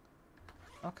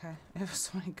 Okay. I have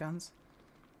so many guns.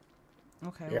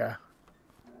 Okay. Yeah.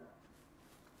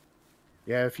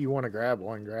 Yeah, if you want to grab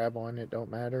one. It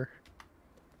don't matter.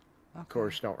 Okay. Of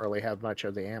course, don't really have much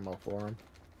of the ammo for them.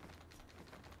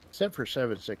 Except for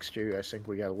 7.62. I think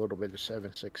we got a little bit of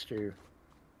 7.62.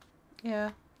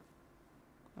 Yeah.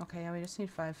 Okay, yeah, we just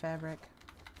need 5 fabric.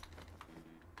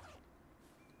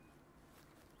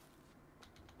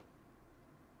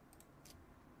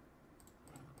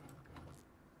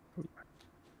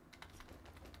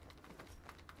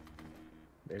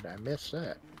 Did I miss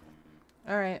that?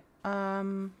 Alright,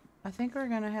 I think we're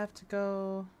gonna have to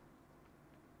go...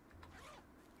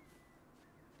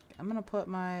 I'm gonna put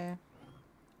my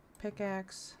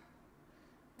pickaxe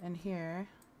in here.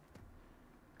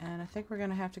 And I think we're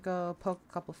gonna have to go poke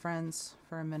a couple friends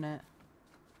for a minute.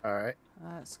 Alright.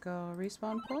 Let's go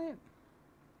respawn point.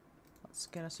 Let's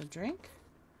get us a drink.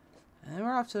 And then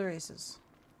we're off to the races.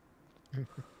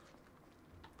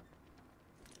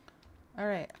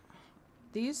 Alright.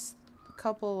 These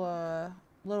couple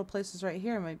little places right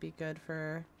here might be good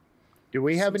for... Do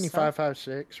we have some any stuff.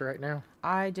 5.56 right now?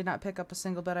 I did not pick up a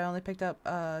single bit. I only picked up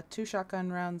 2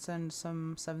 shotgun rounds and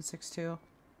some 7.62.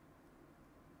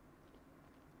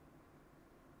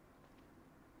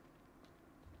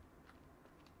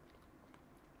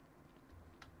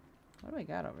 What do we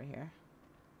got over here?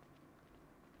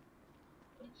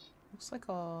 Looks like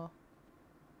all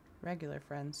regular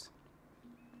friends.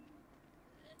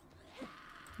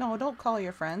 No, don't call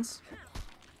your friends.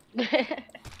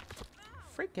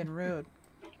 Freaking rude.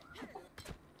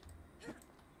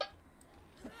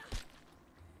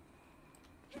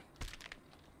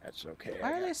 That's okay.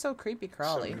 Why are they so creepy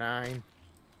crawly?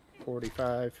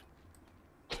 9.45.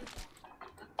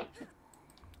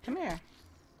 Come here.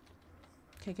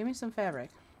 Okay, give me some fabric.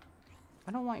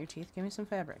 I don't want your teeth. Give me some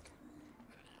fabric.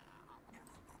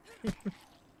 Give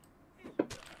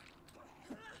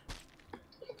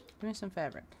me some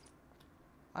fabric.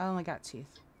 I only got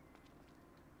teeth.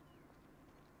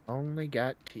 Only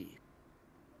got teeth.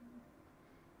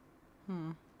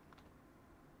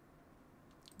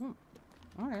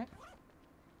 Alright.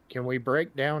 Can we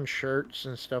break down shirts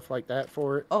and stuff like that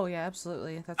for it? Oh, yeah,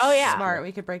 absolutely. That's Oh, yeah. smart.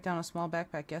 We could break down a small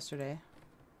backpack yesterday.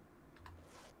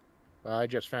 Well, I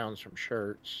just found some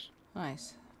shirts.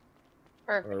 Nice.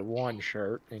 Perfect. Or one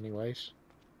shirt, anyways.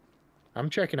 I'm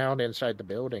checking out inside the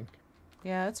building.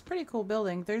 Yeah, it's a pretty cool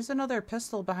building. There's another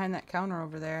pistol behind that counter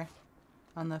over there.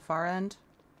 On the far end.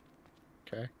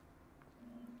 Okay.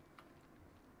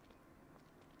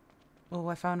 Oh,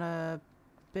 I found a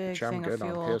big Which I'm thing of good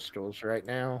fuel. on pistols right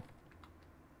now.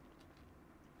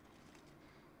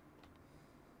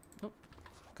 Oh,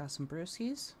 got some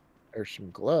brewskis. There's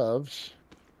some gloves.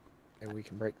 And we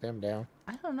can break them down.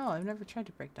 I don't know. I've never tried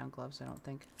to break down gloves, I don't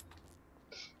think.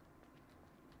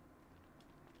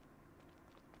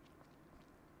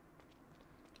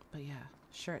 But yeah,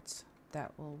 shirts.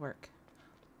 That will work.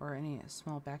 Or any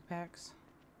small backpacks.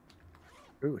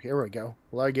 Ooh, here we go.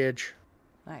 Luggage.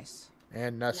 Nice.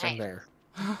 And nothing Nice. there.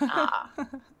 Ah.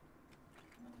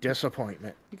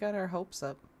 Disappointment. You got our hopes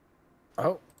up.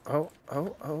 Oh, oh,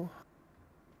 oh, oh.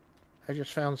 I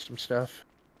just found some stuff.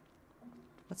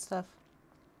 What stuff?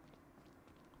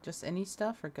 Just any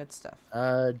stuff or good stuff?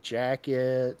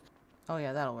 Jacket. Oh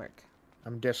yeah, that'll work.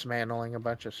 I'm dismantling a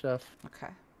bunch of stuff.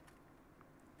 Okay.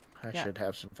 I Yeah. should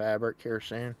have some fabric here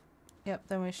soon. Yep,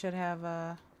 then we should have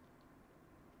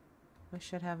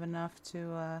enough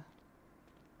to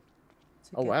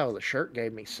Oh get... wow, the shirt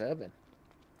gave me 7.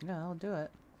 Yeah, I'll do it.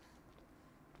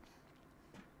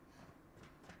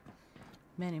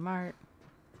 Mini Mart.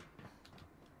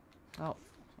 Oh,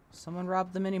 someone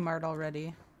robbed the Mini Mart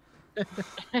already.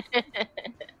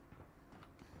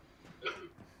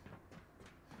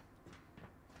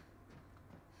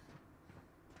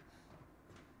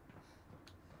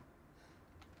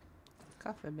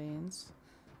 Coffee beans.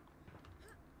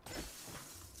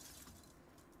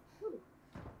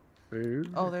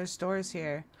 Food. Oh, there's doors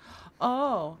here.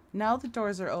 Oh, now the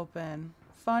doors are open.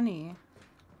 Funny.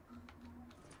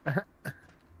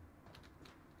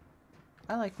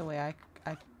 I like the way I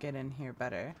get in here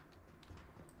better.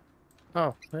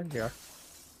 Oh, there you are.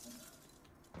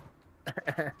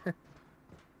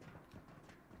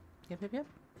 Yep.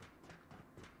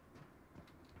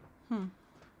 Hmm.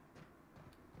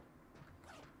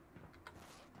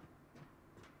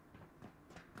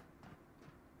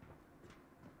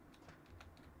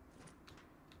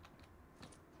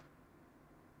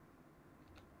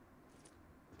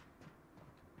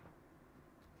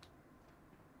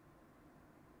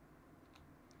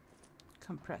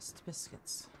 Compressed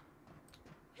biscuits.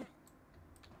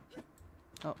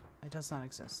 Oh, it does not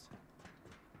exist.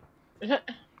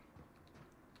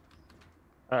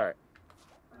 Alright.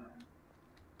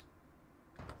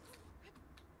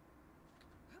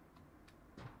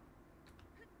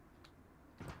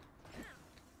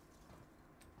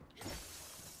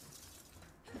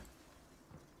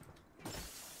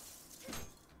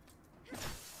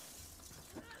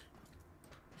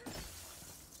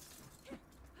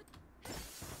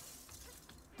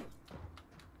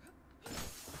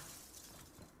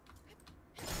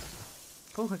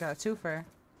 Oh, we got a twofer.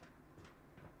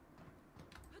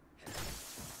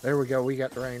 There we go. We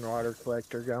got the rainwater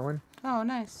collector going. Oh,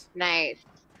 nice. Nice.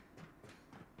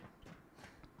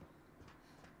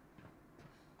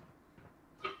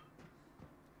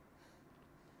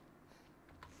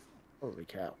 Holy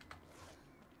cow.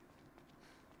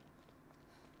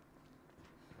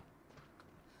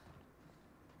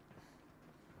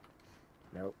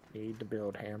 Nope. Need to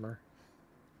build hammer.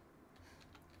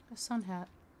 A sun hat.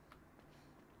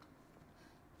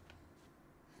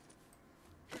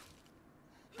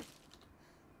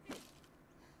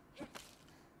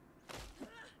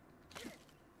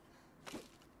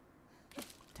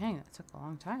 Dang, that took a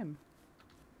long time.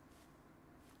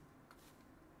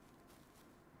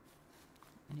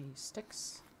 Any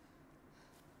sticks?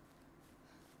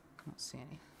 I don't see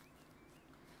any.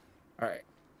 Alright.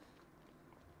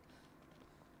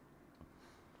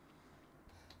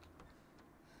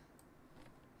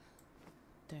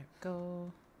 There we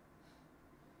go.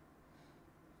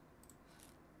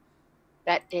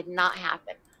 That did not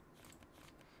happen.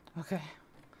 Okay.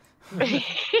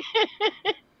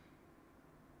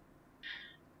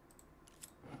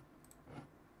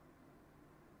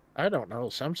 I don't know.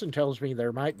 Something tells me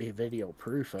there might be video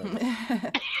proof of it.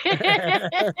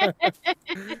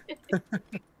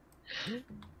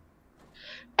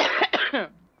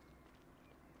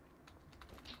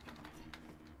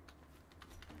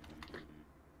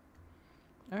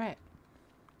 All right.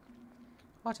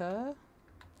 Water.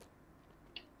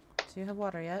 Do you have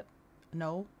water yet?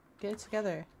 No. Get it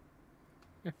together.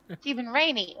 It's even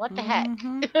rainy. What the heck?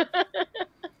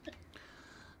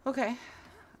 Okay.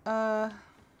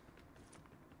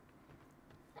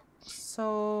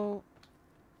 So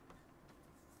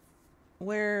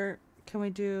where can we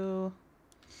do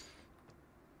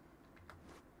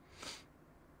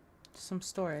some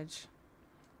storage?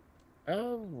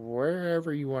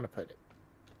 Wherever you want to put it.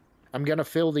 I'm going to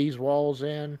fill these walls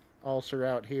in all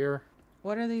throughout here.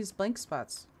 What are these blank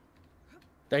spots?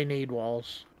 They need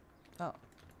walls. Oh.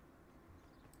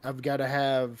 I've got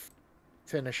to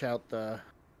finish out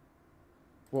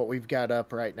what we've got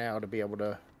up right now to be able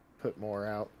to put more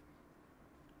out.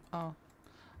 Oh.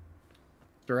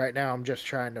 So right now I'm just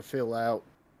trying to fill out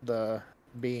the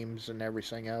beams and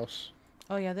everything else.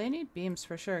 Oh yeah, they need beams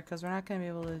for sure, because we're not going to be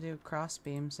able to do cross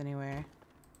beams anywhere.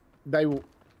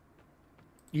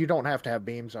 You don't have to have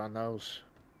beams on those.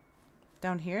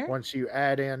 Down here? Once you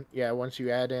add in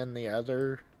the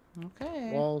other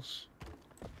walls.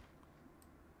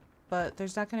 But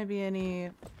there's not going to be any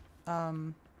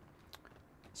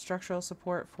structural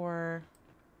support for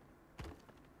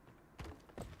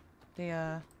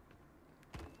the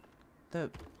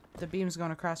the beams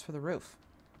going across for the roof,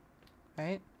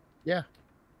 right? Yeah.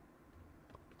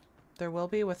 There will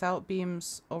be without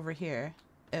beams over here.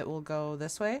 It will go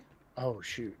this way. Oh,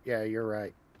 shoot. Yeah, you're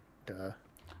right. Duh.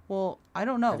 Well, I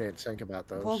don't I know. didn't think about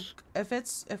those. Well,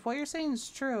 if what you're saying is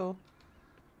true,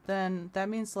 then that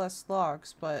means less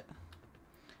logs, but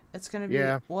it's gonna be.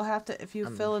 Yeah. We'll have to, if you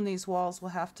fill in these walls, we'll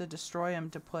have to destroy them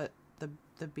to put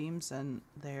the beams in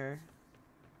there.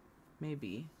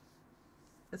 Maybe.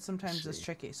 It's sometimes it's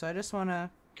tricky. So I just wanna.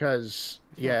 Because,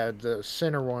 yeah, the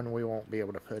center one we won't be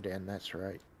able to put in. That's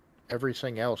right.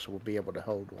 Everything else will be able to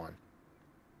hold one.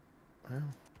 Well,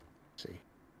 let's see.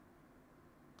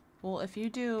 Well, if you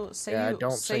do, say Yeah, I you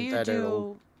don't say think you that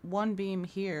it'll do one beam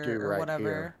here do or right whatever,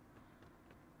 here.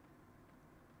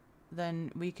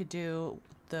 then we could do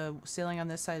the ceiling on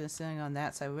this side and the ceiling on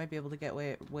that side. We might be able to get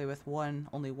away with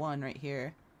only one right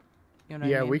here. You know what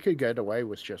I Yeah, mean? we could get away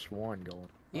with just one going across.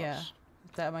 Yeah,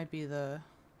 that might be the.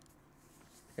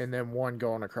 And then one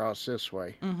going across this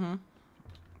way. Mm-hmm.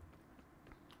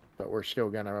 But we're still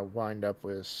going to wind up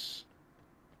with...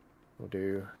 We'll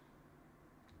do...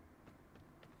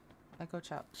 Go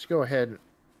chop. Let's go ahead and...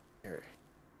 Here.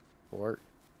 Work.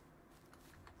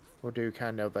 We'll do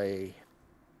kind of a...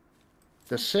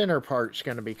 The center part's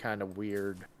going to be kind of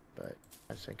weird, but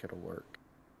I think it'll work.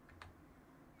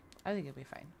 I think it'll be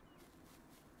fine.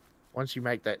 Once you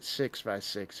make that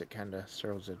 6x6, it kind of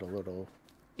throws it a little...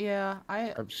 Yeah,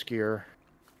 obscure.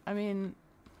 I mean...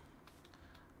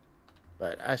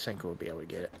 But I think we'll be able to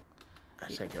get it. I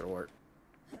think it'll work.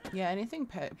 Yeah, anything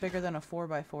bigger than a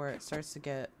 4x4, it starts to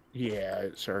get... Yeah,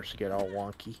 it starts to get all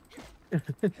wonky.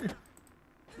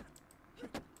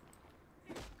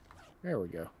 There we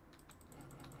go.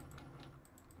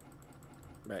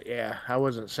 But yeah, I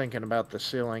wasn't thinking about the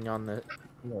ceiling on the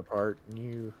part. And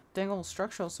you... Dang old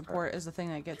structural support is the thing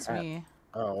that gets me.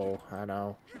 Oh, I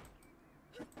know.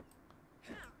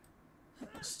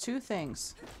 It's two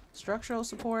things. Structural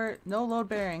support, no load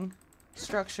bearing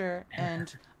structure,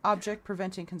 and object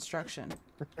preventing construction.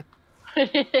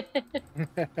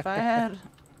 If I had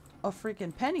a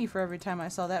freaking penny for every time I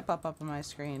saw that pop up on my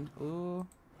screen, ooh,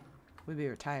 we'd be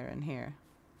retiring here.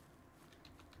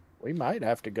 We might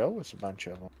have to go with a bunch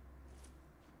of them.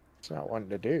 It's not one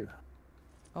to do.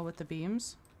 Oh, with the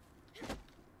beams?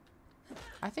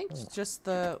 I think just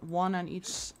the one on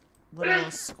each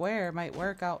little square might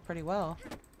work out pretty well.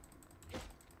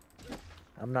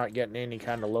 I'm not getting any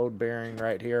kind of load bearing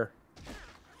right here.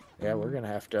 Yeah, we're going to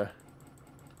have to...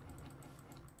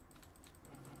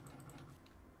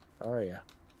 Oh, yeah.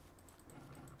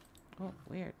 Oh,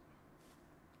 weird.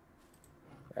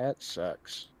 That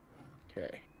sucks.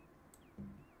 Okay.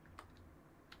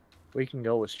 We can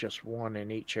go with just one in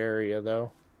each area,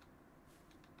 though.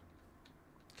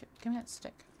 Give me that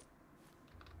stick.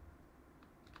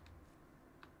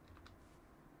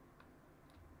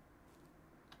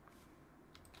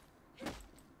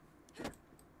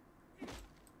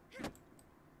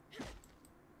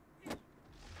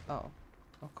 Oh,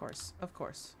 of course, of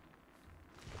course.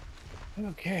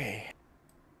 Okay.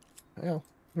 Well.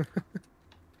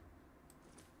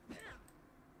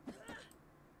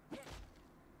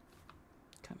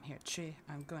 Come here, tree.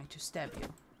 I'm going to stab you.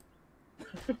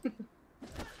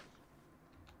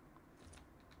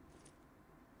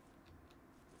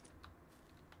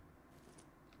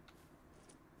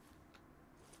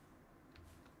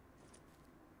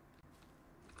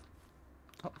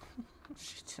 Oh,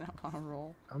 she did not want to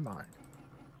roll. Come on.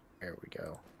 There we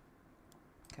go.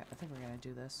 Okay, I think we're gonna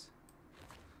do this.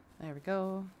 There we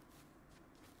go.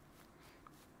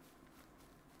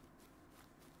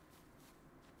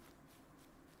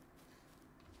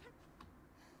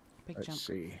 Big Let's jump.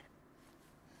 see.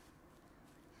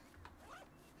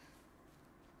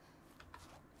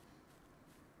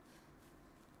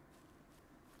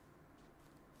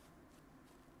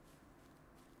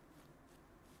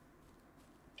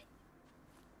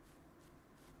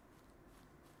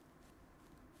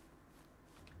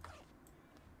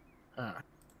 Huh.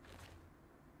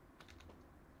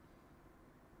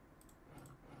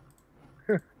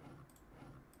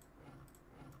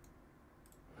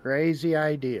 Crazy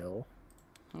ideal.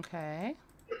 Okay.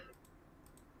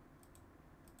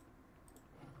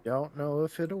 Don't know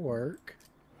if it'll work,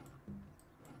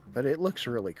 but it looks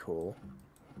really cool.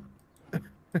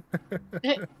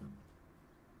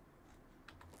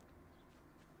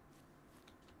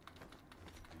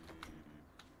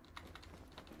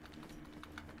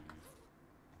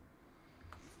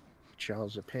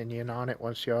 Y'all's opinion on it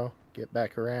once y'all get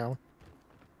back around.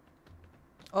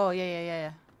 Oh,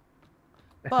 yeah.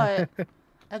 But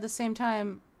at the same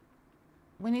time,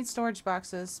 we need storage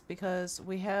boxes because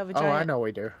we have Oh, I know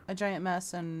we do. a giant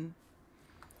mess, and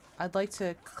I'd like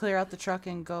to clear out the truck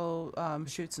and go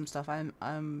shoot some stuff.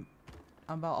 I'm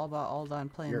about all done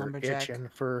playing You're lumberjack. itching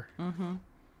for Mm-hmm.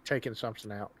 taking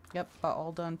something out. Yep, about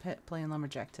all done playing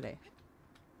lumberjack today.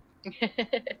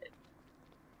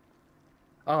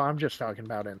 Oh, I'm just talking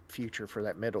about in the future for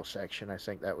that middle section. I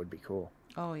think that would be cool.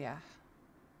 Oh yeah.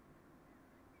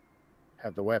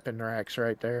 Have the weapon racks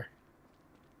right there.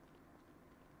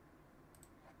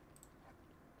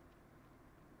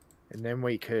 And then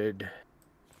we could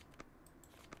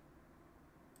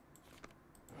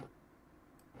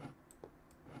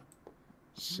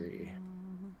see.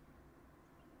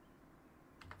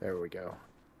 There we go.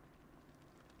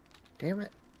 Damn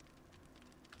it.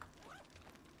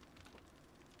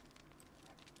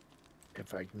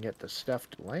 If I can get the stuff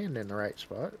to land in the right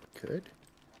spot, we could.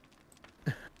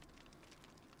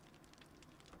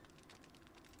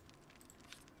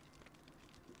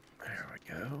 There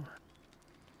we go.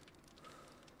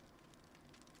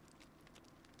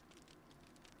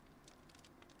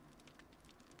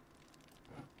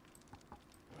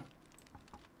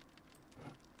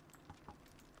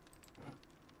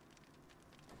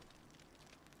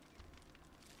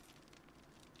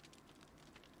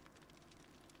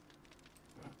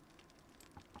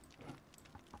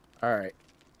 All right.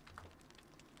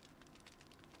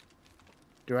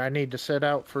 Do I need to set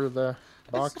out for the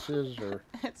boxes or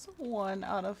It's 1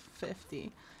 out of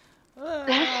 50.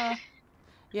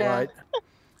 Yeah.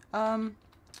 what?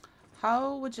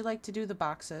 How would you like to do the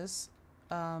boxes?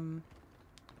 Um,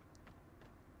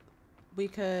 we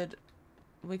could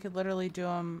literally do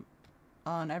them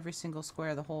on every single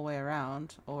square the whole way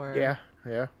around, or Yeah,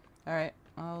 yeah. All right,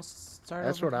 I'll start.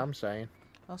 That's over what I'm saying.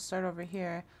 I'll start over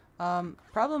here.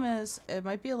 Problem is, it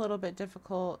might be a little bit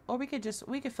difficult, or we could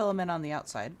fill them in on the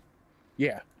outside.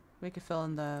 Yeah. We could fill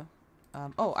in the.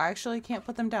 Oh, I actually can't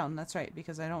put them down. That's right,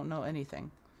 because I don't know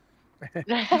anything.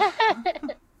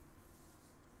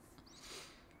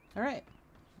 All right.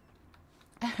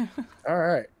 All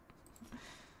right.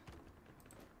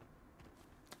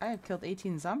 I have killed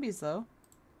 18 zombies though.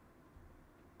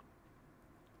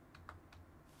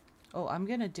 Oh, I'm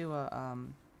gonna do a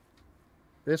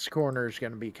This corner is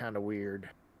going to be kind of weird.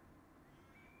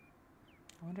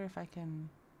 I wonder if I can.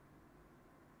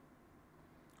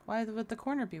 Why would the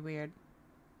corner be weird?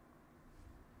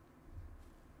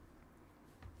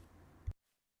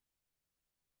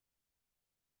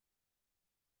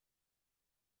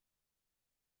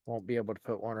 Won't be able to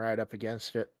put one right up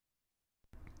against it.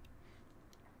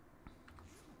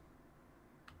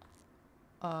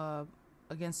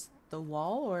 Against the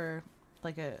wall or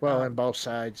like a. Well, on both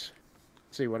sides.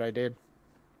 See what I did?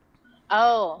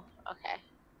 Oh, okay.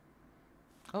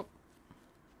 Oh,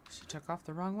 she took off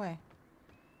the wrong way.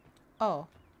 Oh,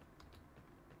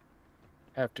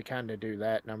 Have to kind of do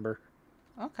that number.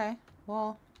 okay.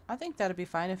 Well, I think that'd be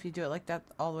fine if you do it like that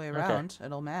all the way around. Okay.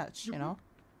 It'll match, you know.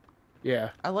 Yeah.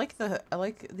 I like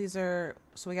these are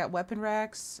so we got weapon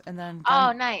racks and then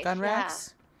Nice. gun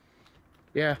racks.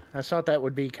 Yeah, I thought that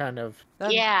would be kind of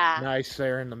nice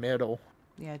there in the middle.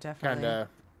 Yeah, definitely. Kind of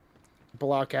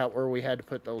block out where we had to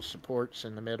put those supports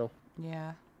in the middle.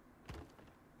 Yeah.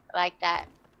 I like that.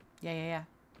 Yeah.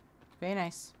 Very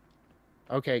nice.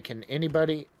 Okay, can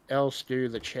anybody else do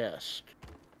the chest?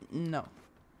 No.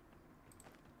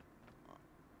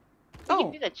 We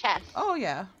can do the chest. Oh,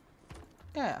 yeah.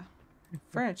 Yeah.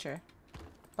 Furniture.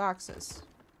 Boxes.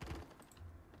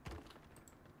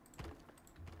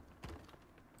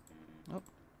 Oh.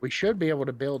 We should be able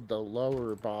to build the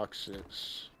lower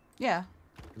boxes. Yeah.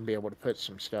 And be able to put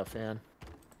some stuff in.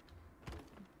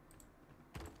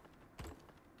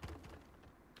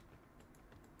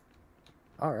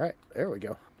 All right, there we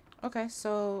go. Okay,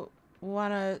 so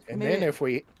wanna and maybe, then if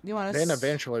we you wanna then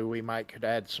eventually we could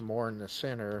add some more in the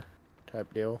center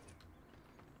type deal.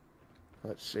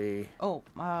 Let's see. Oh,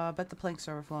 bet the planks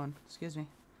are overflowing. Excuse me.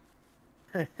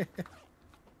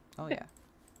 Oh yeah.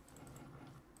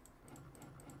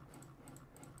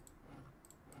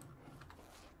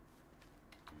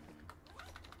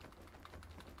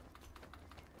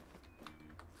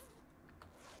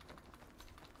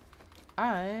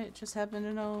 I just happen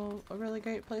to know a really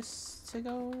great place to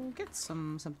go get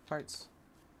some parts.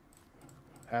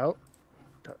 Out.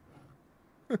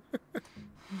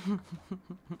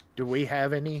 Do we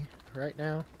have any right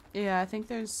now? Yeah, I think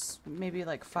there's maybe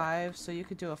like 5, so you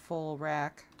could do a full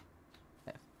rack.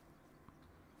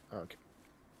 Okay.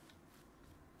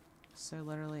 So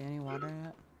literally any water in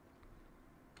it.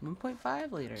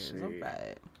 1.5 liters.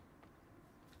 Alright.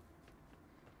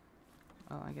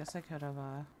 Oh, I guess I could have,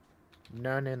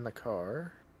 None in the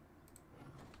car.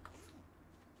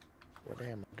 What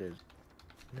ammo did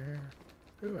there?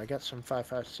 Ooh, I got some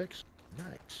 5.56.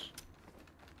 Nice.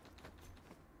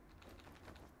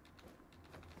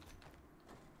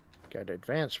 Got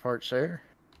advanced parts there.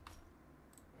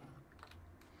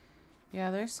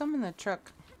 Yeah, there's some in the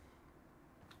truck.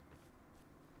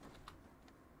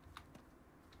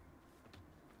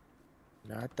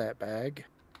 Not that bag.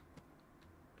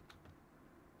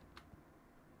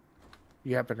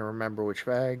 You happen to remember which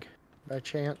bag, by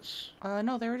chance?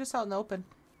 No, they were just out in the open.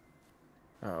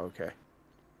 Oh, okay.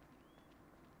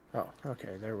 Oh,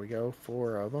 okay, there we go.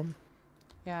 4 of them.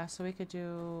 Yeah, so we could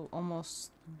do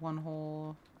almost one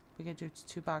whole. We could do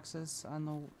 2 boxes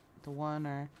on the one,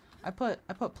 or I put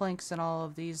planks in all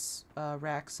of these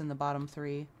racks in the bottom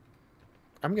 3.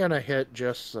 I'm gonna hit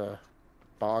just the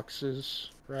boxes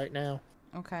right now.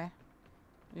 Okay.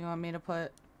 You want me to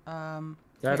put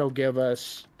That'll give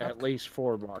us at Okay. least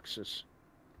 4 boxes.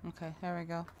 Okay, there we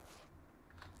go.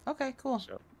 Okay, cool.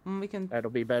 So We can. that'll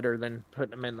be better than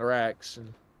putting them in the racks.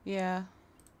 And Yeah.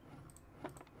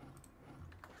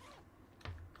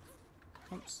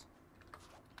 Oops.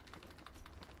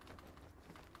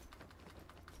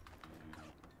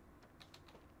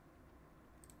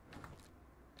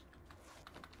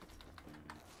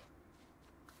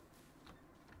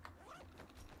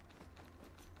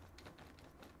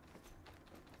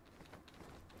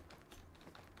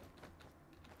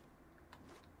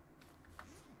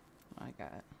 I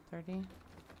got 30.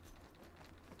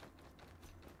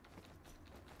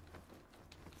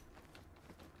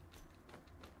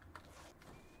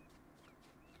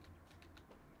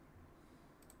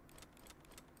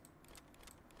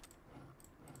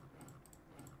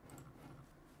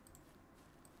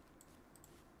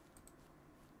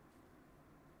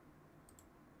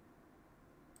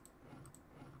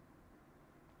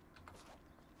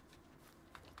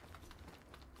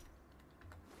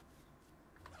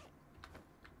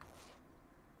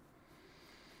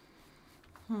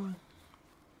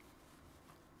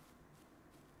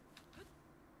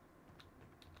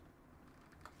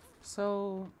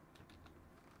 So,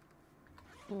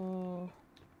 oh,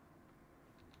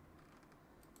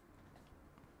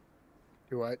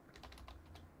 do what?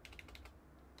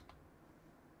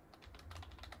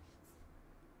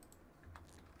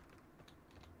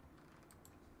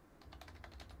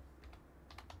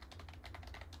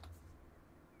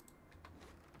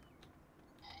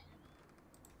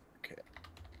 Okay.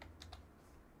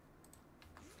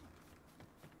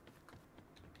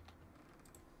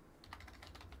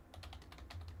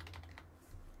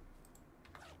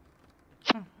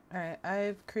 alright.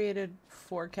 I've created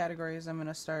 4 categories. I'm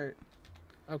gonna start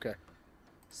Okay.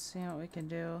 seeing what we can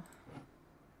do.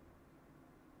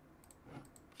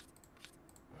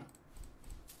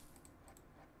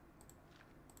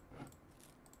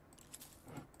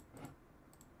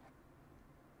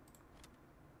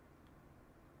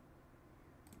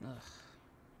 Ugh.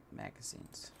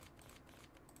 Magazines.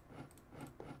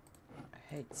 I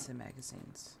hate the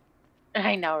magazines.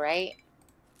 I know, right?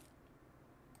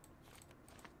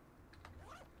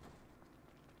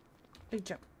 Big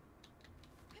jump.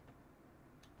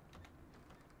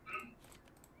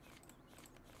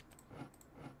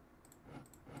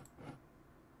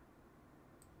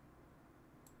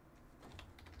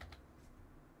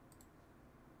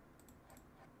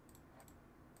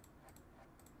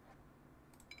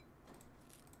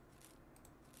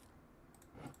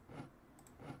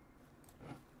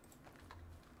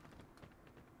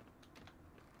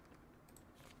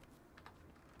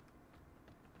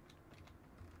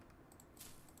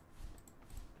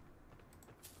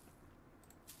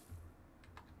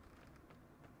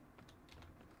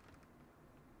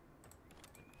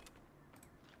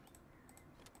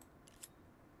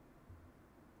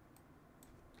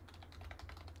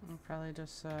 I'll probably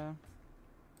just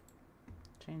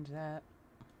change that.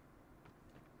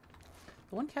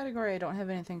 The one category I don't have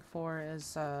anything for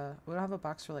is we don't have a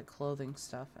box for like clothing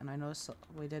stuff, and I noticed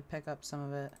we did pick up some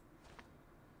of it.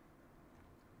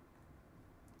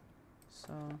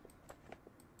 So,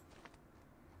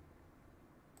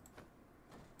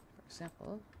 for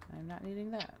example, I'm not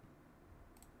needing that.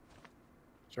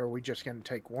 So are we just gonna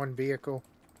take one vehicle?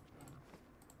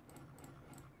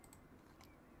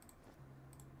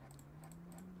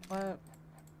 What?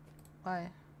 Why?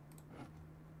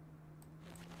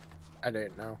 I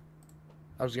didn't know.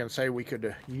 I was gonna say we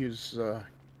could use the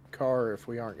car if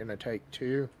we aren't gonna take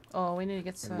 2 Oh, we need to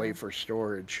get some. and leave for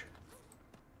storage.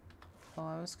 Oh,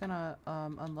 I was gonna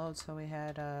unload so we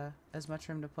had as much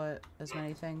room to put as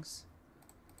many things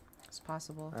as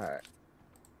possible. All right.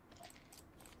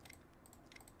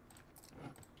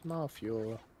 Small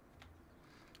fuel.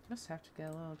 Just have to get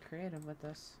a little creative with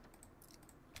this.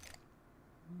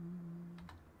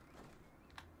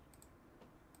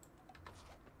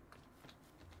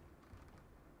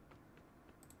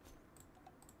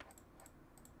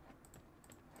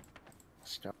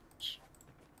 Stones.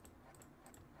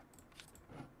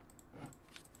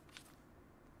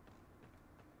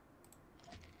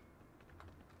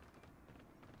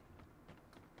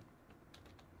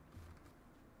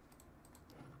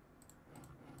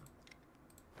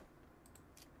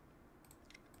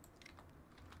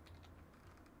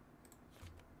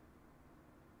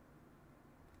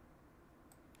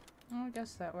 Oh, I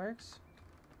guess that works.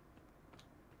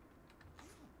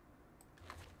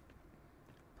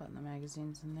 Putting the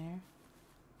magazines in there.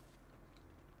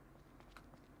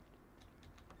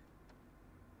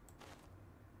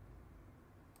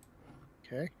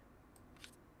 Okay.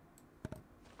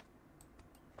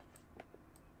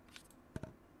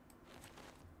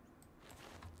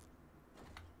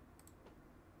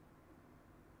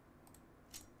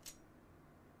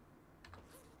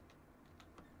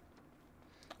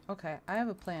 Okay, I have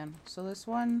a plan. So this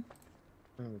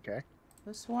Okay.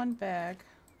 one bag,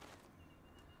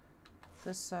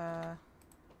 this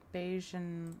beige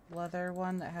and leather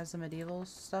one that has the medieval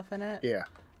stuff in it. Yeah.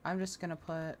 I'm just gonna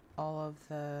put all of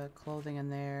the clothing in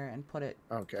there and put it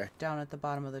Okay. down at the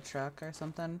bottom of the truck or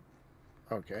something.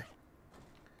 Okay.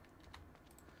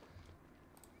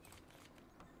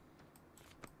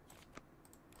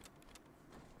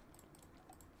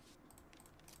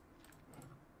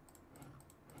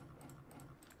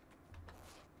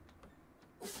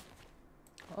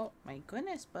 Oh my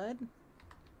goodness, bud.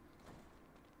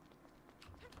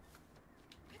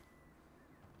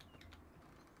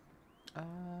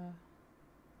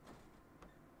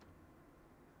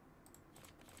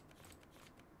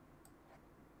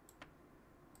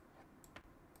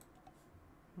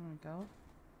 There we go.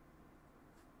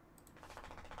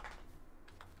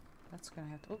 That's gonna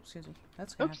have to, oops, excuse me.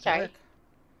 That's gonna Oops, have sorry.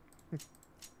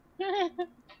 to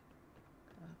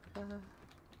work.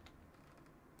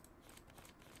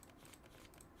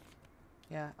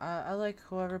 Yeah, I like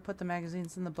whoever put the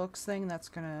magazines in the books thing. That's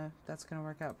gonna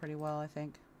work out pretty well, I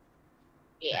think.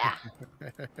 Yeah.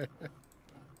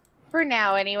 For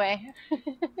now, anyway.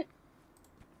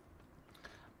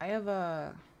 I have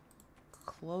a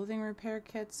clothing repair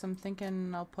kits. I'm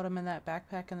thinking I'll put them in that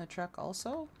backpack in the truck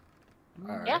also.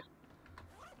 All Yeah. right.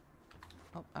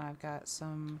 Oh, I've got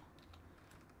some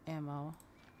ammo.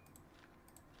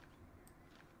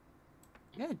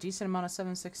 Yeah, a decent amount of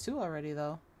 7.62 already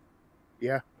though.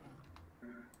 Yeah.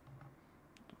 I'm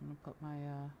gonna put my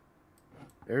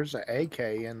There's an AK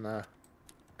in the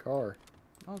car.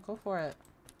 oh, go for it.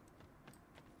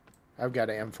 I've got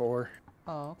an M4.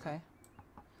 Oh, okay.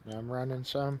 And I'm running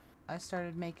some. I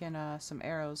started making some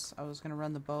arrows. I was gonna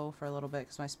run the bow for a little bit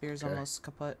because my spear's Okay. almost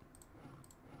kaput.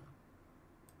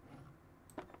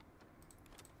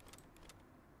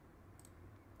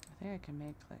 I think I can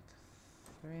make like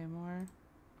 3 more.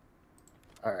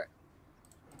 All right.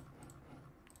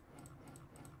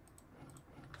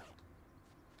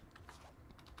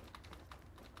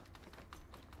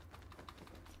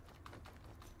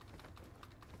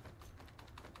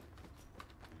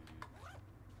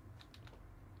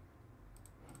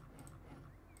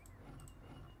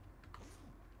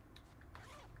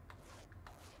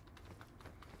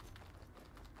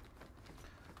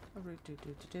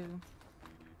 Do.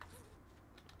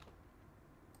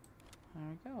 There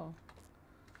we go.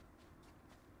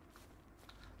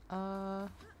 I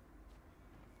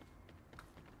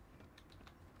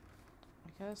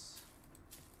guess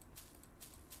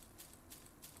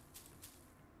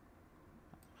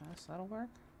that'll work.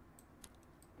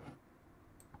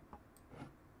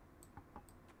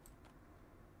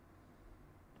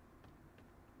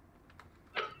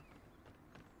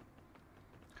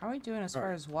 How are we doing as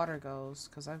far as water goes?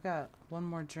 Because I've got one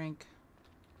more drink.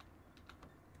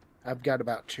 I've got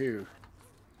about 2.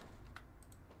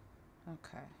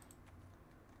 Okay.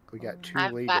 We got 2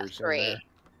 I've got liters in 3. there.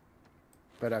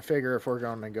 But I figure if we're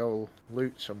going to go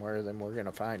loot somewhere, then we're going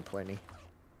to find plenty.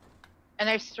 And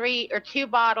there's 3 or 2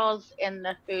 bottles in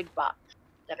the food box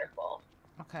that are full.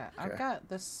 Okay, I've got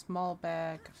this small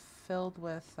bag filled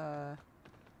with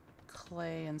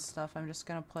clay and stuff. I'm just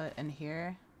gonna put in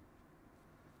here.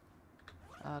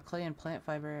 Clay and plant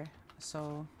fiber.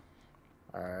 So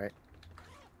All right.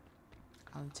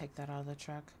 I'll take that out of the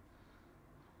truck.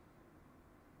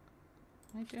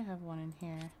 I do have one in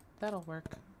here. That'll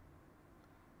work.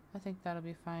 I think that'll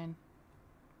be fine.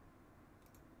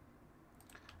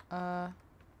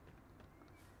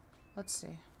 Let's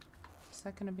see. Is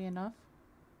that gonna be enough?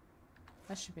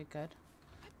 That should be good.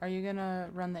 Are you gonna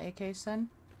run the AKs then?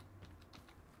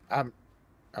 I'm.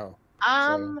 Oh.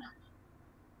 I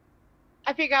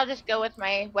figure I'll just go with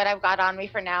what I've got on me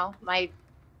for now. My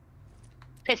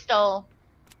pistol,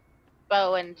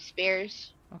 bow, and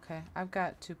spears. Okay, I've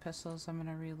got 2 pistols. I'm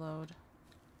gonna reload.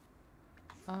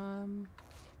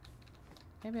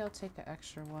 Maybe I'll take an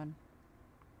extra one.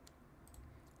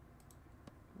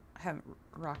 I haven't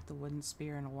rocked the wooden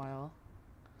spear in a while.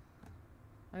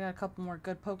 I got a couple more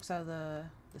good pokes out of the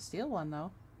steel one,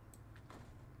 though.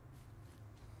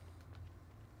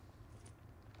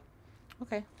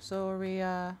 Okay, so are we,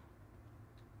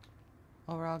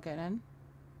 overall getting in?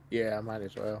 Yeah, I might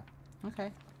as well. Okay.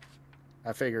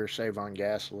 I figure save on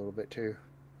gas a little bit too.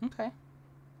 Okay.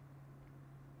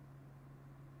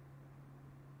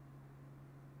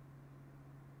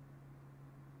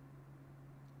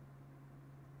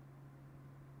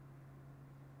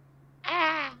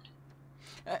 Ah!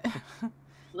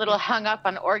 Little hung up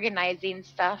on organizing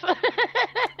stuff.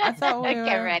 I thought we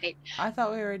Get were. ready. I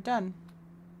thought we were done.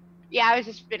 Yeah, I was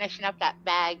just finishing up that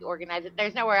bag, organize it.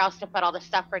 There's nowhere else to put all the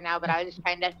stuff for now, but I was just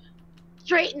trying to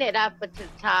straighten it up to the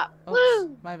top. Oops,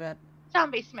 Woo! my bad.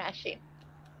 Zombie smashing.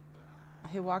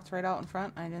 He walked right out in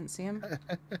front. I didn't see him.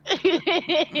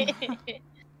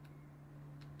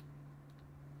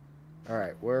 All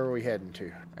right, where are we heading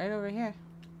to? Right over here.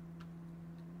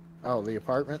 Oh, the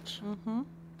apartments? Mm-hmm.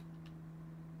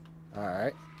 All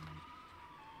right.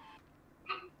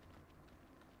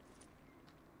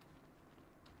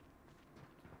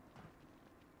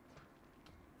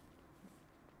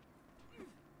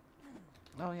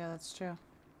 Oh, yeah, that's true.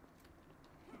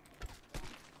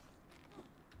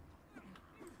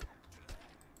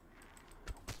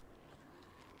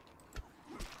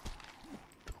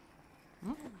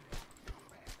 Hmm?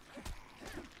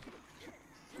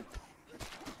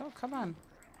 Oh, come on.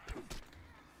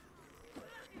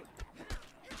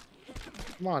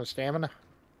 Come on, stamina.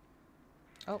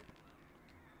 Oh.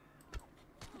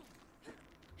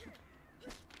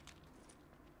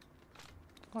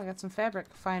 Oh, I got some fabric,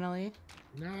 finally.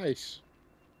 Nice.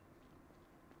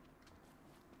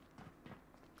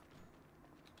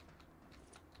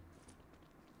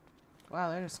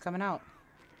 Wow, they're just coming out.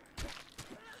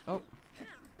 Oh.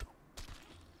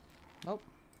 Nope.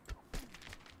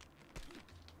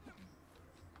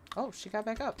 Oh, she got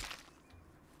back up.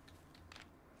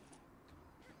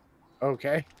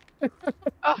 Okay.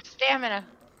 Oh, stamina.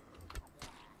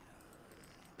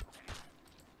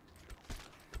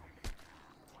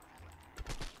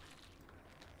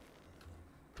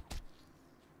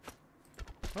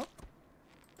 Oh.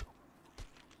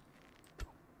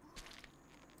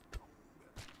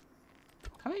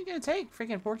 How many are you gonna take?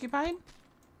 Freaking porcupine?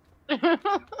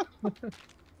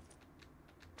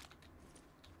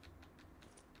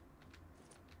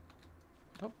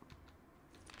 Oh.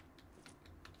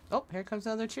 Oh, here comes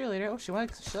another cheerleader. Oh, she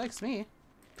likes me.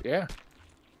 Yeah.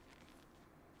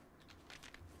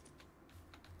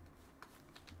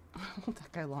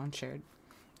 That guy lawn chaired.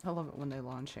 I love it when they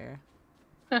lawn chair.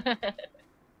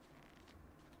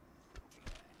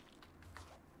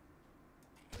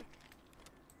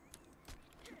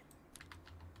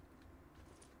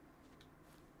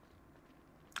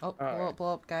 Oh,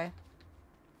 blow up, guy.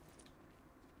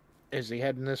 Is he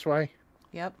heading this way?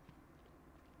 Yep.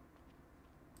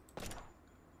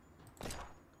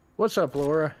 What's up,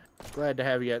 Laura? Glad to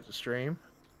have you at the stream.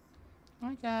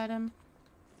 I got him.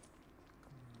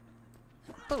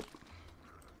 Boop.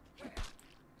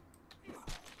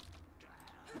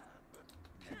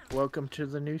 Welcome to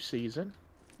the new season.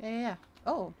 Yeah.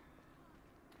 Oh.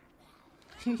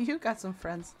 You got some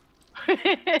friends.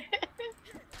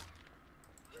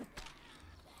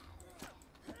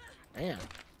 Man.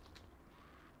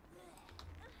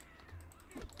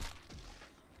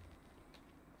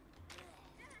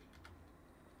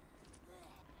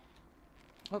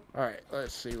 Oh. All right,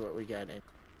 let's see what we got in.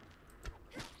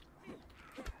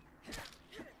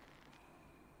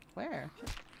 Where?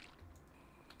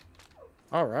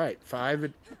 All right,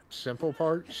 5 simple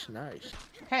parts. Nice.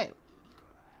 Hey.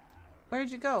 Where'd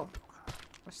you go?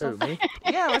 We're still Who, me?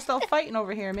 Yeah, we're still fighting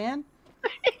over here, man.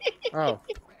 Oh.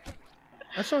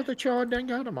 I thought that y'all done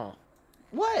got them all.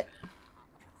 What?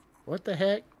 What the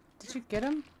heck? Did you get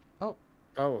him? Oh.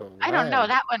 Oh, I don't know. lag.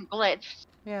 That one glitched.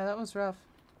 Yeah, that was rough.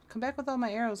 Come back with all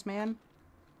my arrows, man.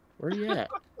 Where you at?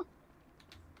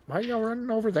 Why are y'all running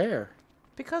over there?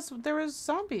 Because there was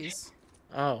zombies.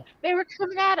 Oh. They were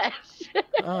coming at us.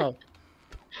 Oh.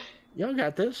 Y'all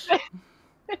got this.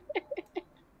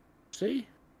 See?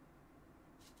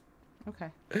 Okay.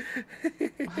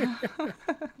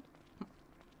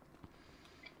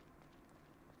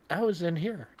 I was in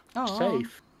here. Oh,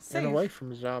 safe and safe. away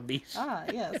from zombies. Ah,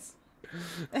 yes.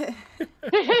 I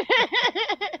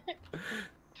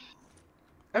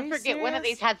Are you forget one of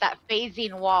these serious? has that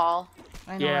phasing wall.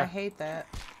 I know, I Yeah. hate that.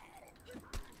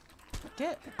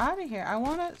 Get out of here. I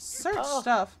want to search Oh.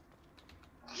 stuff.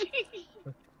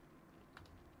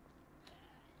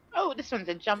 Oh, this one's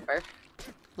a jumper.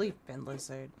 Leaping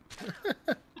lizard.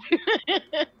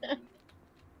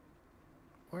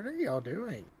 What are y'all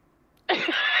doing?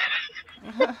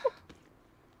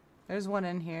 There's one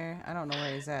in here. I don't know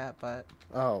where he's at, but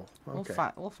Oh, okay.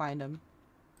 we'll find him.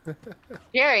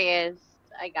 Here he is.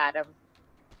 I got him.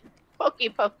 Pokey,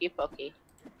 pokey, pokey.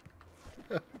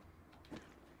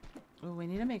 Oh, we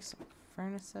need to make some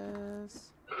furnaces.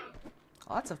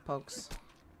 Lots of pokes.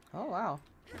 Oh, wow.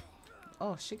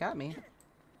 Oh, she got me.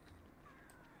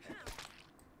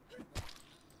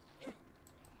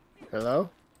 Hello?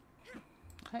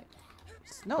 Hey.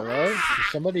 No. Hello? Is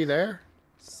somebody there?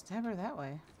 Stab her that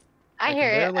way. I I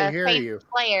hear can barely a hear faint you.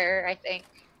 player, I think.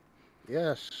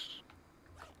 Yes.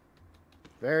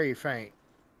 Very faint.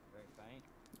 Very faint.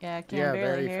 Yeah, I can Yeah,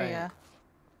 barely very hear faint. ya.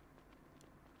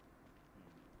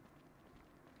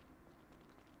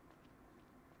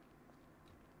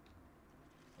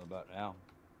 What about now?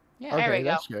 Yeah. There Okay, we go.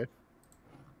 that's good.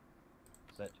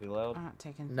 Is that too loud? I'm not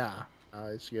taking. Nah,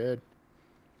 it's good.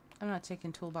 I'm not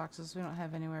taking toolboxes. We don't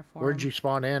have anywhere for Where'd 'em. you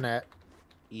spawn in at?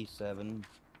 E7.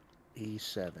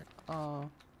 E7. Oh.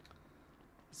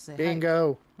 Say hi.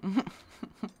 Bingo!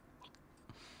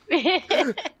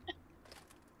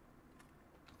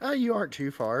 Oh, you aren't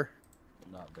too far.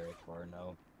 Not very far,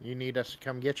 no. You need us to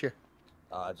come get you?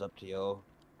 It's up to you.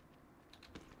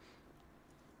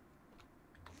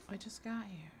 I just got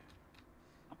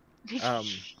here.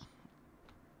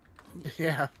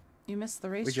 Yeah, You missed the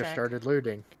we racetrack. just started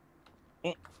looting.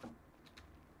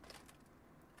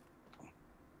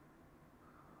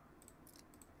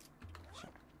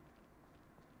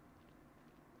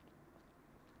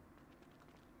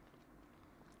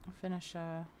 I'll finish. Do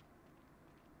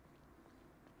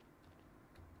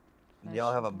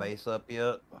y'all have a finish- base up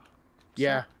yet?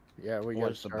 Yeah, yeah, we gotta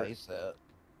What's the start. base at?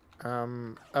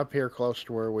 Up here close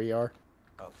to where we are.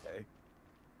 Okay.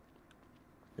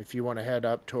 If you want to head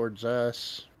up towards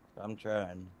us. I'm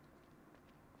trying.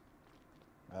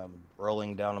 I'm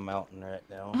rolling down a mountain right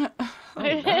now. Oh,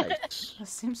 nice. That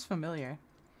seems familiar.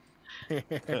 I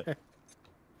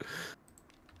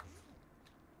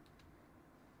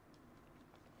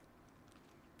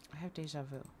have deja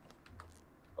vu.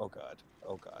 Oh god.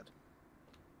 Oh god.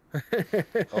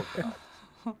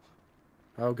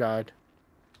 Oh god. Oh, God.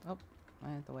 I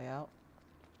had the way out.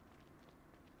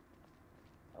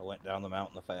 I went down the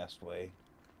mountain the fast way.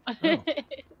 Oh.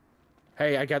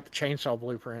 Hey, I got the chainsaw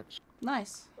blueprints,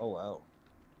 Nice. Oh wow.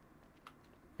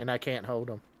 and I can't hold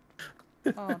them.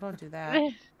 Oh, don't do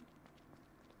that.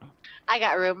 I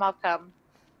got room. I'll come.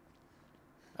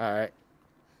 All right.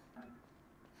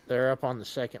 They're up on the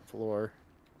second floor.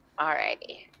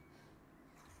 Alrighty.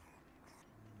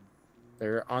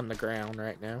 They're on the ground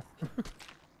right now.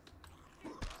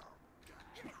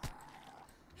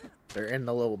 They're in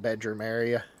the little bedroom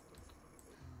area.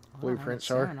 Oh, Blueprints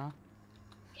I need are. stamina.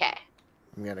 Okay.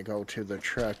 I'm gonna go to the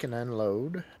truck and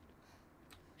unload.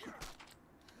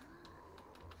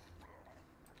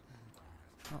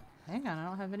 Oh, hang on, I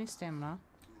don't have any stamina.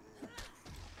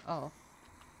 Oh,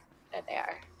 There they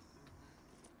are.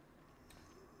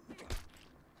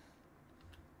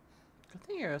 good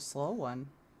thing you're a slow one.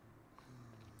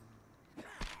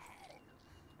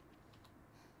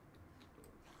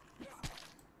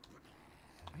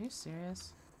 Are you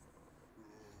serious?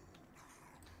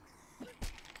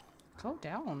 Go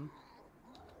down.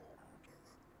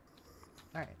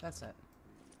 Alright, that's it.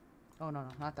 Oh, no,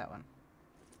 not that one.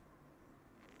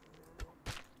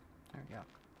 There we go.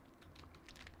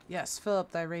 Yes, fill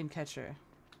up thy rain catcher.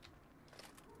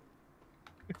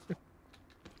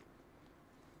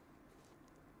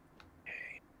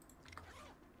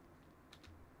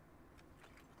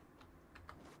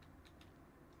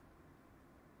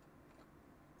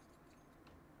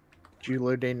 Did you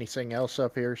loot anything else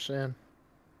up here, Sin?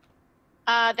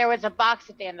 There was a box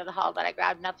at the end of the hall, but I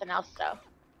grabbed nothing else, so.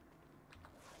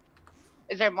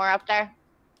 Is there more up there?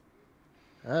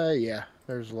 Yeah.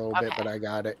 There's a little bit, Okay. but I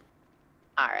got it.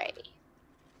 Alrighty.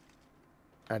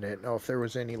 I didn't know if there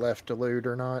was any left to loot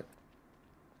or not.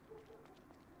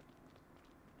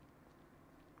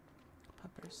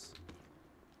 Peppers.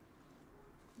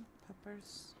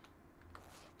 Peppers.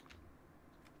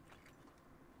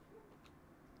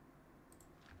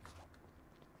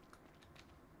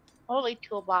 Holy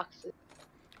toolboxes.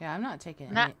 Yeah, I'm not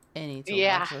taking Not- any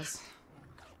yeah. toolboxes.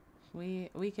 We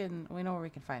know where we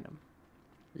can find them.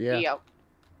 Yeah. Yep.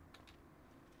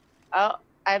 Oh,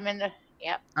 I'm in the.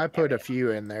 Yep. I there put we a go.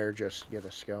 few in there just to get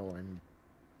us going.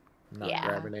 I'm not Yeah.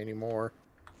 grabbing any more.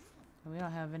 We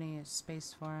don't have any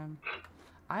space for them.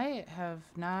 I have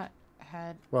not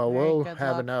had Well, very we'll good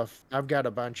have luck. enough. I've got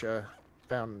a bunch of,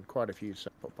 found quite a few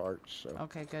simple parts, so.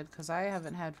 Okay, good, because I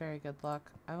haven't had very good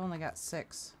luck. I've only got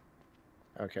 6.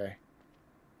 Okay.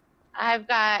 I've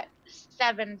got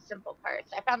 7 simple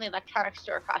parts. I found the electronics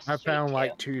store across the I street found too.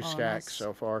 like 2 Oh, stacks nice.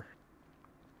 so far.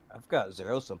 I've got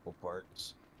 0 simple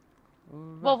parts.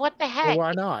 Well, what the Well, heck?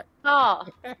 why not? Oh.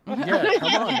 Yeah,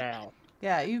 come on now.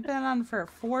 Yeah, you've been on for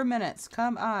 4 minutes.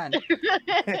 Come on.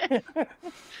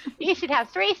 You should have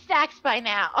 3 stacks by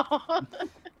now.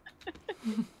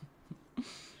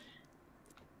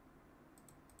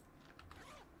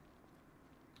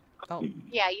 Oh,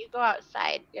 Yeah, you go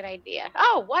outside. Good idea.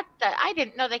 Oh, what the? I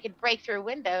didn't know they could break through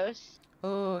windows.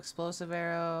 oh, explosive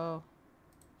arrow.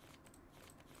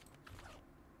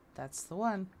 That's the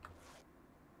one.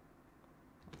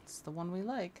 That's the one we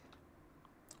like.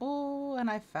 Oh, and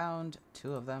I found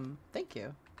 2 of them. Thank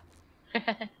you.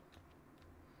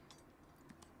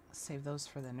 Save those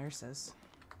for the nurses.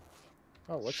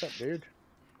 Oh, what's up, dude?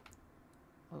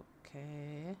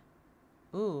 Okay.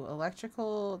 Ooh,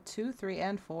 electrical 2, 3,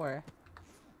 and 4.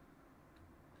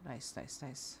 Nice, nice,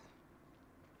 nice.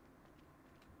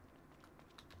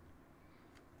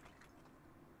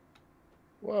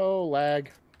 Whoa,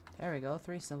 lag. There we go.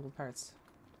 3 simple parts.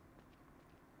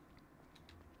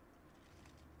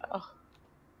 Oh,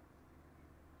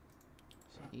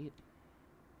 Eat.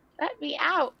 let me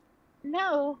out.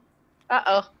 No.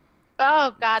 Uh-oh.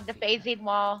 Oh, God, the phasing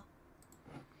wall.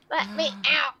 Let me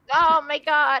out. Oh, my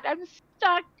God. I'm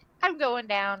stuck. I'm going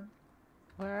down.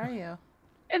 Where are you?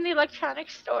 In the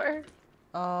electronics store.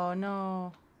 Oh,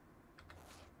 no.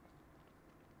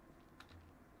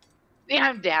 Yeah,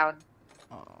 I'm down.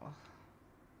 Oh.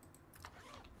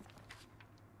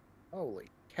 Holy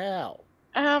cow.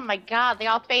 Oh, my God. They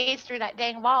all phased through that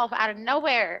dang wall out of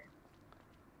nowhere.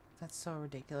 That's so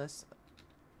ridiculous.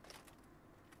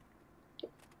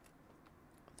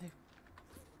 They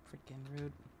freaking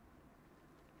rude.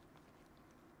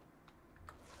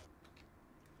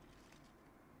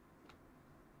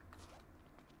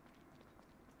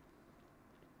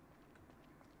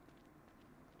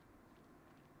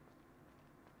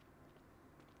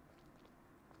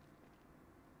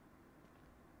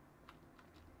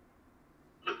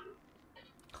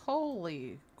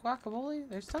 Holy guacamole.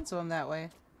 There's tons of them that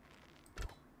way.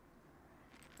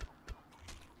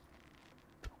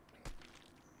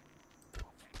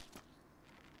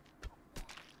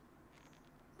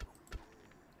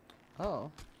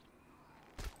 Oh.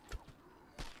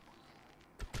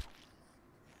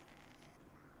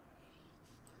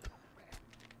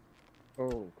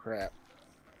 Oh, crap.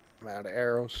 I'm out of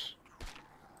arrows.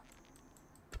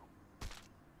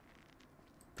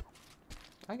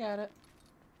 I got it.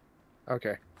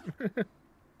 Okay.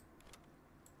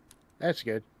 That's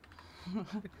good.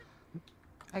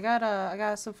 I got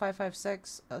a sub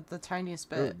 556, the tiniest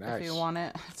bit. Ooh, If you nice. want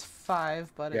it, it's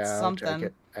 5, but it's Yeah, I'll something. take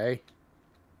it. Hey.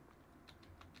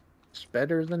 It's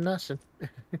better than nothing.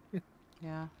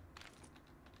 Yeah.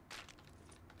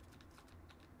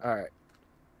 Alright.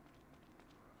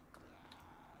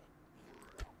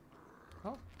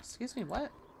 Oh, excuse me. What?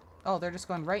 Oh, they're just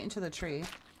going right into the tree.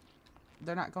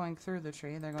 They're not going through the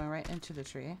tree. They're going right into the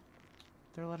tree.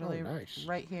 They're literally nice.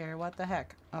 right here. What the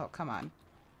heck? Oh, come on.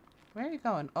 Where are you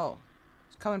going? Oh,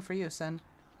 it's coming for you, Sin.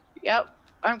 Yep.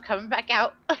 I'm coming back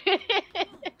out. Give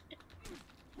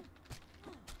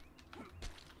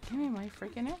me my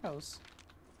freaking arrows.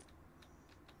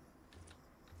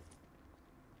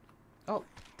 Oh,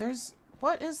 there's...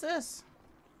 What is this?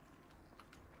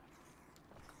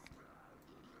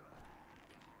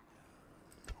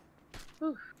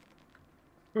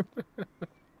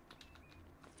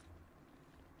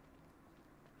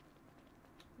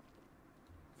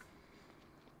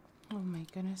 Oh my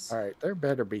goodness. Alright, there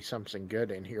better be something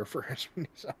good in here for as many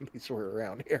zombies were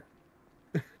around here.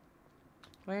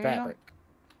 Where are Fabric.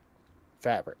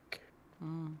 Fabric.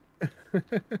 you?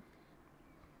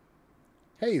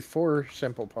 Hey, 4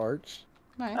 simple parts.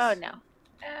 Nice. Oh, no.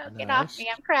 Oh, get off me.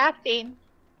 I'm crafting.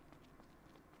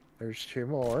 There's 2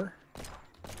 more.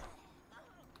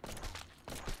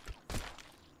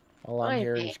 All I'm Oy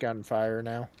hearing vey. is gunfire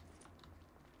now.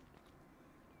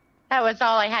 That was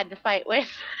all I had to fight with.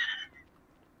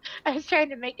 I was trying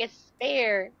to make a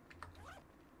spare.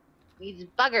 These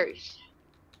buggers.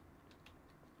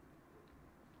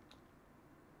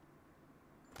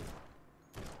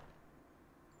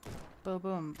 Boom,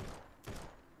 boom.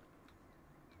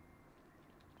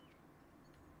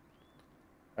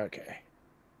 Okay.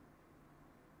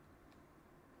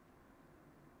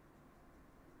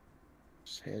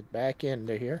 Let's head back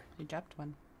into here. You dropped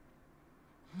one.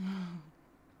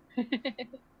 All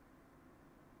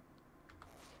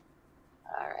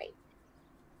right.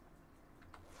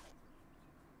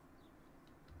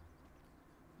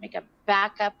 Make a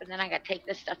backup, and then I gotta take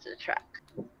this stuff to the truck.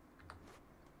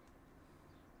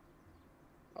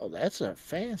 Oh, that's a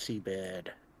fancy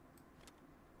bed.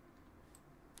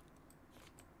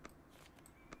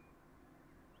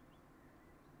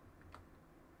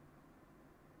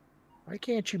 Why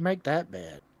can't you make that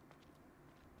bed?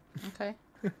 Okay.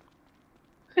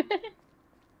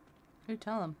 Who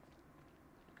tell him?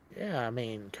 Yeah, I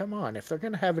mean, come on. If they're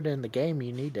going to have it in the game,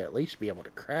 you need to at least be able to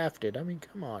craft it. I mean,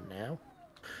 come on now.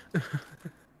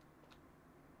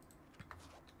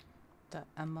 The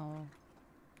ammo.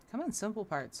 Come on, simple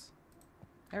parts.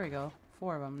 There we go.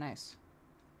 4 of them. Nice.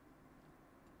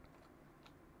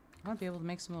 I want to be able to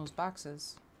make some of those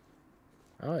boxes.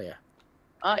 Oh, yeah.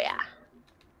 Oh yeah.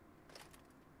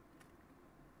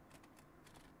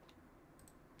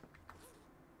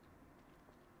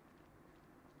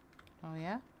 Oh,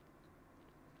 yeah?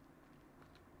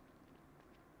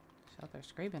 She's out there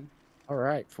scraping. All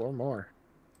right, 4 more.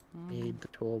 Mm. Need the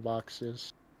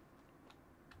toolboxes.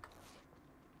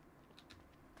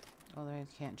 Oh, they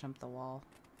can't jump the wall.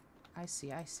 I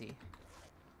see, I see.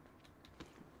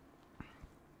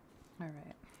 Alright.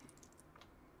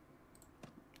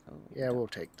 Oh, Yeah, we'll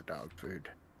take the dog food.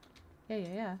 Yeah,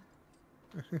 yeah,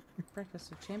 yeah.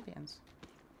 Breakfast of champions.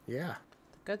 Yeah.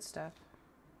 The good stuff.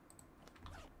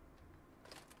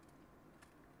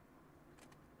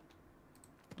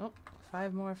 Oh,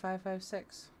 5 more, 5, 5,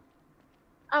 6.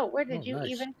 Oh, where did Oh, you nice.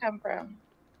 even come from?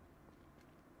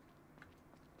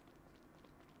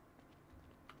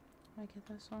 Can I get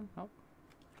this one? Nope.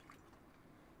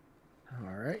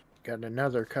 All right. Got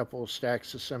another couple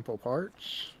stacks of simple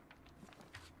parts.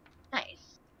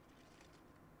 Nice.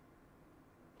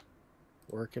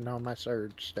 Working on my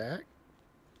 3rd stack.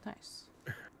 Nice.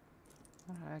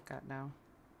 What do I got now?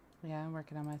 Yeah, I'm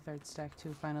working on my 3rd stack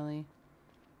too, finally.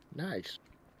 Nice.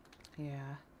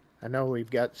 Yeah. I know we've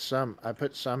got some. I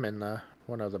put some in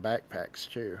one of the backpacks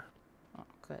too. Oh,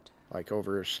 good. Like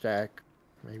over a stack,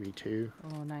 maybe 2.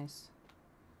 Oh, nice.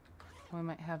 We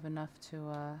might have enough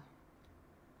to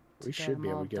We get should be them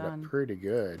able all to get done. it pretty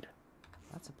good.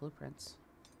 Lots of blueprints.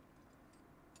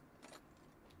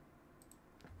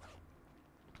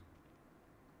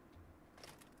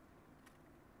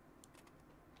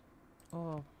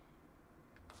 Oh.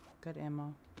 Good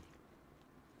ammo.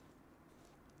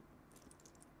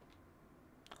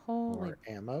 Holy More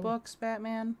ammo. books,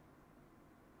 Batman.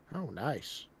 Oh,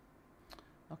 nice.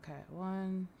 Okay,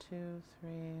 1, 2, 3,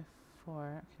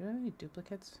 4. Do we have any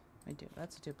duplicates? We do.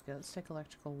 That's a duplicate. Let's take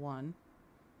electrical 1.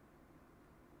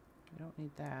 We don't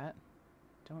need that.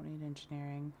 Don't need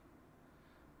engineering.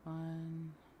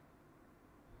 1.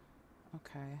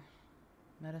 Okay.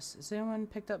 Medicine. Has anyone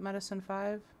picked up medicine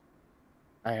 5?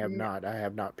 I have No. not. I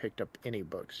have not picked up any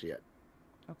books yet.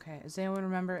 Okay. Does anyone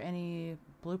remember any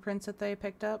blueprints that they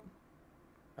picked up?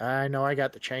 I know I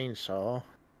got the chainsaw.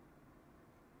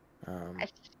 I,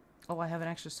 s- Oh, I have an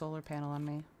extra solar panel on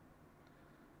me.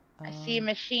 I see a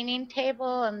machining table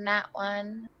on that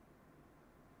one.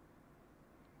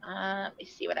 Let me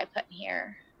see what I put in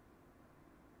here.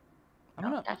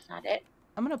 No, that's not it.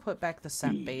 I'm gonna put back the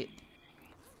scent bait.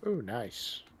 Oh,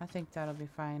 nice. I think that'll be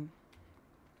fine.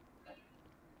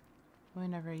 We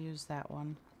never used that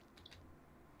one.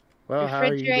 Well, how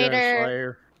are you doing, Refrigerator.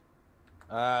 Slayer?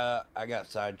 I got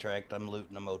sidetracked. I'm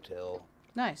looting a motel.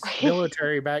 Nice.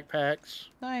 Military backpacks.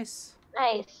 Nice.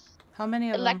 Nice. How many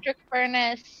of them? Electric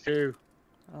furnace 2.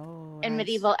 Oh, and nice.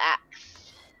 medieval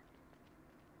axe.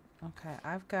 Okay,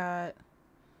 I've got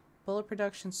bullet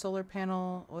production, solar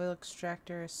panel, oil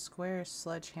extractor, square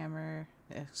sledgehammer,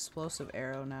 explosive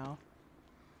arrow now.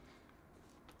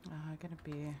 Gonna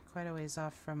be quite a ways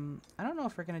off from... I don't know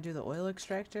if we're gonna do the oil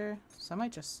extractor, so I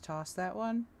might just toss that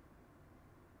one.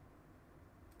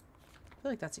 I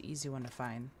feel like that's an easy one to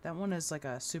find. That one is like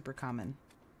a super common.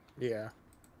 Yeah.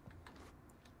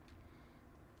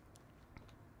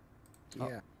 Oh.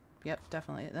 Yeah. Yep,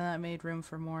 definitely. Then that made room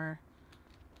for more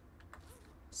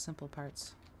simple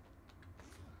parts.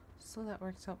 So that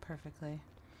works out perfectly.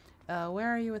 Where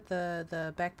are you with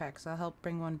the backpacks? I'll help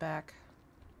bring one back.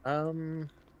 Hold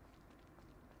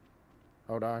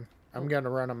on. I'm gonna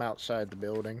run them outside the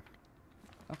building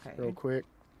Okay. real quick.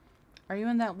 Are you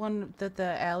in that one,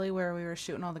 the alley where we were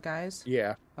shooting all the guys?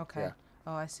 Yeah. Okay. Yeah.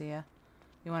 Oh, I see ya.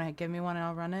 You want to give me one and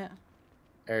I'll run it?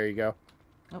 There you go.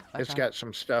 Oh, It's got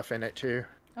some stuff in it too.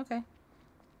 Okay.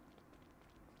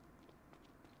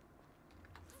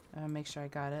 Make sure I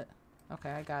got it.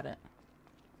 Okay, I got it.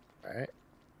 Alright.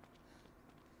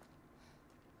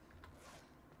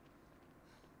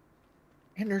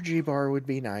 Energy bar would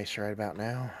be nice right about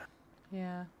now.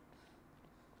 Yeah.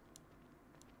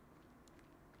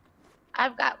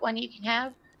 I've got one you can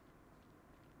have.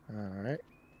 Alright.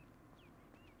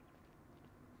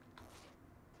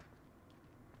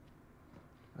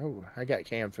 Oh, I got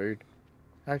canned food.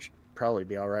 I should probably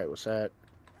be alright with that.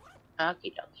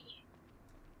 Okie dokie.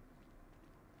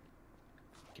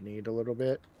 Can eat a little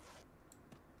bit.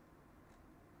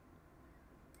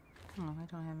 Oh, I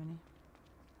don't have any.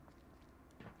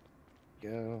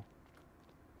 Go.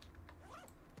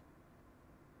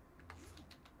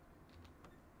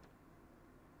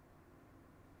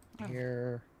 Oh.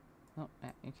 Here. Oh,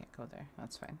 yeah, you can't go there.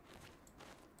 That's fine.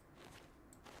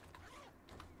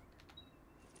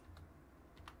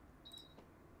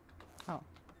 Oh.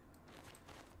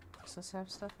 Does this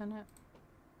have stuff in it?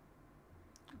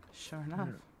 Sure enough.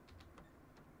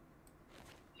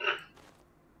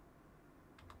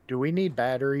 Do we need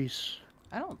batteries?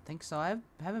 I don't think so. I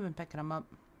haven't been picking them up.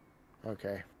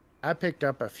 Okay. I picked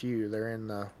up a few. They're in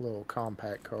the little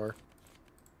compact car.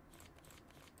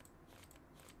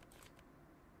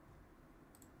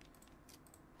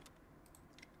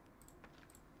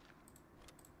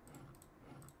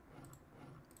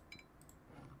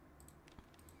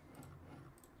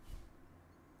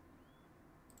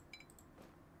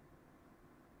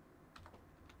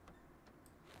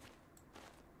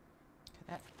 Okay,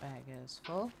 that bag is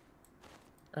full.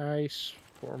 Nice.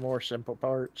 4 more simple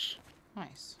parts.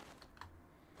 Nice.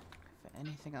 Fit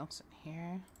anything else in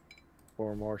here?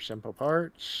 4 more simple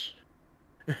parts.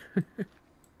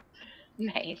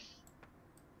 Nice.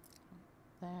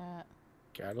 That.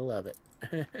 Gotta love it.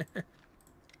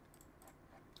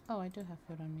 Oh, I do have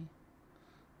food on me.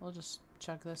 We'll just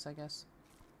chug this, I guess.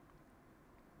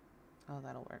 Oh,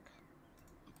 that'll work.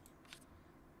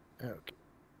 Okay.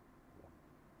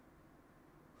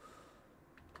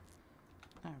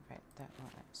 Alright, that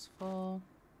one is full.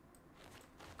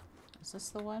 Is this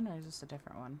the one or is this a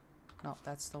different one? No,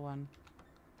 that's the one.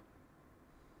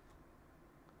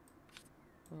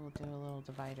 We'll do a little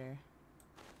divider.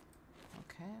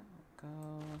 Okay, we'll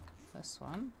go this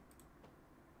one.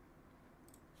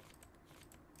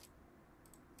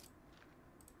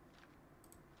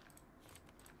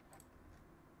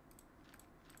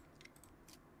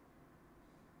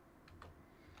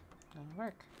 That'll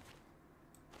work.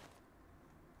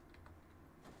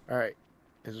 Alright.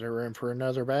 Is there room for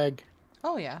another bag?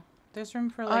 Oh yeah, there's room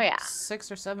for Oh, like yeah.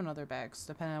 6 or 7 other bags,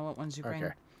 depending on what ones you bring.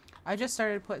 Okay. I just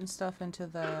started putting stuff into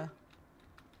the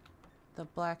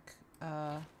black.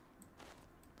 I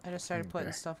just started putting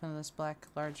Okay. stuff into this black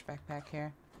large backpack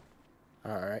here.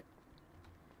 Alright.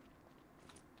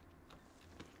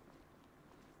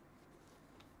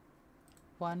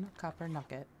 One copper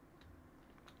nugget.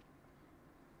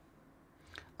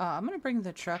 I'm gonna bring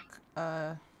the truck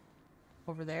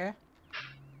over there.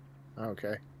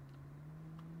 Okay.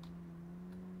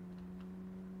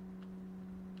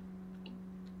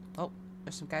 Oh,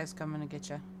 there's some guys coming to get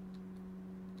you.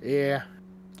 Yeah.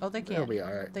 Oh, they They'll can't. be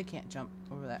alright. They can't jump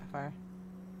over that far.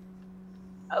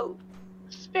 Oh,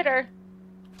 spitter.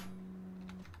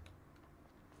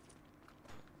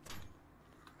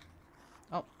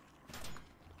 Oh.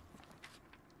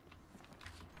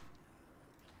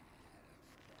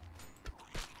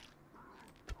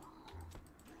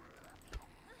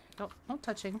 Oh, no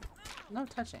touching. No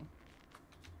touching.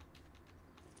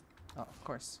 Oh, of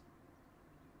course.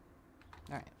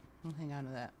 Alright, we'll hang on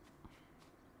to that.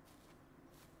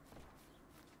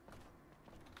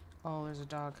 Oh, there's a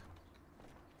dog.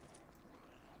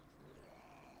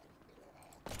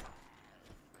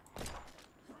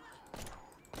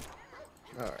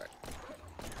 Alright.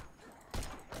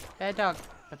 Bad dog.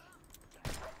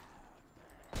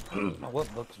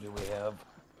 What books do we have?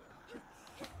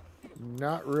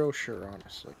 Not real sure,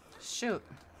 honestly. Shoot.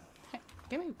 Hey,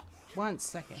 give me 1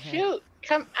 second here. Shoot.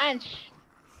 Come on.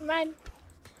 Come on.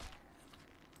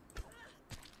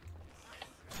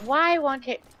 Why won't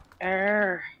it?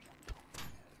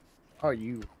 Oh,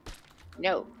 you.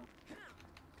 No.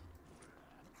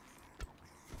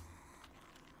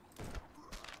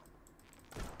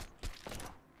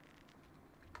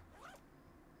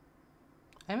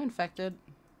 I'm infected.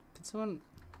 Can someone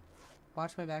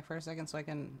watch my back for a second so I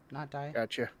can not die?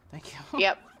 Gotcha. Thank you.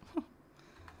 Yep.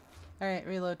 Alright,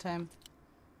 reload time.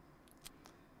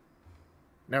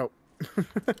 Nope.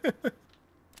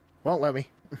 Won't let me.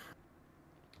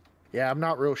 Yeah, I'm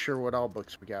not real sure what all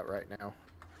books we got right now.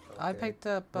 I Okay. picked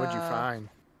up. What'd you find?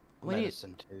 We need.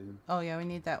 Medicine 2. Oh yeah, we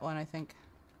need that one. I think.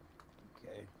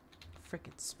 Okay.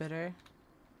 Frickin' spitter.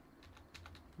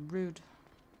 Rude.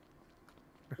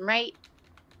 Right?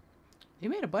 You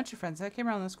made a bunch of friends. I came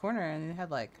around this corner and you had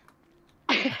like...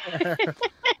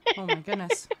 Oh my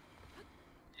goodness.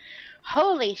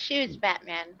 Holy shoes,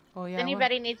 Batman. Oh Does yeah,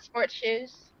 anybody need sports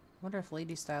shoes? wonder if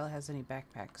Lady Style has any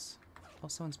backpacks. Oh,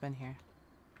 someone's been here.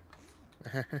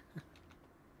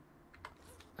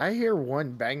 I hear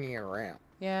one banging around.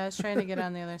 Yeah, I was trying to get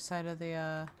on the other side of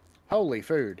the, Holy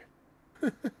food.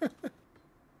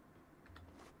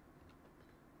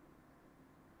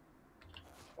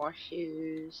 More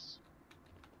shoes.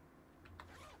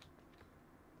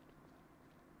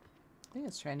 I think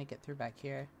it's trying to get through back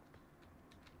here.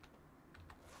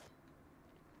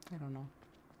 I don't know.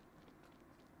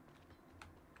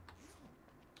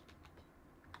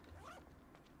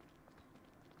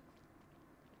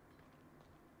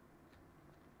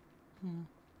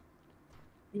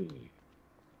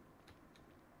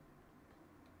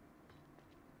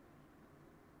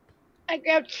 I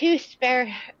grabbed 2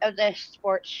 spare of the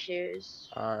sports shoes.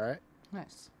 Alright.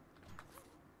 Nice.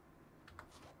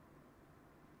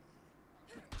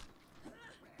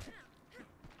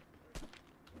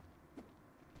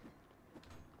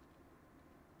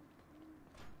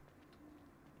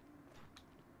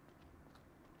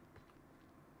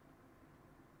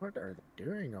 What are they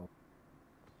doing? Oh,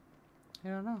 I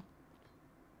don't know.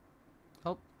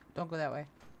 Oh, don't go that way.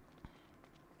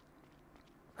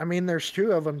 I mean, there's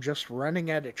 2 of them just running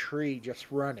at a tree,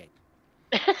 just running.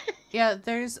 Yeah,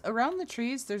 there's around the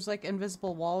trees. There's like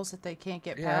invisible walls that they can't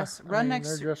get Yeah, past. I Run mean,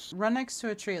 next. they're just- Run next to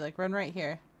a tree. Like run right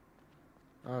here.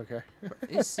 Okay.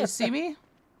 You see me?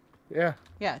 Yeah.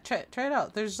 Yeah. Try it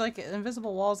out. There's like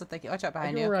invisible walls that they can. Watch out I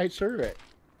behind go you. right through it.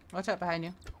 Watch out behind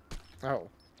you. Oh.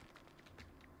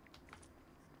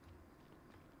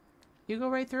 You go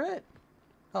right through it.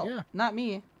 Oh, Yeah. not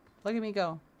me. Look at me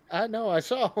go. I know, I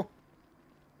saw.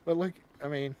 But look, I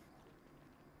mean,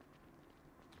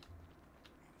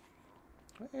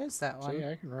 Where is that one? see,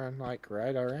 I can run like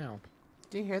right around.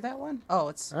 Do you hear that one? Oh,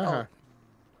 it's. Uh-huh.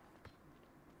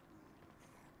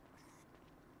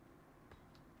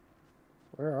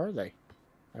 Where are they?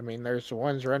 I mean, there's the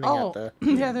ones running Oh, at the.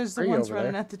 yeah. There's the tree ones over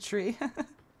running there. at the tree.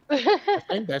 I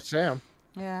think that's them.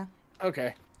 Yeah.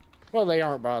 Okay. Well, they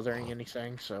aren't bothering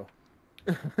anything, so.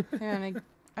 Yeah, and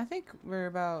I think we're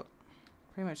about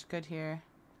pretty much good here.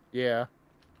 Yeah.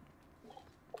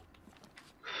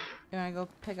 You wanna go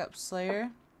pick up Slayer?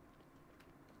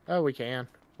 Oh, we can.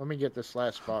 Let me get this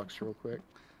last box real quick.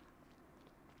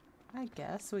 I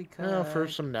guess we could. Oh, for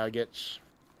some nuggets.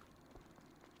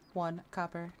 1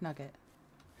 copper nugget.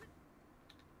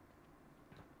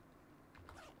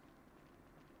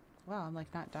 Wow, I'm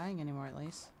like not dying anymore at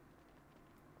least.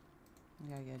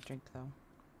 I gotta get a drink though.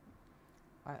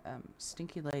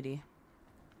 Stinky lady.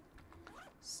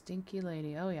 Stinky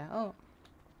lady. Oh yeah. Oh,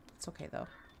 it's okay though.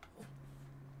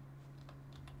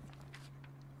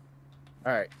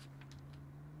 All right.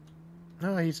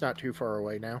 No, he's not too far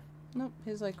away now. Nope,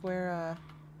 he's like where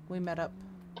we met up.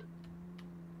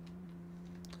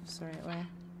 That's the right way.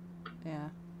 Yeah.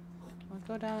 I'll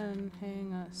go down and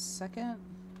hang a second.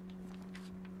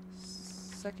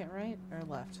 Second right or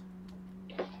left?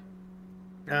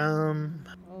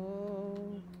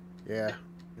 Oh, Yeah.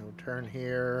 You'll turn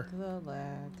here. the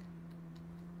lag.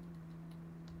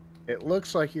 It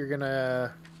looks like you're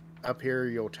gonna up here.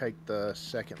 You'll take the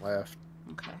second left.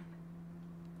 Okay.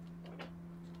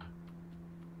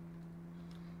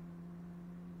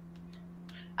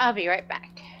 I'll be right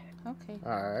back. Okay.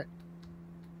 All right.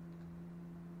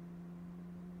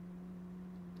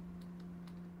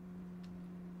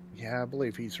 Yeah, I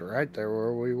believe he's right there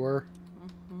where we were.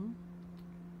 Mm-hmm.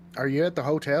 Are you at the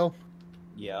hotel?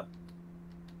 Yeah.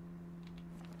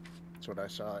 That's what I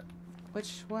saw it.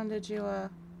 Which one did you, oh,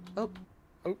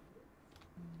 All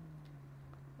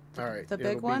right. The big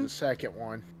it'll be one? the second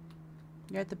one.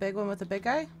 you're at the big one with the big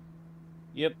guy?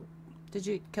 Yep. Did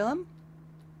you kill him?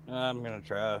 I'm gonna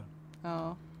try.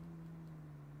 Oh.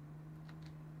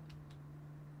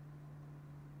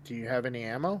 Do you have any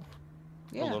ammo?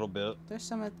 Yeah. A little bit. There's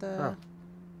some at Huh.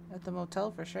 the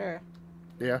motel for sure.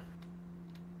 Yeah.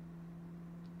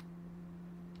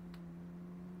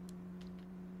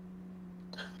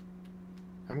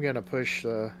 I'm gonna push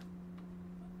the.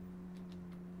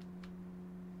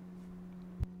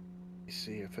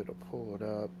 See if it'll pull it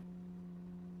up.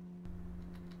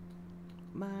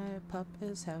 My pup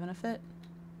is having a fit.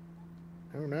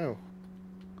 Oh no.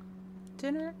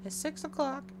 Dinner is 6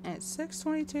 o'clock and it's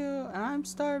 6:22 and I'm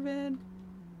starving.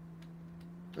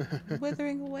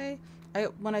 Withering away.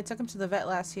 When I took him to the vet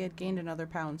last, he had gained another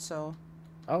pound, so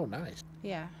Oh, nice.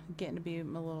 yeah, getting to be a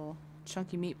little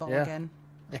chunky meatball Yeah. again.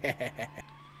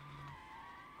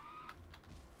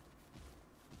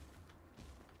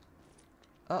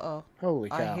 Uh-oh.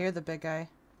 Holy I cow. hear the big guy.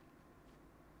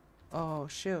 Oh,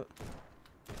 shoot.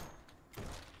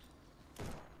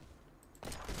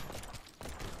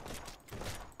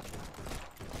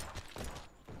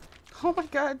 Oh my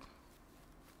god.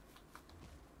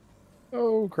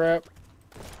 Oh, crap.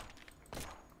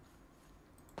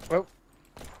 Oh,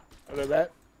 look at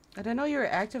that. I didn't know you were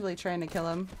actively trying to kill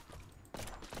him.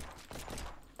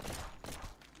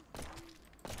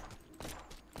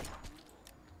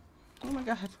 Oh my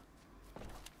god.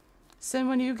 Sin,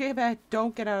 when you get back,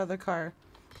 don't get out of the car.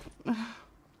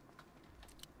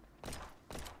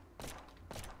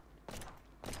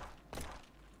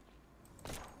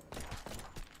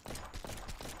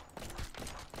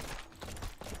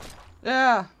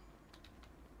 Yeah.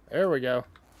 There we go.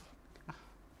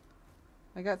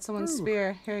 I got someone's Ooh.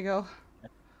 spear. Here you go.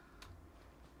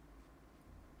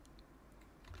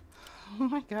 Oh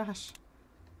my gosh.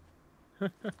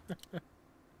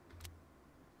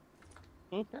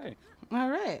 Okay. All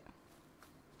right.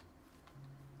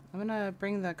 I'm gonna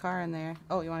bring the car in there.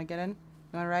 Oh, you want to get in? You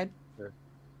want to ride? Sure.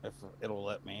 If it'll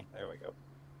let me. There we go.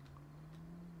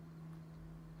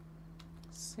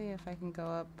 See if I can go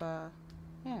up.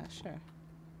 Yeah, sure.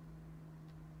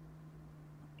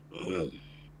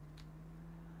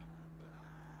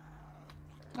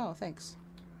 Oh, thanks.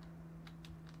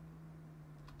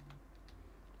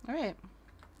 All right.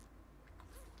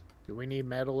 Do we need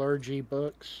metallurgy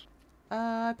books?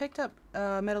 I picked up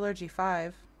Metallurgy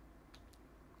 5.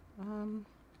 I'm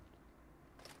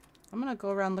gonna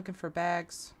go around looking for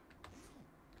bags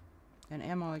and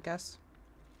ammo, I guess.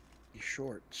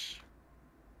 Shorts.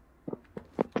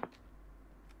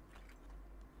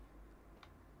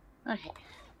 Okay.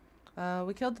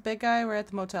 We killed the big guy. We're at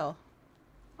the motel.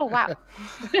 Oh, wow.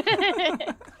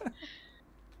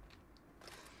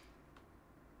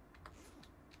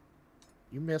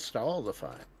 You missed all the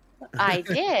fun. I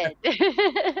did.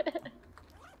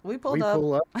 We pulled We up.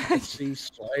 pull up and see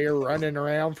Slayer running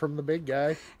around from the big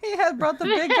guy. He had brought the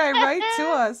big guy right to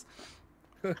us.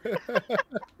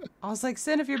 I was like,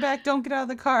 Sin, if you're back, don't get out of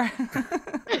the car.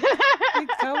 Keep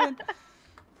going.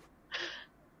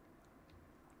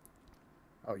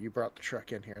 Oh, you brought the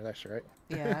truck in here. That's right.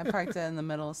 Yeah, I parked it in the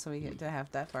middle so we didn't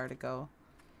have that far to go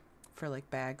for like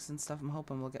bags and stuff. I'm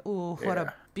hoping we'll get. Ooh, what Yeah.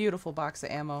 a beautiful box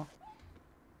of ammo.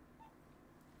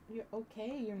 You're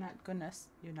okay. You're not gonna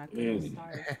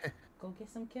starve. Go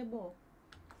get some kibble.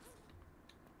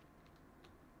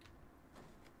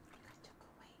 I took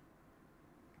away.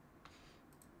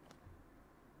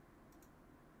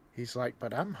 He's like,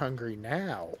 but I'm hungry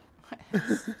now.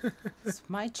 It's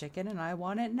my chicken and I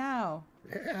want it now.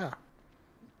 Yeah.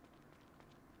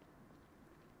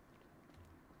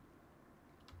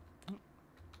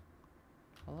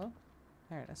 Hello?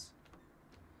 There it is.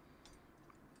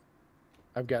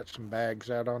 I've got some bags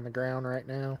out on the ground right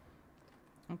now.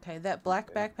 Okay, that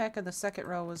black backpack in the second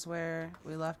row was where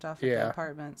we left off at the Yeah.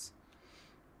 apartments.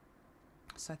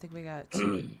 So I think we got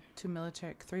three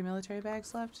military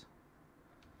bags left.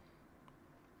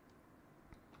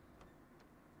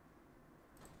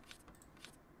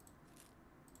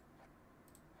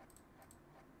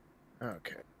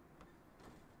 Okay.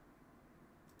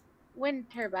 Wind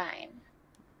turbine.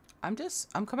 I'm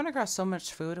coming across so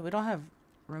much food. We don't have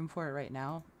room for it right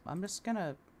now. I'm just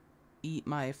gonna eat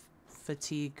my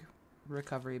fatigue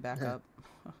recovery back Yeah. up.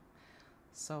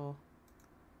 So,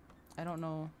 I don't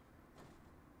know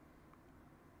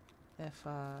if,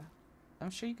 I'm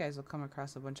sure you guys will come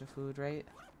across a bunch of food, right?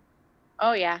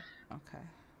 Oh, yeah. Okay.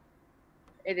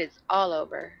 It is all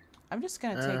over. I'm just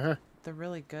gonna Uh-huh. take the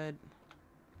really good.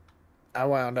 I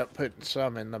wound up putting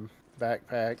some in the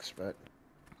backpacks, but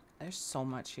There's so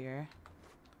much here.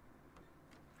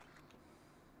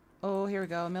 Oh, here we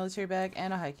go. A military bag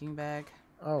and a hiking bag.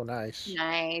 oh, nice.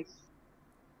 Nice.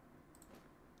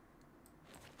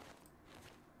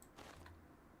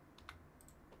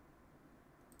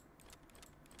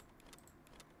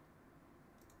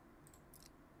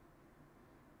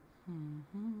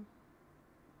 Mm-hmm.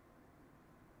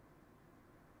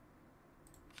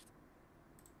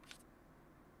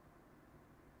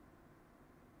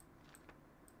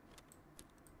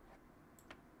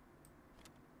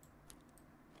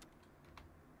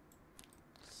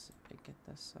 Let's see if I get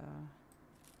this,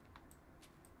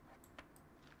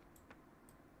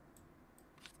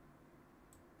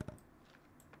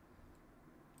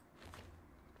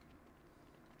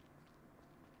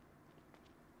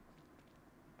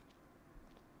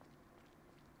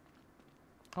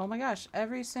 Oh my gosh,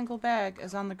 every single bag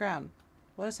is on the ground.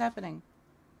 What is happening?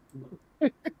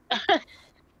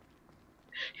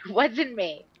 It wasn't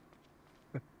me.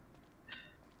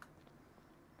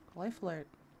 Life alert.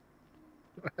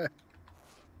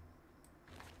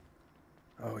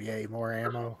 Oh, yay, more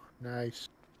ammo. Nice.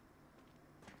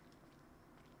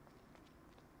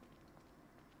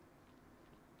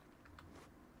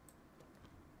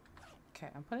 Okay,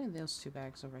 I'm putting those 2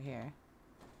 bags over here.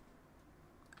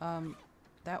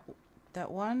 That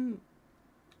that one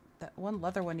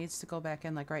leather one needs to go back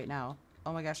in like right now.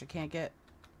 Oh my gosh, I can't get.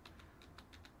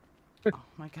 Oh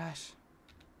my gosh.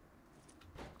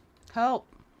 Help!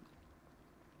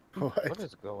 What? What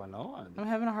is going on? I'm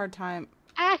having a hard time.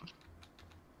 Ah,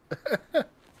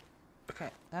 Okay,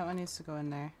 that one needs to go in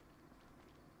there.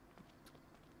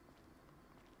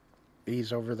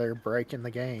 He's over there breaking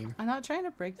the game. I'm not trying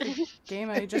to break the game.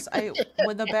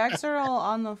 When the bags are all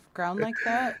on the ground like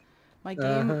that, my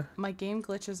game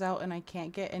glitches out and I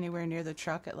can't get anywhere near the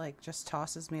truck. It like just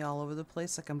tosses me all over the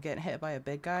place like I'm getting hit by a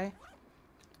big guy.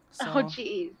 So oh,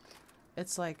 jeez.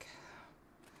 it's like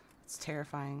it's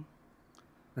terrifying.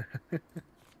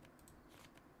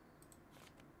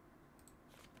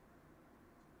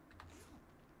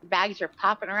 Bags are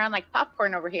popping around like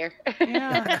popcorn over here.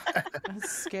 Yeah, it's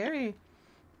scary.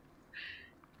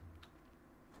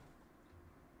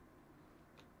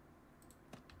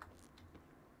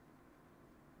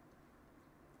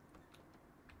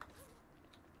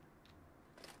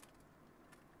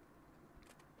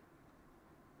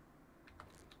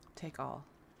 Take all.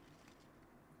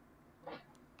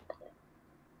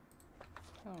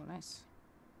 Oh, nice.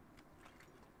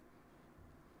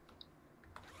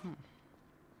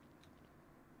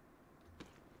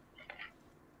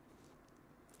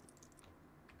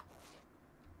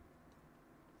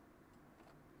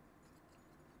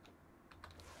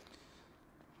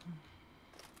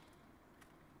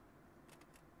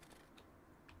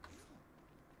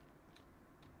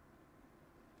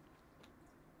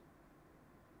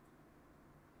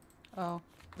 Oh,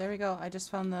 there we go. I just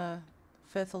found the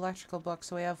 5th electrical book,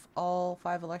 so we have all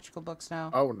 5 electrical books now.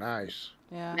 Oh, nice.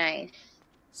 Yeah. Nice.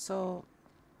 So,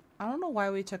 I don't know why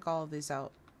we took all of these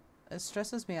out. It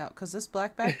stresses me out because this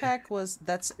black backpack was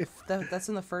that's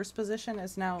in the first position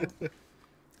is now.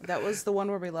 That was the one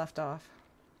where we left off.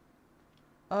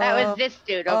 That was this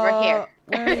dude over here.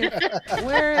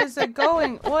 Where is it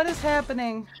going? What is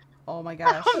happening? Oh my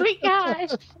gosh. Oh my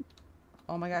gosh.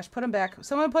 Oh my gosh, put him back.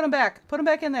 Someone put him back. Put him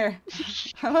back in there.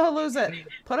 I'm gonna lose it.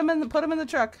 Put him in the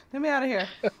truck. Get me out of here.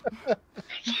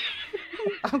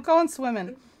 I'm going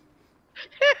swimming.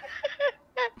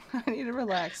 I need to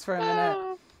relax for a minute.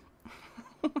 Oh.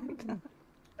 Oh my God.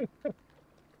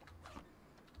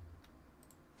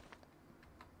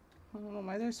 I don't know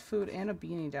why there's food and a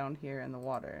beanie down here in the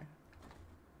water.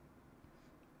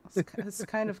 It's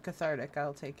kind of cathartic.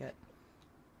 I'll take it.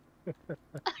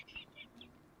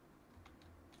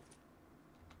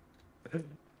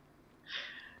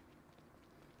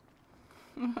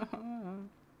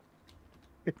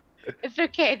 It's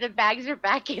okay. The bags are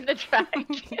back in the truck.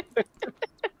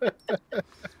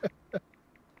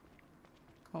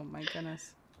 Oh my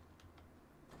goodness.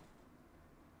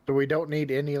 So we don't need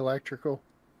any electrical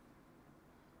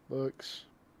books.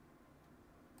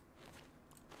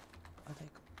 I'll take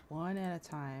one at a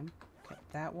time. Okay,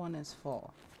 that one is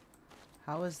full.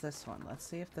 How is this one? Let's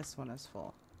see if this one is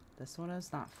full. This one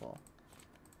is not full.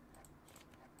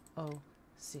 O,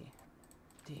 C,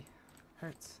 D.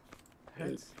 Hurts.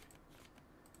 Hurts.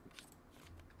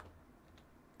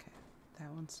 Okay,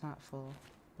 that one's not full,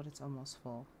 but it's almost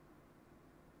full.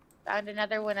 Found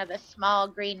another one of the small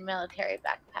green military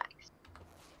backpacks.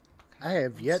 Okay, I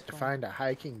have one's yet to full. find a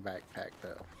hiking backpack,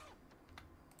 though.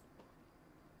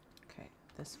 Okay,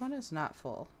 this one is not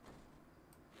full.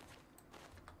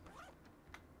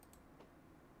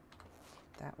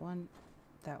 That one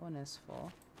is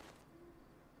full.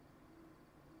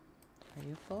 Are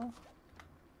you full?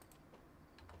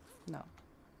 No.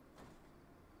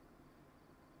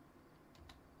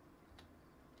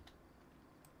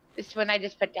 This one I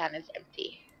just put down is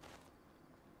empty.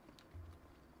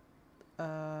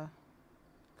 Crap.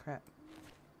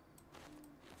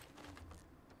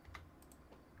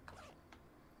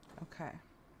 Okay.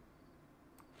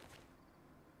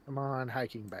 Come on,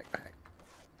 hiking backpack.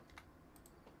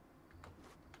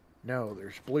 No,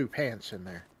 there's blue pants in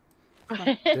there.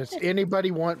 Does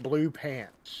anybody want blue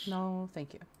pants? No,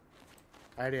 thank you.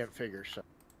 I didn't figure so,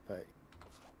 but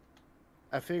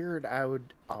I figured I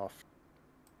would offer.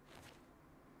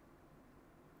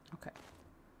 Okay.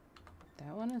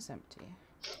 That one is empty.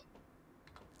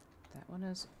 That one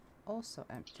is also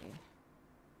empty.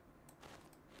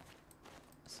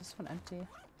 Is this one empty?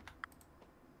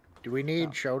 Do we need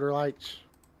Oh. shoulder lights?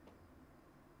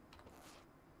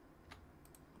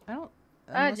 I don't.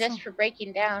 Unless Just for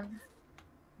breaking down.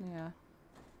 yeah.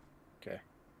 Okay.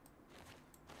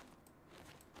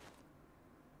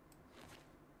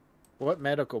 What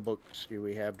medical books do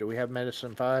we have? Do we have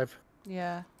Medicine 5?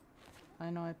 Yeah. I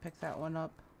know I picked that one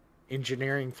up.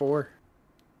 Engineering 4?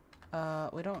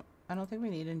 We don't. I don't think we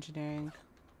need engineering.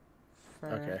 For.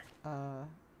 Okay. Uh.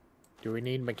 Do we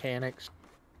need mechanics?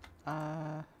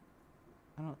 I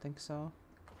don't think so.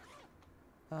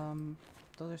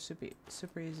 Those are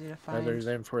super easy to find. Other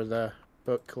than for the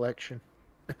book collection?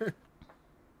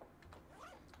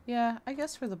 Yeah, I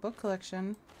guess for the book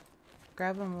collection,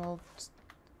 grab them. We'll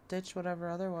ditch whatever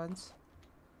other ones.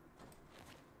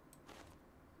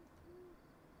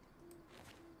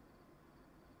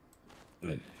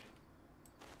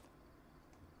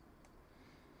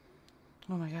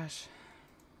 Oh my gosh.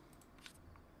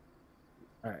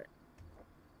 All right.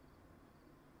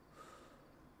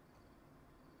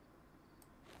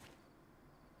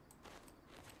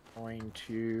 Going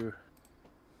to...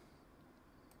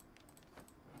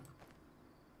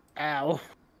 Ow.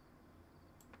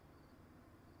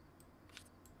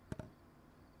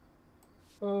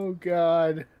 Oh,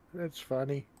 God. That's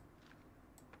funny.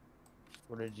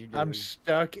 What did you do? I'm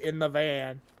stuck in the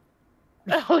van.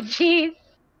 Oh, jeez.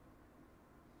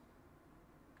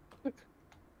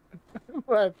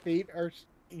 My feet are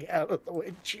sticking out of the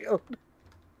windshield.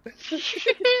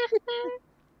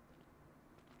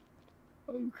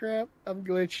 Oh, crap. I'm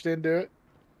glitched into it.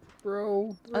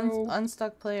 Bro.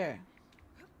 Unstuck player.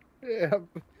 Yeah.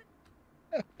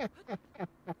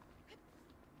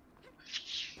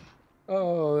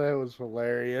 Oh, that was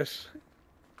hilarious.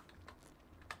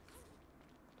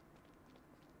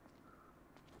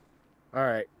 All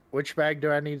right. Which bag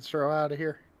do I need to throw out of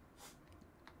here?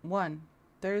 One.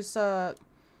 There's the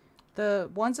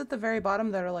ones at the very bottom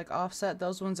that are like offset.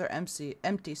 Those ones are empty.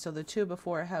 So the two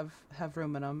before have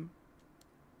room in them.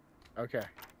 Okay.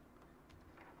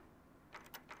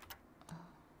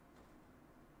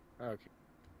 Okay.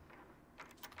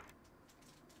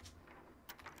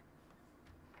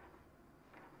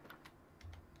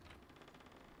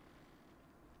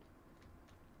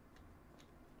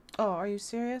 Oh, are you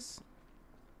serious?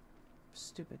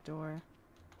 Stupid door.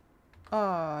 Oh,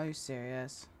 are you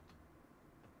serious?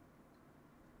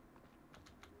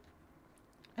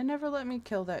 I never let me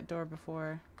kill that door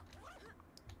before.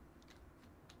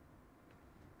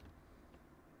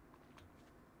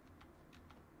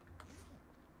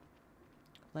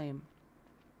 Lame.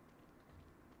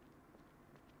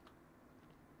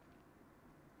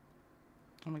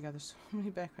 Oh my god, there's so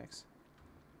many backpacks.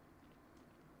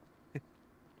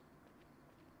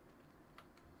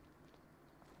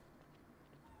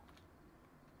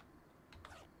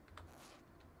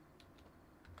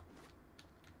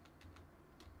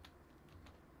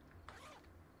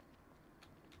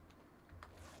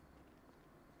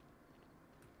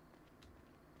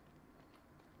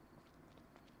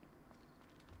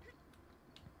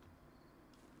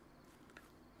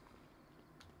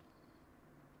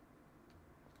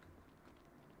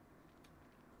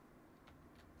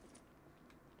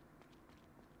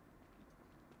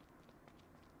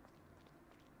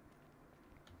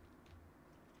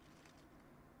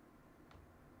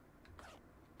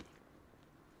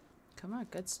 Come on,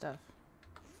 good stuff.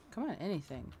 Come on,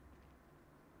 anything.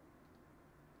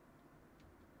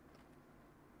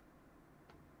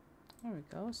 There we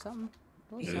go, something.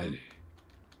 Something.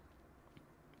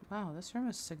 Wow, this room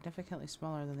is significantly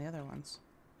smaller than the other ones.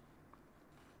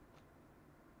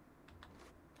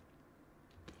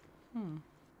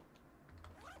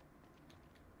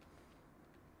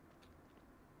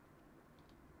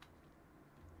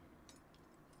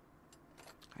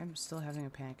 I'm still having a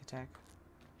panic attack.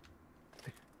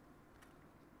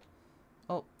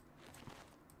 Oh.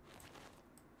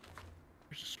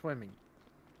 There's swimming.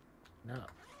 No.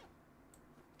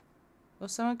 Will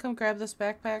someone come grab this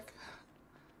backpack?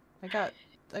 I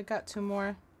got two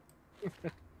more.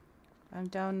 I'm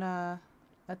down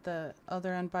at the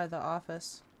other end by the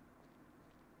office.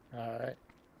 All right.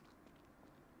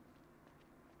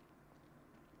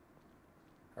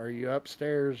 Are you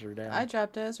upstairs or down? I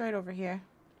dropped it. It's right over here.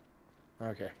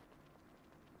 Okay.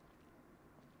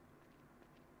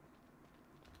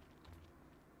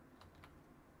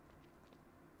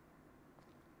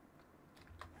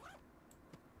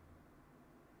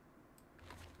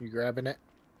 You grabbing it?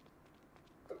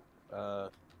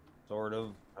 Sort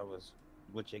of. I was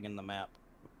glitching in the map.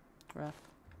 Rough.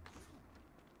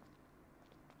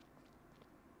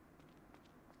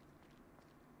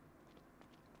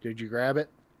 Did you grab it?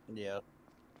 Yeah.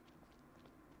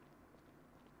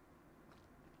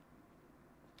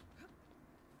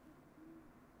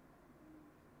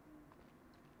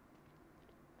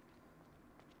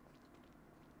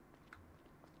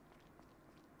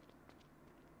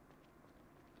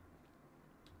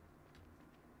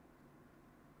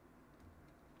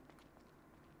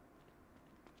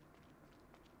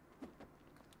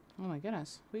 Oh my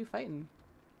goodness. Who are you fighting?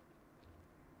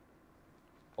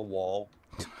 A wall.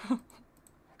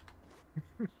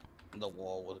 The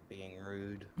wall was being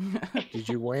rude. Did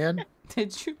you win?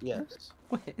 Did you Yes.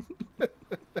 win?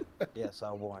 Yes,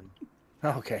 I won.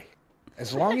 Okay.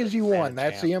 As long as you Stand a won,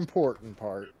 that's the chance. important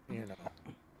part, you know.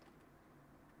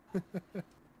 Oh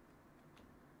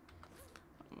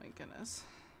my goodness.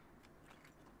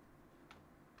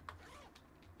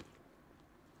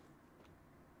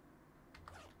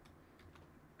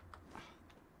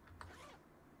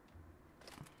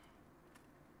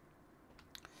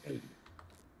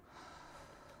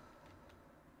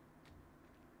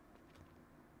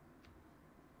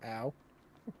 Ow.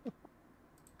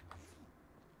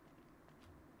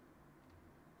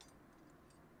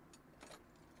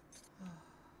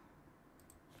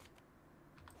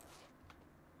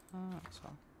 Oh, so.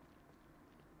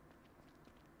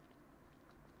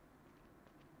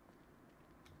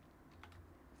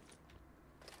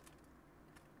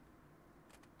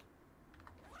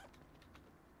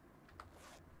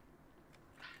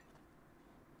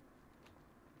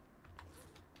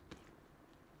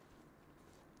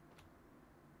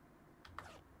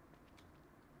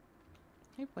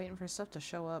 I keep waiting for stuff to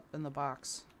show up in the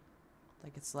box.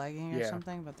 Like it's lagging or Yeah.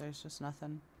 something, but there's just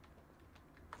nothing.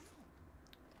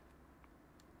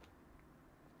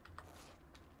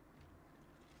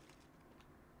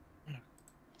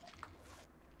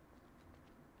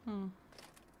 Hmm.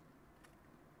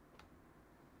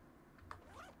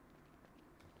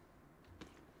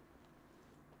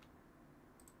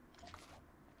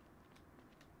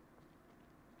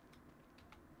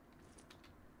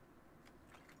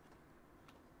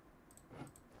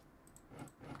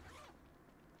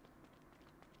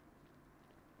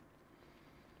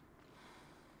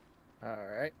 All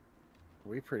right.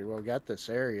 We pretty well got this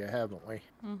area, haven't we?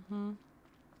 Mm-hmm.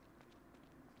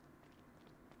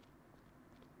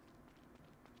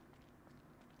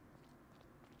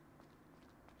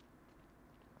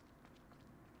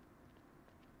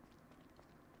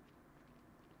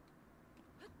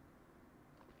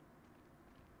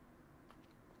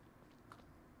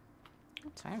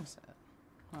 What time is it?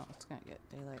 Oh, it's gonna get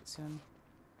daylight soon.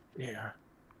 Yeah.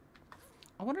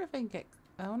 I wonder if I can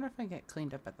get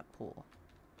cleaned up at the pool.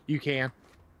 You can.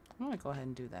 I'm gonna go ahead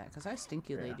and do that because I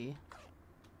stinky Yeah. lady.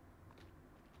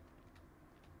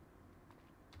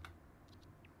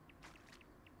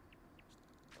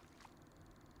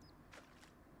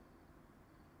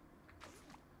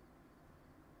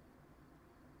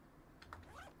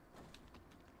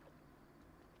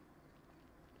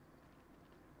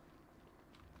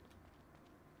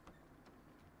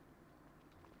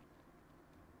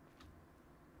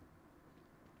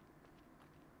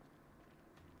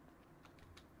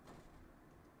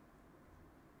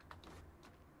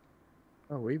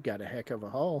 Oh, we've got a heck of a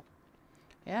haul.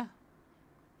 Yeah.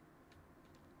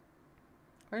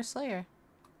 Where's Slayer?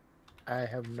 I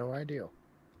have no idea.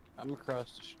 I'm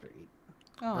across the street.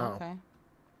 Oh, Oh. okay.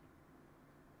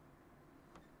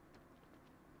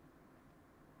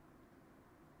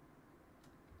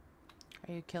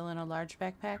 Are you killing a large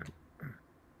backpack?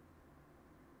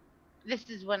 This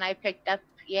is when I picked up.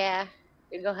 Yeah.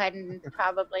 You go ahead and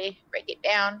probably break it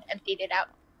down, emptied it out.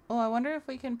 Oh, I wonder if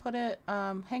we can put it,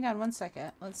 hang on one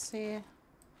second. Let's see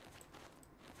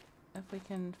if we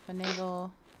can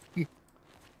finagle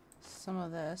some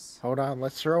of this. Hold on,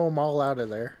 let's throw them all out of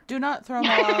there. Do not throw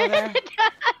them all out of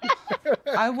there.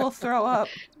 I will throw up.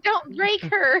 Don't break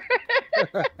her.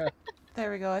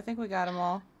 There we go. I think we got them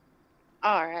all.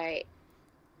 All right.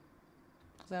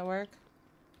 Does that work?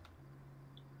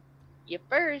 You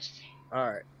first. All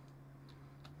right.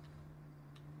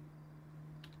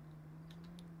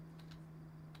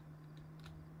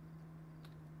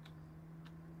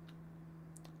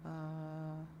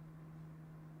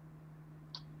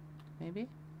 Maybe?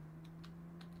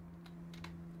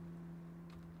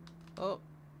 Oh.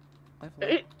 I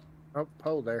flew. Oh,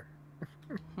 hold there.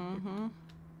 Mm-hmm.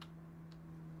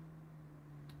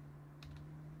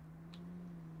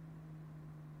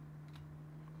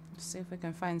 Let's see if we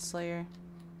can find Slayer.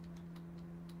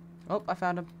 Oh, I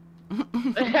found him.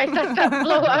 I thought that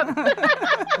blew up.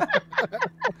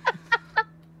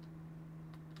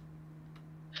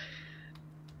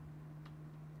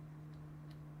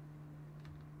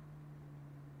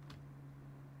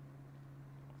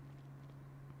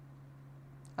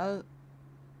 Oh,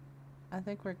 I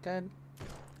think we're good.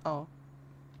 Oh.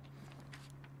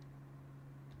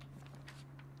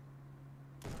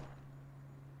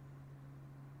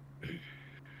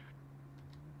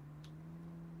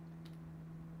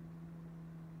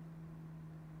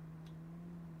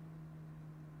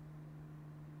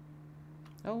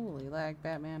 Holy lag,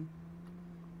 Batman.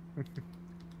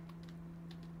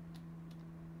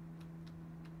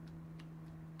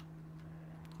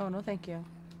 Oh, no thank you.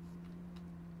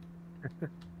 The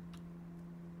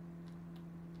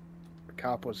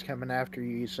cop was coming after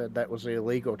you. You said that was the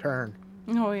illegal turn.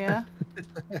 Oh, yeah?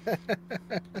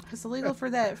 It's illegal for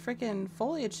that freaking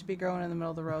foliage to be growing in the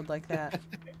middle of the road like that.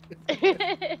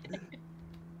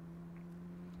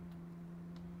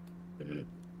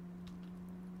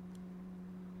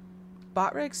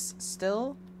 Botrix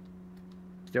still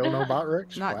Still no bot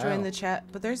Ricks? not Wow. joined the chat,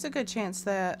 but there's a good chance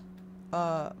that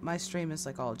my stream is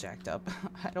like all jacked up.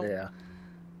 I don't. Yeah.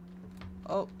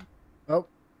 Oh, Oh,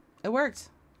 it worked.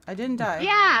 I didn't die.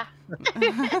 Yeah.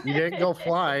 you didn't go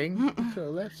flying,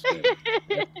 so that's good.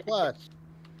 That's a plus.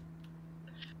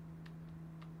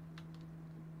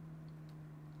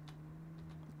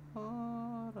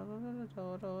 Oh, do, do,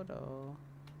 do, do, do.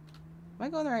 Am I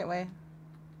going the right way?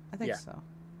 I think Yeah. so.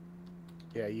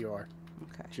 Yeah, you are.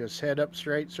 Okay. Just head up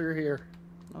straight through here.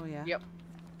 Oh yeah. Yep.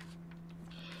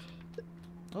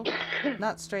 Oh,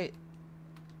 not straight.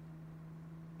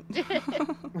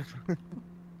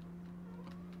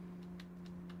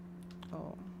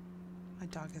 Oh, my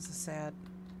dog is a sad.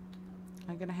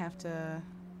 I'm gonna have to.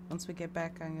 Once we get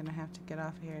back, I'm gonna have to get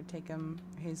off here and take him.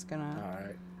 He's gonna. All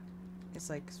right. He's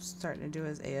like starting to do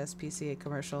his ASPCA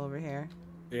commercial over here.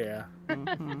 Yeah.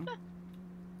 Mm-hmm.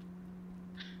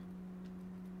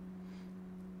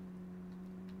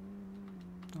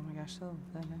 Oh my gosh, so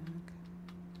lag.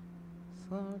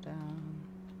 Slow down.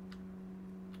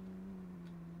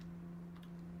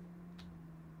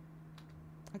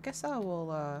 I guess I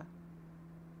will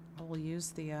use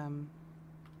the you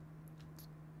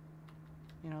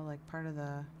know, like part of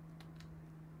the,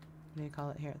 what do you call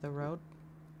it here? The road?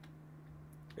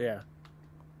 Yeah.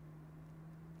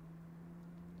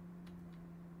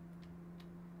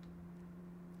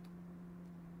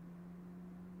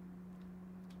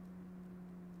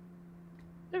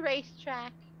 The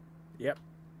racetrack. Yep.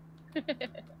 There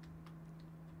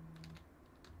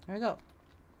we go.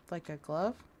 Like a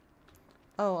glove?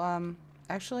 Oh,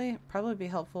 actually, probably be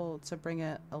helpful to bring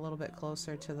it a little bit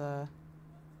closer to the...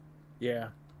 Yeah.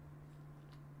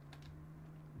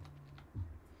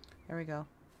 There we go.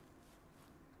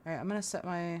 Alright, I'm gonna set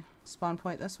my spawn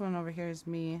point. This one over here is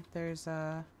me. There's,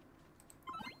 Yeah,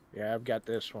 I've got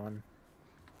this one.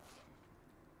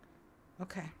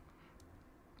 okay.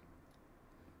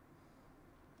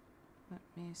 Let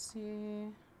me see...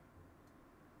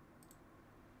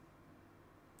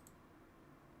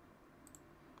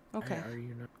 Okay. Hey, are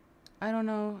you not? I don't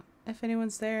know if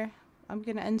anyone's there. I'm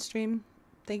gonna end stream.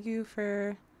 Thank you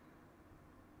for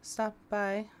stopping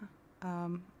by.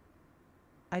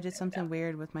 I did something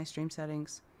weird with my stream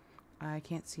settings. I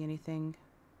can't see anything.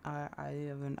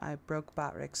 I broke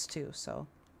Botrix too, so.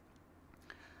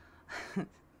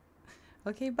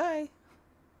 Okay, bye.